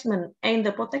investment and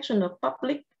the protection of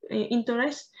public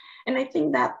interest. And I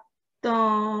think that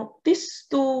these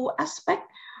two aspects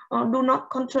do not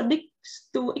contradict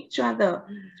to each other.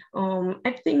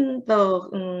 I think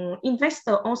the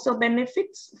investor also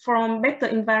benefits from better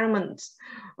environments.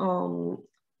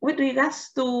 With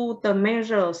regards to the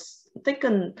measures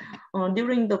taken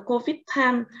during the COVID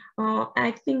time,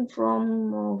 I think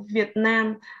from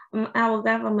Vietnam, our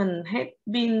government had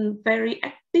been very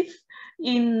active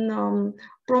in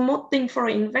promoting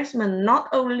foreign investment, not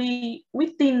only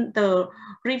within the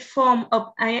reform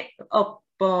of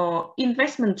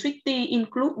investment treaty,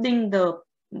 including the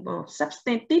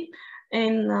substantive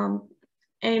and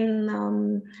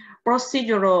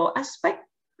procedural aspect,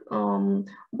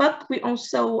 but we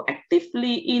also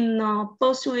actively in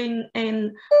pursuing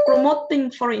and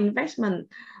promoting foreign investment.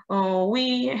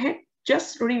 We have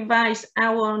just revised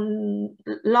our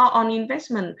law on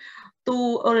investment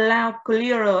to allow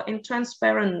clearer and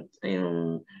transparent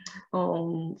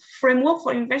framework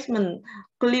for investment,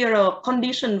 clearer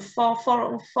conditions for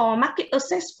market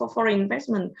access for foreign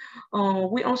investment.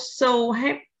 We also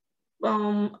have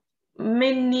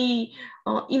many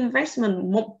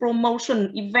investment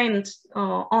promotion events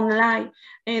online,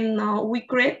 and we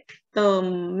create the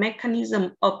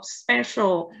mechanism of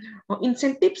special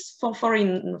incentives for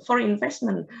foreign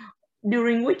investment,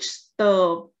 during which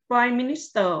the Prime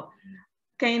Minister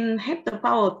can have the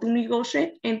power to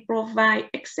negotiate and provide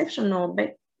exceptional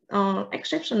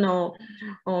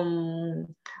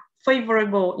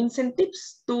favorable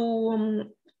incentives to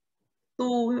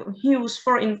use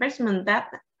for investment that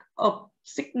of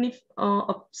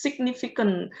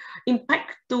significant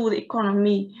impact to the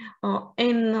economy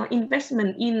and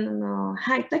investment in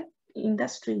high-tech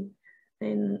industry.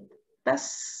 And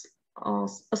that's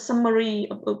a summary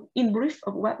in brief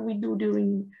of what we do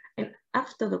during and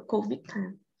after the COVID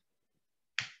time.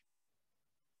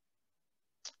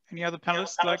 Any other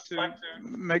panelists like to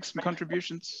make some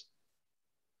contributions?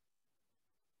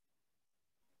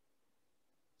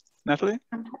 Natalie?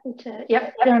 I'm happy to,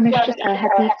 yep, Romesh, just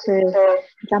happy to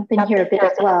jump in here a bit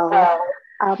as well.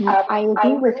 I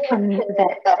agree with Quynh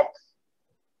that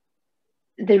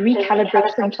the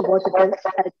recalibration towards a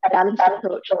balanced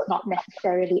approach is not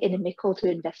necessarily inimical to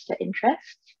investor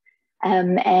interest.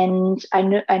 And I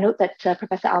note that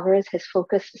Professor Alvarez has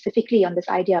focused specifically on this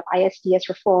idea of ISDS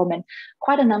reform, and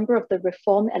quite a number of the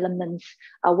reform elements,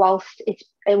 whilst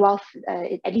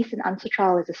at least in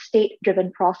UNCTAD is a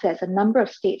state-driven process, a number of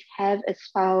states have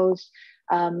espoused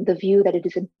the view that it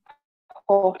is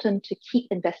important to keep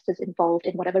investors involved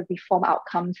in whatever reform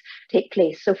outcomes take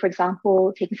place. So for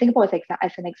example, taking Singapore as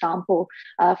an example,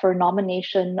 for a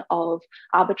nomination of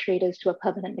arbitrators to a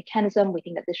permanent mechanism, we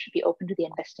think that this should be open to the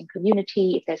investing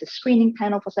community. If there's a screening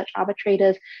panel for such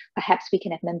arbitrators, perhaps we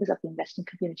can have members of the investing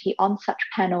community on such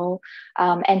panel,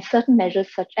 and certain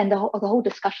measures such, and the whole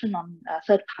discussion on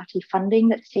third-party funding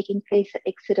that's taking place at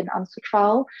ICSID and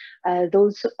UNSUTRAL.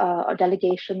 Those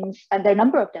delegations, and there are a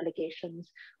number of delegations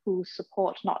who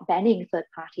support not banning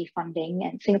third-party funding,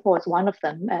 and Singapore is one of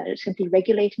them, simply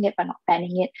regulating it but not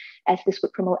banning it, as this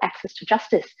would promote access to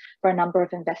justice for a number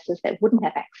of investors that wouldn't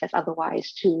have access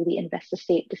otherwise to the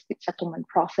investor-state dispute settlement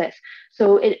process.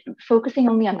 So focusing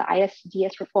only on the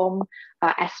ISDS reform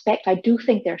aspect, I do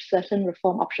think there are certain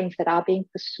reform options that are being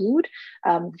pursued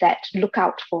that look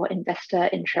out for investor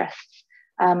interests.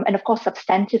 And of course,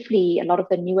 substantively, a lot of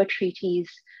the newer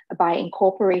treaties, by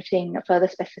incorporating further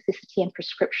specificity and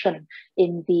prescription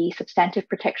in the substantive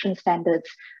protection standards,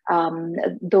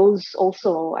 those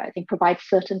also, I think, provide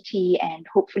certainty and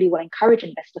hopefully will encourage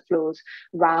investor flows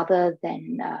rather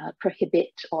than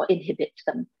prohibit or inhibit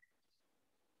them.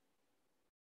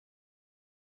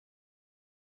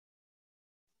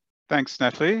 Thanks,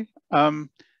 Natalie.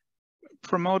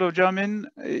 Pramod or Jaemin,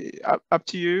 up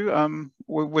to you.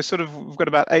 We've got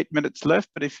about 8 minutes left,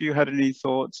 but if you had any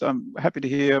thoughts, I'm happy to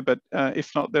hear. But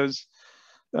if not, there's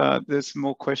some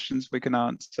more questions we can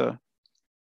answer.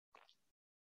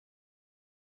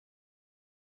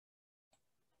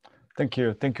 Thank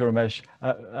you, Romesh.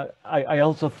 I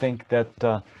also think that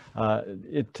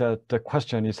the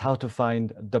question is how to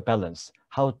find the balance,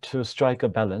 how to strike a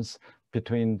balance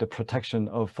between the protection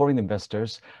of foreign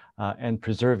investors and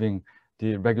preserving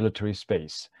the regulatory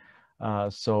space.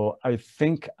 So I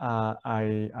think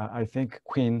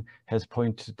Quynh has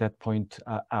pointed that point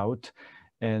out,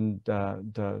 and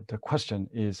the question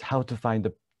is how to find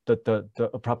the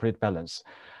appropriate balance.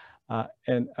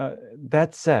 And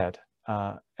that said,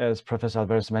 as Professor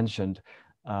Alvarez mentioned,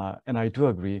 and I do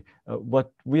agree,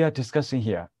 what we are discussing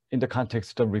here in the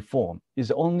context of reform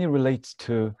is only relates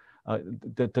to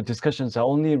the discussions are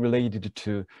only related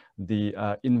to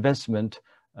the investment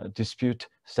dispute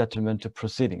settlement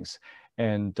proceedings.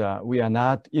 And we are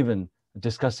not even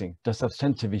discussing the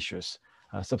substantive issues,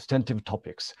 substantive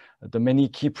topics, the many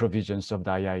key provisions of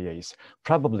the IIAs.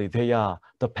 Probably they are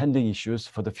the pending issues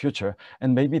for the future,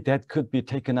 and maybe that could be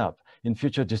taken up in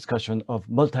future discussion of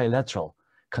multilateral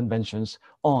conventions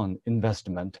on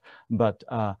investment. But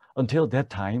until that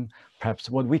time, perhaps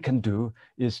what we can do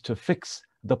is to fix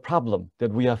the problem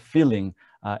that we are feeling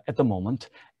at the moment,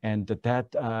 and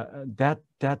that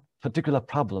particular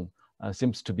problem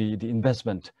seems to be the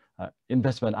investment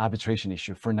arbitration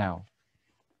issue for now.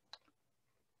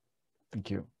 Thank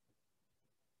you.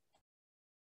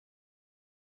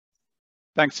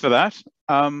 Thanks for that.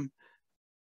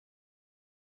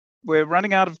 We're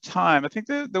running out of time. I think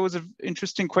there was an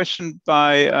interesting question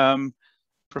by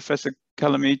Professor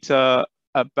Kalamita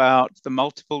about the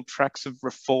multiple tracks of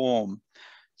reform.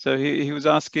 So he was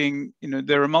asking,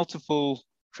 there are multiple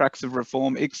tracks of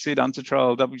reform, ICSID,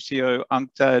 UNSUTRAL, WTO,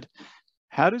 UNCTAD.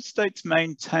 How do states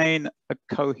maintain a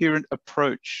coherent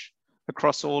approach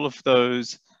across all of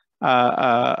those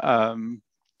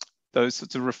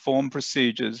sorts of reform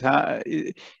procedures?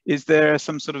 Is there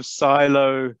some sort of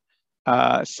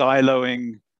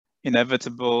siloing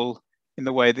inevitable in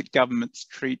the way that governments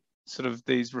treat sort of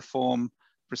these reform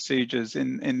procedures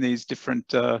in these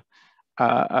different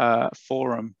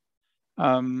forum?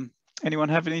 Anyone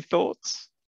have any thoughts?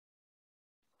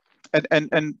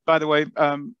 And by the way,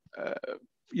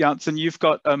 Janssen, you've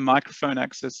got a microphone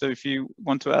access, so if you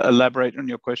want to elaborate on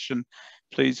your question,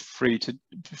 please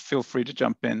feel free to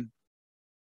jump in.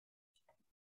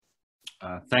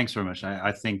 Thanks very much.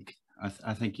 I think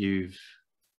you've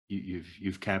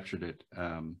captured it.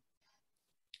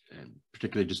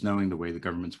 Particularly just knowing the way the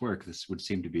governments work, this would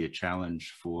seem to be a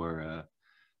challenge for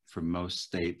most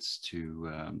states to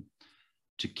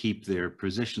keep their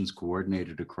positions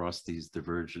coordinated across these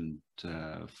divergent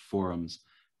forums,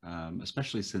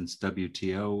 especially since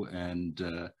WTO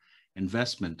and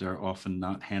investment are often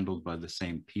not handled by the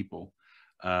same people.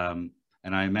 And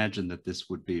I imagine that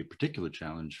this would be a particular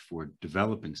challenge for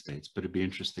developing states, but it'd be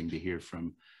interesting to hear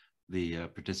from the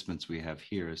participants we have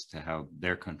here as to how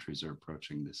their countries are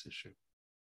approaching this issue.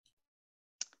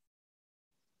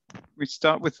 We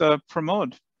start with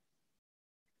Pramod.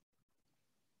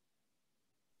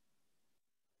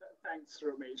 Thanks,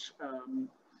 Romesh.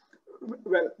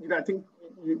 Well, I think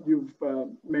you've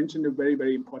mentioned a very,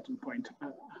 very important point.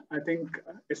 I think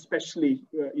especially,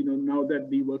 now that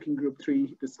the Working Group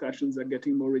 3 discussions are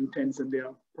getting more intense and there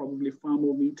are probably far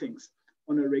more meetings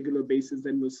on a regular basis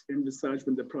than was envisaged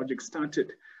when the project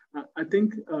started. I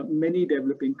think many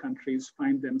developing countries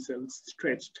find themselves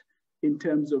stretched in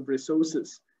terms of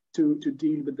resources to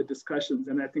deal with the discussions,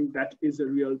 and I think that is a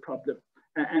real problem.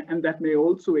 And that may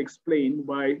also explain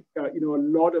why a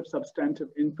lot of substantive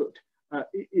input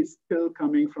is still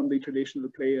coming from the traditional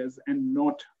players and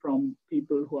not from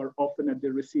people who are often at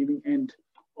the receiving end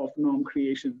of norm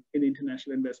creation in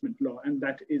international investment law, and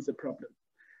that is a problem.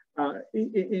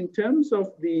 In terms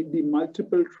of the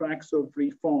multiple tracks of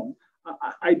reform,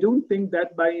 I don't think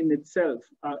that by in itself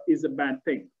is a bad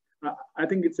thing. I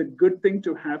think it's a good thing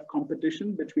to have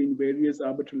competition between various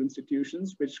arbitral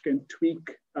institutions which can tweak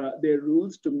their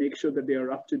rules to make sure that they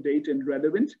are up to date and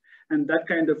relevant. And that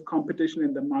kind of competition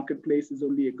in the marketplace is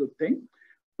only a good thing.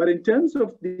 But in terms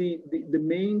of the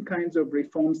main kinds of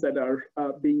reforms that are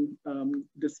being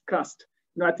discussed,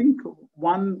 I think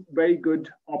one very good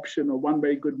option or one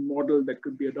very good model that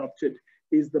could be adopted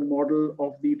is the model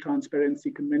of the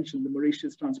Transparency Convention, the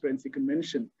Mauritius Transparency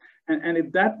Convention. And if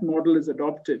that model is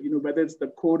adopted, whether it's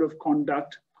the code of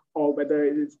conduct or whether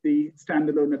it's the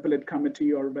standalone appellate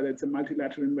committee or whether it's a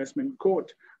multilateral investment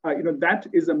court, that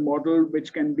is a model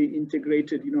which can be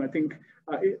integrated. I think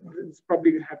it's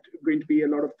probably going to be a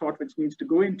lot of thought which needs to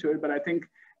go into it, but I think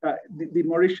the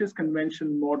Mauritius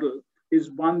Convention model is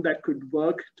one that could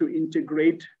work to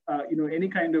integrate any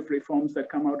kind of reforms that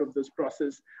come out of this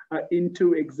process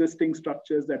into existing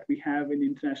structures that we have in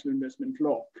international investment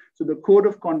law. So the code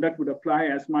of conduct would apply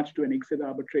as much to an exit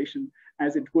arbitration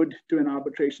as it would to an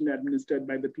arbitration administered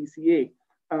by the PCA.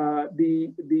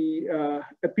 The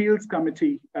appeals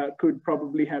committee could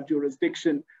probably have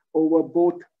jurisdiction over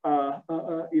both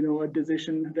a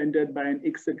decision rendered by an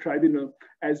exit tribunal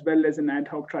as well as an ad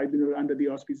hoc tribunal under the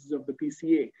auspices of the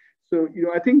PCA. So,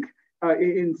 I think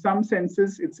in some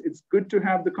senses, it's good to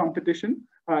have the competition.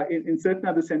 In certain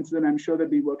other senses, and I'm sure that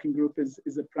the working group is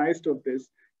apprised of this,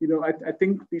 I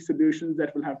think the solutions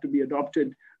that will have to be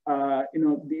adopted,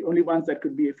 the only ones that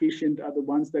could be efficient are the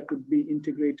ones that could be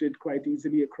integrated quite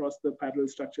easily across the parallel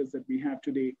structures that we have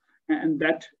today. And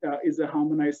that is a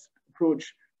harmonized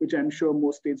approach, which I'm sure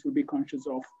most states will be conscious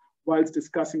of whilst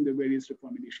discussing the various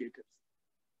reform initiatives.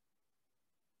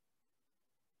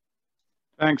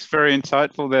 Thanks, very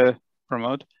insightful there,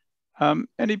 Pramod.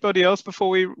 Anybody else before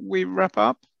we wrap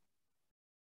up?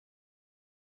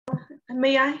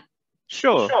 May I?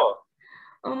 Sure.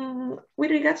 With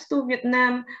regards to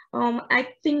Vietnam, I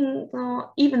think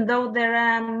even though there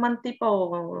are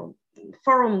multiple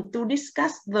forums to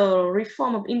discuss the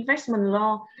reform of investment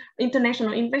law,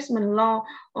 international investment law,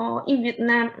 in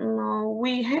Vietnam,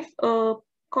 we have a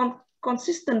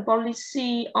consistent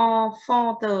policy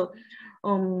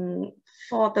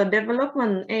for the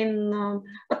development and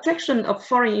attraction of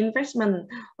foreign investment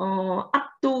up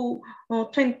to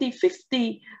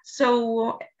 2050.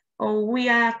 So we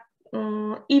are,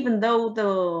 even though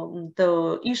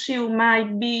the issue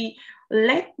might be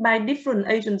led by different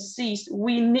agencies,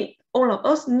 all of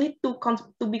us need to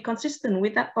be consistent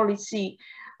with that policy.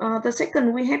 The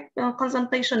second, we have a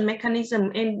consultation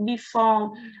mechanism, and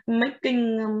before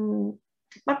making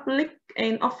public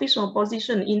and official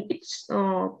position in each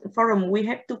forum, we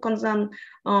have to consult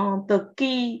the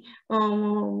key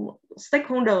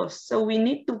stakeholders. So we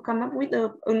need to come up with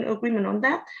an agreement on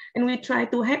that, and we try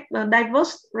to have a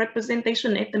diverse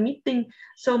representation at the meeting.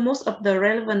 So most of the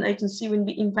relevant agency will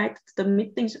be invited to the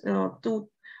meetings to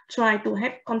try to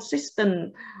have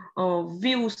consistent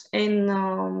views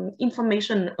and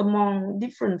information among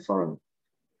different forums.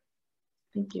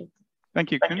 Thank you.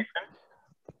 Thank you, Quynh.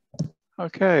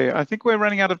 Okay, I think we're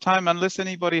running out of time unless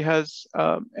anybody has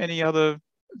any other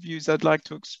views they'd like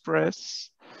to express.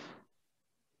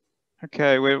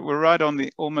 Okay, we're right on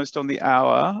almost on the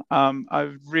hour.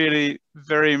 I'd really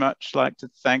very much like to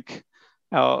thank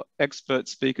our expert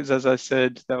speakers. As I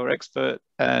said, they were expert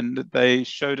and they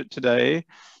showed it today.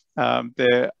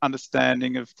 Their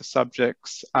understanding of the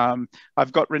subjects.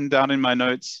 I've got written down in my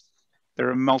notes,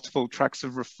 there are multiple tracks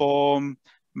of reform,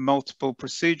 multiple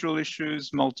procedural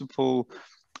issues, multiple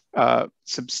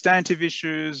substantive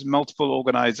issues, multiple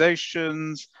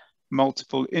organizations,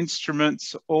 multiple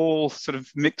instruments, all sort of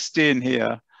mixed in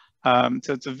here.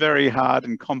 So it's a very hard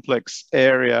and complex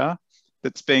area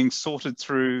that's being sorted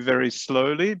through very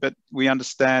slowly, but we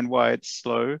understand why it's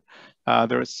slow.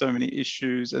 There are so many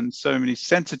issues and so many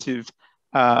sensitive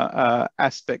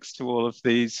aspects to all of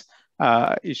these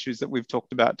issues that we've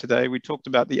talked about today. We talked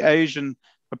about the Asian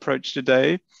approach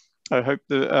today. I hope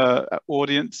the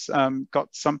audience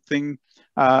got something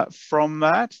from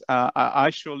that. I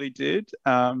surely did.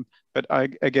 But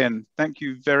again, thank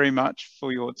you very much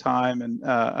for your time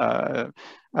and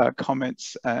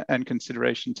comments and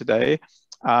consideration today.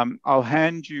 I'll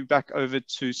hand you back over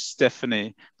to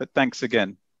Stephanie, but thanks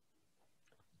again.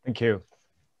 Thank you.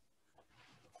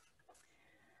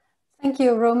 Thank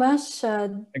you, Romesh.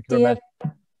 Thank you, Romesh.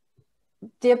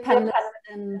 Dear panelists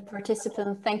and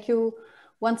participants, thank you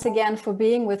once again for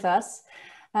being with us.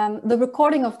 The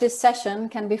recording of this session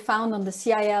can be found on the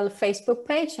CIL Facebook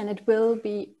page, and it will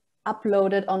be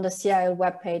uploaded on the CIL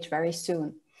webpage very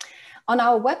soon. On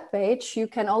our webpage, you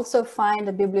can also find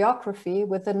a bibliography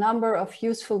with a number of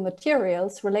useful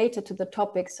materials related to the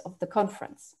topics of the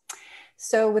conference.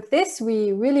 So with this,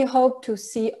 we really hope to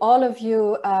see all of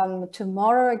you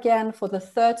tomorrow again for the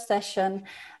third session.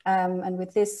 And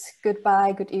with this,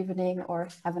 goodbye, good evening, or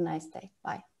have a nice day.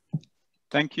 Bye.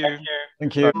 Thank you.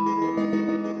 Thank you.